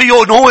شايف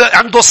فيه انه هو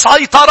عنده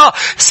سيطرة.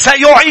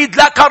 سيعيد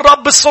لك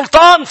الرب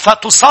السلطان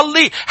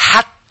فتصلي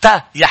حتى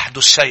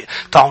يحدث شيء.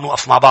 تعالوا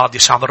نوقف مع بعض يا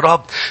شعب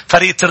الرب.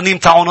 فريق ترنيم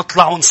تعالوا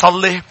نطلع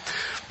ونصلي.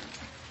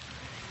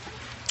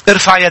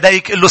 ارفع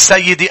يديك، قل له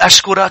سيدي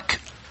أشكرك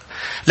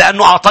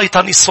لأنه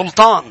أعطيتني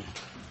السلطان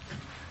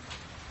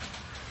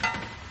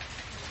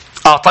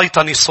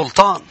أعطيتني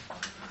السلطان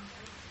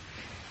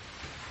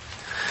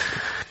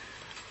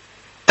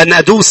أن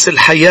أدوس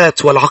الحياة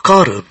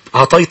والعقارب.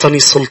 أعطيتني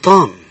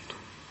السلطان.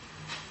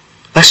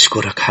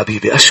 أشكرك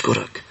حبيبي،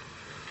 أشكرك.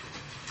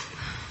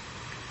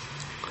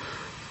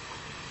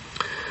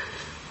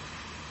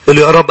 قل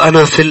يا رب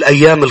أنا في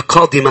الأيام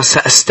القادمة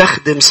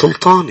سأستخدم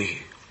سلطاني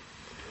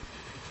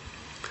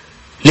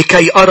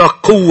لكي أرى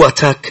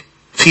قوتك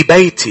في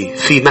بيتي،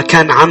 في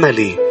مكان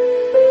عملي،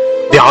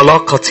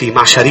 بعلاقتي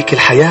مع شريك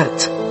الحياة،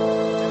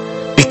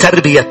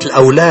 بتربية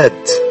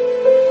الأولاد،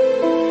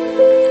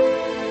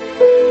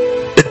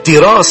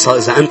 بالدراسة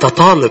إذا أنت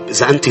طالب،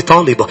 إذا أنت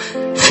طالبة.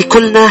 في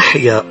كل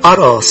ناحية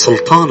أرى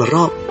سلطان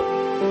الرب.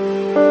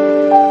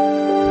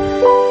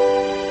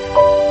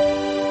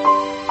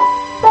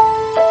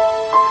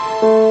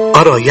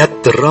 أرى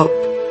يد الرب.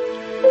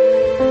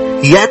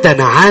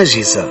 يدنا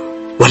عاجزة،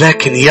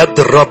 ولكن يد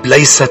الرب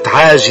ليست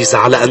عاجزة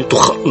على أن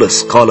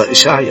تخلص، قال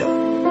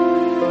إشعياء.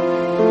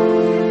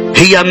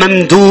 هي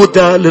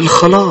ممدودة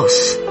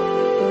للخلاص،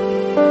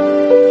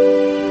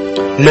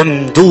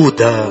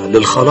 ممدودة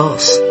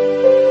للخلاص.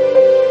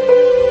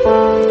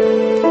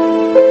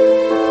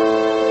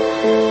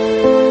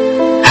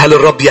 هل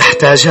الرب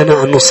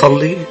يحتاجنا أن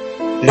نصلي؟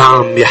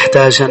 نعم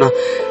يحتاجنا،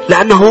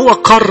 لأنه هو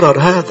قرر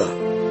هذا.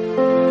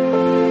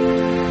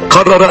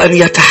 قرر أن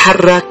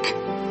يتحرك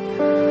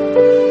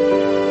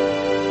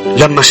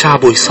لما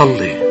شعبه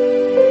يصلي.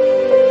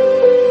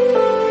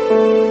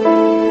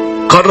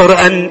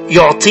 قرر أن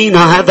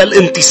يعطينا هذا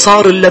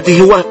الانتصار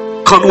الذي هو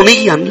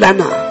قانونيا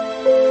لنا،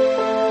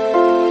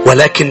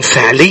 ولكن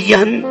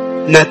فعليا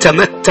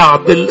نتمتع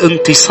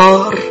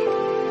بالانتصار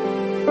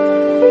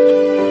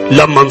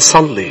لما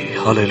نصلي.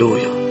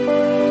 هاليلويا.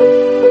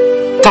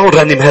 تعالوا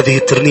نرنم هذه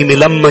الترنيمة.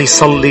 لما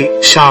يصلي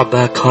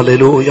شعبك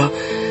هاليلويا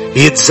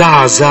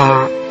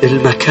يتزعزع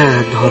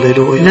المكان.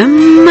 هاليلويا.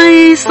 لما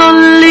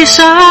يصلي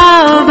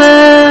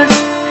شعبك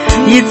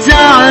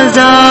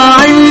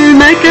يتزعزع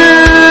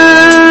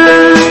المكان،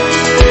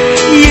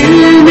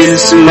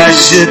 يلمس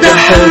مجد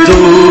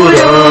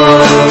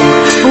حضورك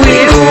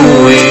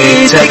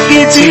وقوتك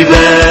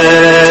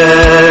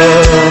تبان.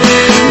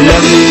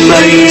 لما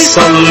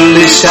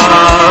يصلي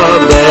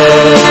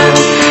شعبك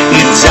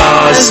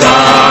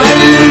يتزعزع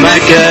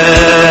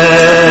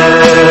المكان،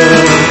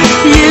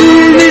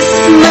 يلمس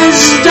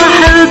مجد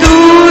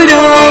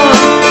حضورك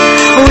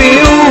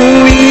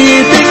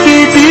وقوتك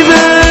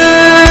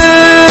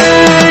تبان.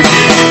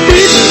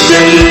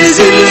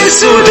 تتزلزل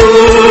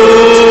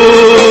صدور،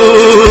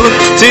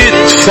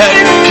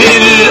 تتفك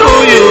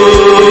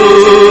القيود،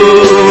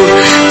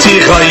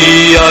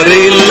 تغير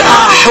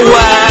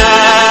الأحوال.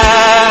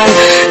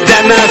 ده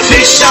ما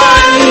فيش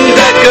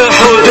عندك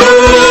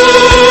حدود.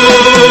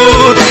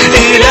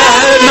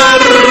 إلهنا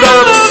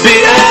الرب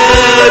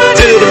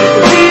قادر،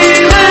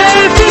 ما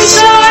فيش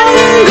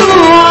عنده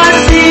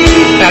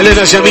عزيز.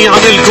 اعلنا جميعا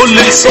الكل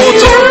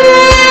صوته،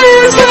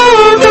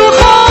 صوته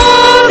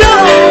خاضع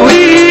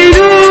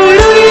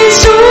ونوره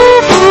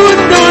يشوفوا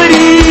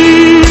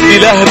الطريق.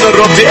 إلهنا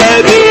الرب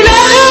قادر،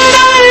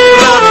 إلهنا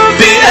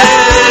الرب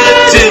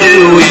قادر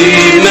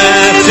وما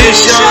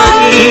فيش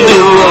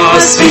عنده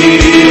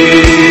عسير.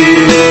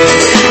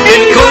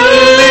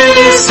 الكل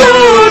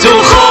صوته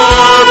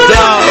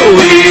خاضع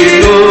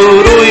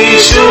ونوره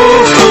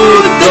يشوفوا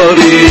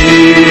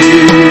الطريق.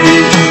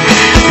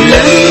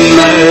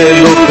 لما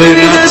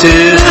لبنا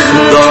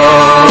تخضع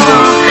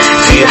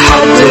في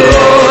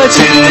حضرات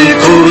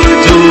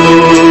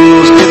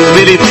القدوس،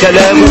 تكملي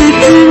بكلامه،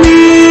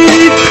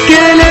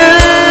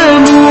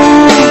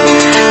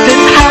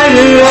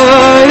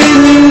 تتحرر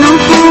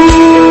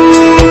النفوس.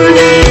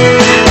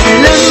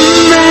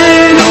 لما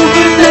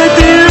لبنا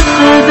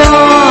تخضع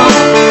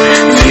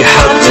في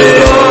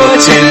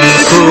حضرات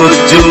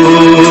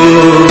القدوس،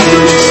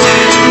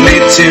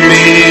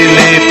 نتميل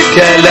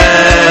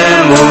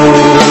بكلامه،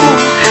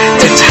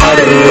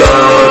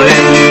 تتحرر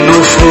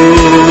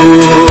النفوس.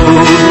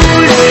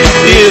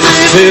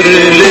 يغفر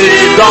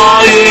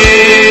للضعيف،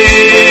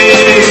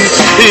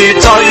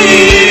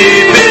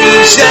 يطيب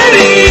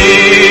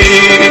الجريح،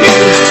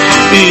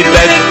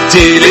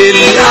 يبدل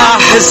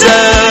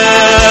الأحزان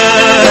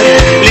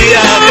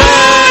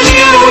لأغاني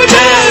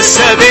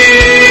متسابين.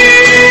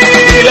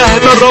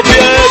 إلهنا الرب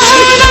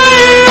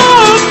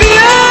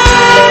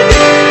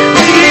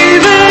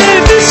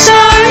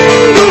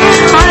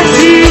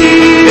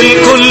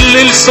الكل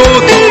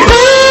لصوته،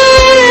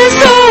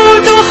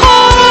 صوته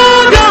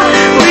خاضع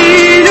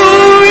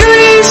ونوره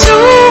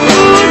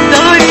يشوفوا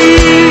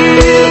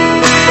الطريق.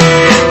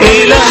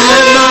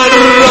 إلهنا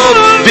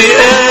الرب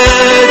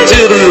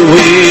قادر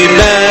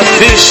وما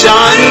فيش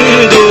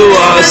عنده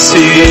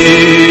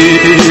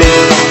عسير.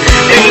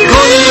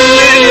 الكل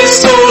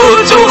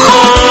لصوته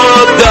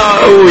خاضع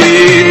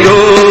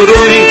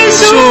ونوره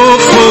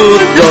يشوفوا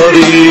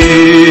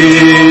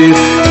الطريق.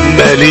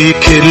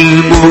 ملك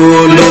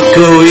الملوك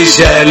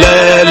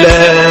وجلالك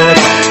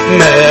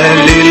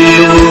مال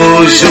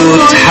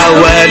الوجود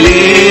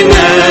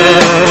حوالينا.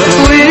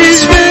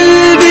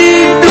 وجبال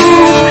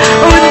بتدوب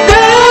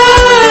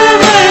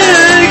قدامك،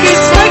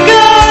 اسمك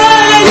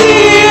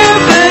عالي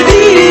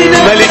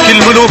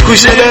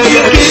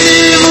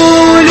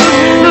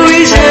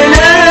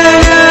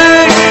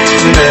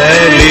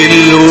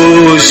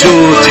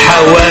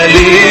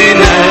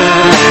حوالينا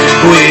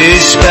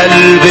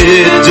وجبال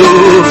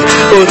بتدوب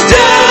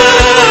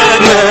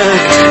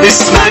قدامك.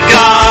 اسمك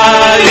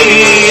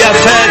عالي يا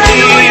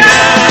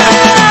فدينا،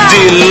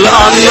 دي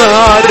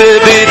الأنهار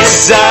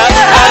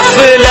بتسقف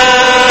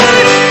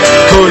لك،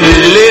 كل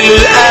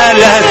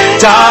الآلات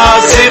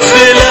تعزف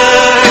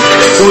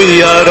لك.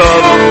 ويا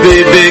رب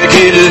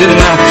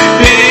بكلمة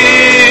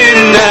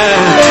منا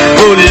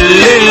كل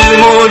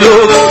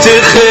الملوك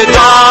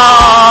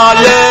تخضع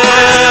لك.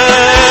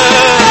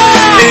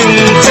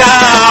 انت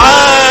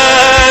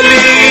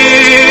عالي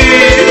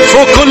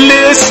فوق كل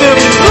اسم،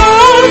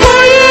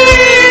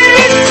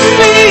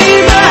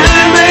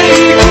 مهما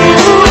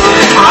يكون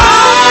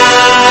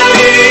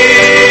عالي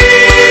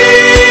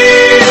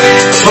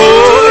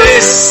فوق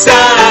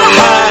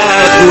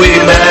السحاب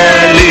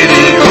ومال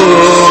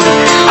الكون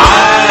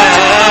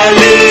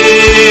عالي.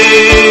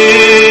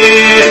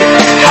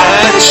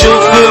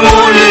 هتشوف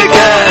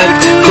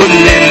ملكك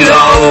كل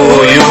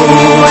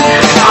العيون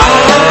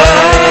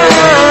عالي.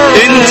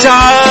 انت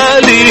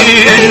عالي،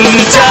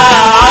 انت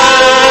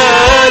عالي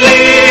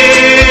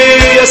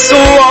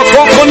يسوع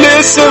فوق كل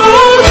اسم،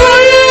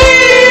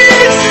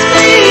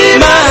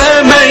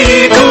 مهما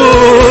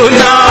يكون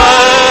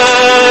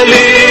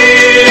عالي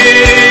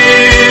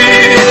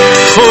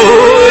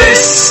فوق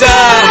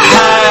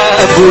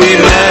السحاب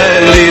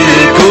ومال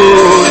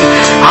الكون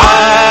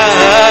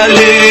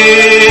عالي.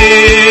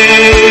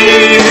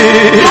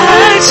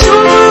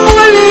 هتشوف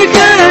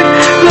ملكك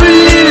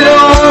كل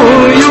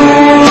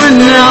العيون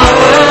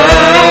عالي.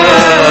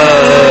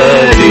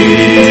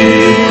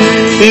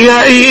 يا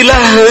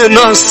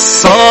إلهنا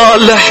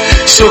الصالح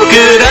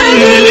شكرا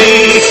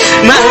ليك،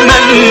 مهما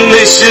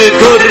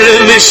نشكر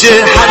مش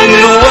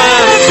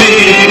حنوفي.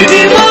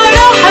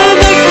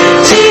 بمراحمك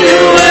جيل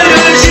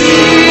ورا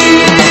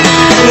جيل،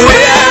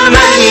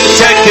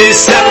 وأمانتك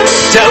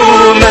ثابتة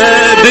وما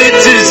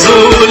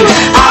بتزول.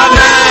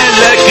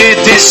 أعمالك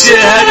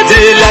تشهد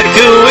لك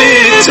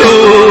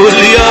وتقول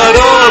يا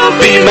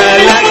ربي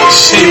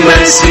ملكش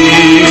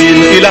مثيل.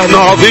 إلهنا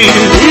عظيم،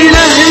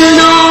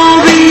 إلهنا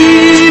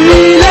عظيم،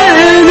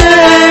 إلهنا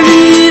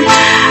أمين،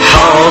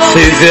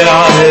 حافظ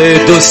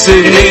عهده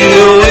سنين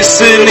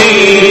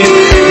وسنين.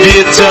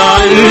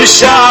 بيطعم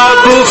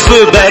شعبه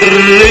في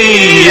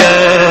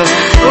برية،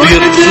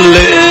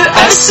 بيطلق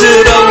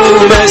أسرى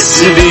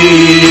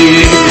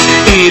ومسبين.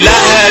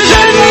 إله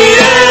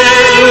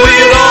دانيال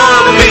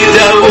ورب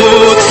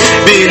داود،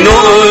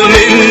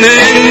 بنؤمن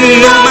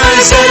إنه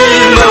مازال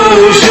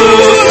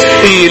موجود.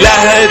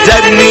 إله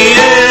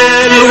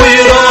دانيال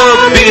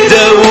ورب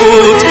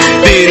داود،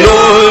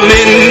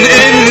 بنؤمن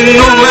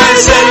إنه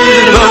مازال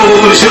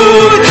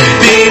موجود.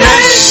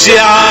 بينجي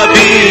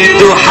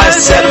عبيده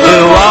حسب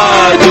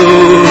وعده،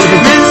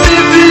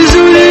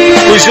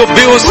 ويجب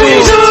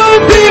بوصول.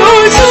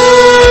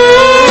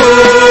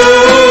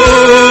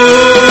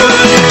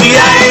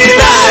 يا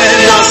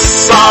إلهنا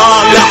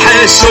الصالح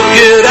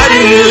شكرا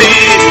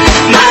ليك،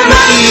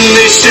 مهما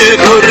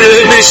نشكر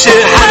مش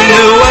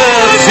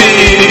حنوفي.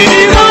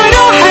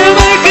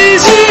 بمراحمك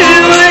جيل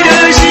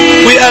ورا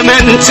جيل،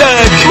 وأمانتك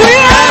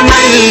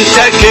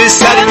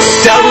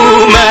ثابتة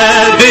وما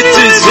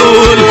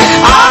بتزول.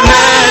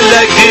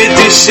 أعمالك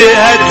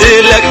تشهد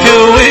لك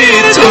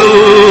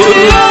وتقول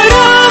يا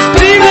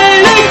ربي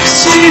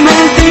ملكش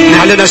مثيل.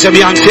 نعلن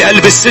جميعا في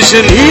قلب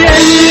السجن، في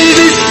قلب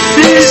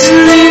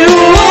السجن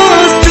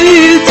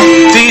وسطيتي.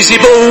 تيجي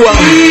بقوة،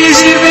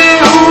 تيجي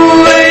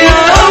بقوة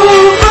يا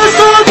أوفى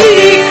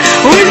صديق.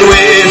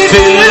 ونوقف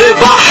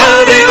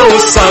البحر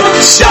قصاد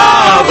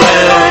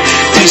شعبك،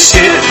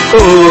 تشق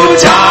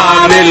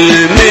وتعمل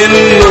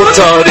منه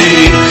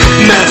طريق.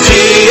 ما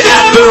في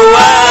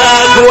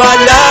أبواب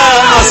ولا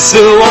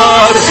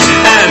أسوار،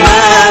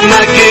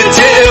 أمامك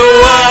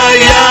تقوى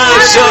يا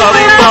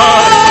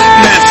جبار.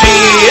 ما في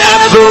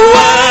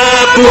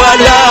أبواب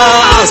ولا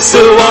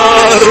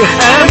أسوار،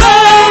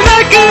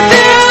 أمامك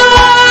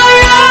تقوى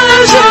يا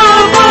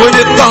جبار.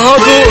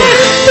 ونضطهدوا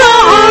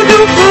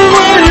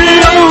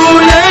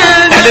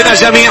اعلنا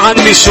جميعا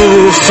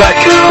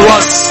نشوفك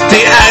وسط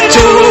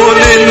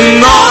أتون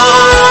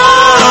النار.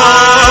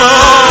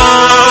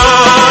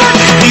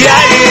 يا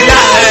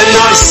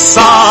إلهنا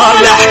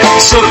الصالح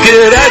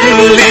شكرا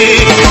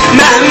ليك،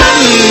 مهما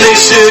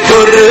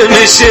نشكر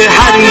مش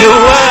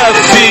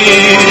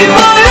حنوفي.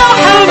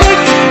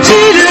 بمراحمك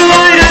جيل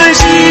ورا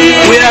جيل،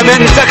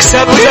 وأمانتك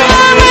ثابتة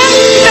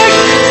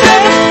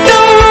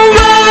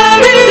وما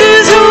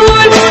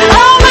بتزول.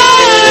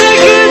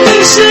 أعمالك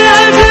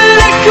تشهد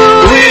لك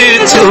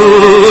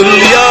وتقول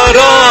يا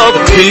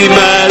ربي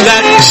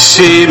ملكش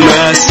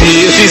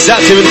مثيل. في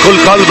زقف من كل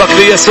قلبك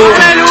ليسوع.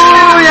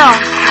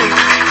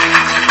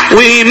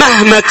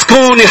 ومهما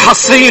تكوني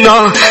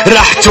حصينة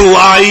رح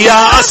توقعي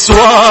يا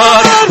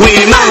أسوار،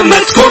 ومهما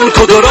تكون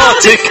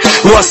قدراتك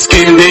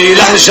واسكن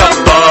بإله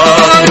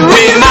جبار.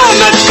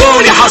 ومهما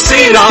تكوني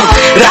حصينة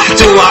رح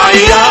توقعي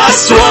يا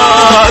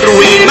أسوار،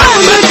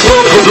 ومهما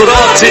تكون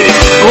قدراتك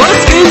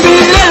واسكن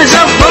بإله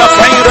جبار.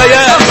 رفعي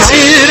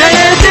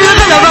رايات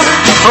الغلبة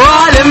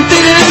وعلمت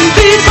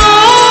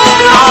الانتصار،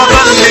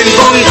 أعظم من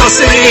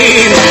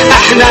منتصرين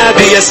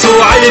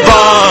بيسوع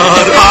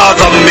البار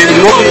أعظم من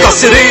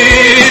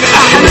منتصرين.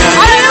 احنا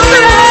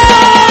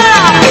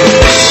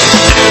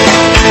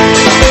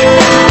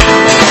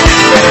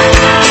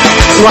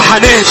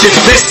وحنهتف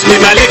باسم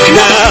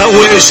ملكنا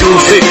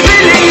ونشوفك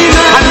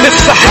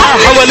هنفتحها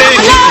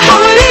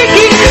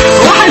حواليكي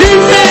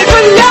وحننسى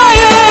كل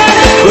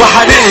عيان.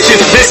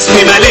 وحنهتف باسم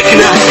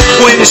ملكنا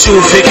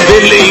ونشوفك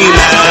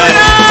بالإيمان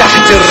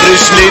تحت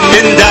الرجل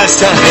من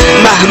داسة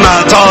مهما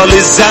طال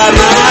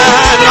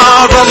الزمان.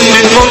 أعظم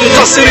من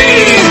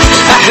منتصرين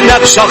احنا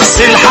بشخص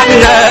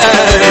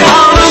الحنان.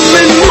 أعظم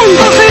من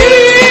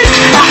منتصرين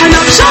احنا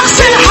بشخص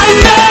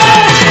الحنان.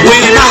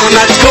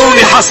 ومهما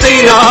تكوني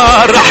حصينة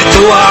رح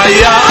توعي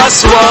يا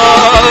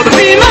أسوار.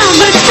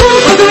 ومهما تكون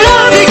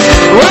قدراتك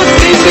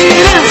وقتي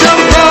بلا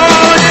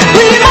جبار.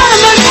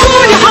 ومهما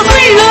تكوني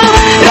حصينة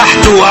رح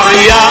توعي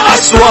يا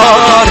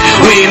أسوار.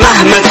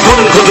 ومهما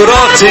تكون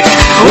قدراتك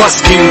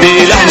واثقين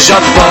بإله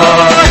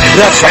جبار.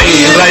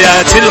 رافعين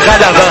رايات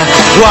الغلبة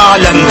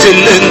وعلامة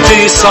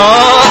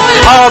الانتصار.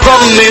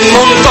 أعظم من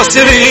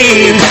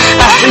منتصرين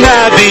احنا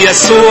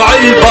بيسوع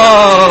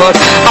البار.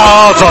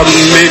 أعظم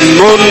من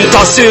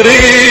منتصرين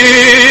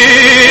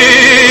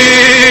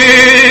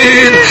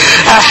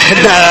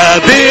احنا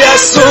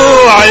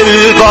بيسوع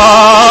البار.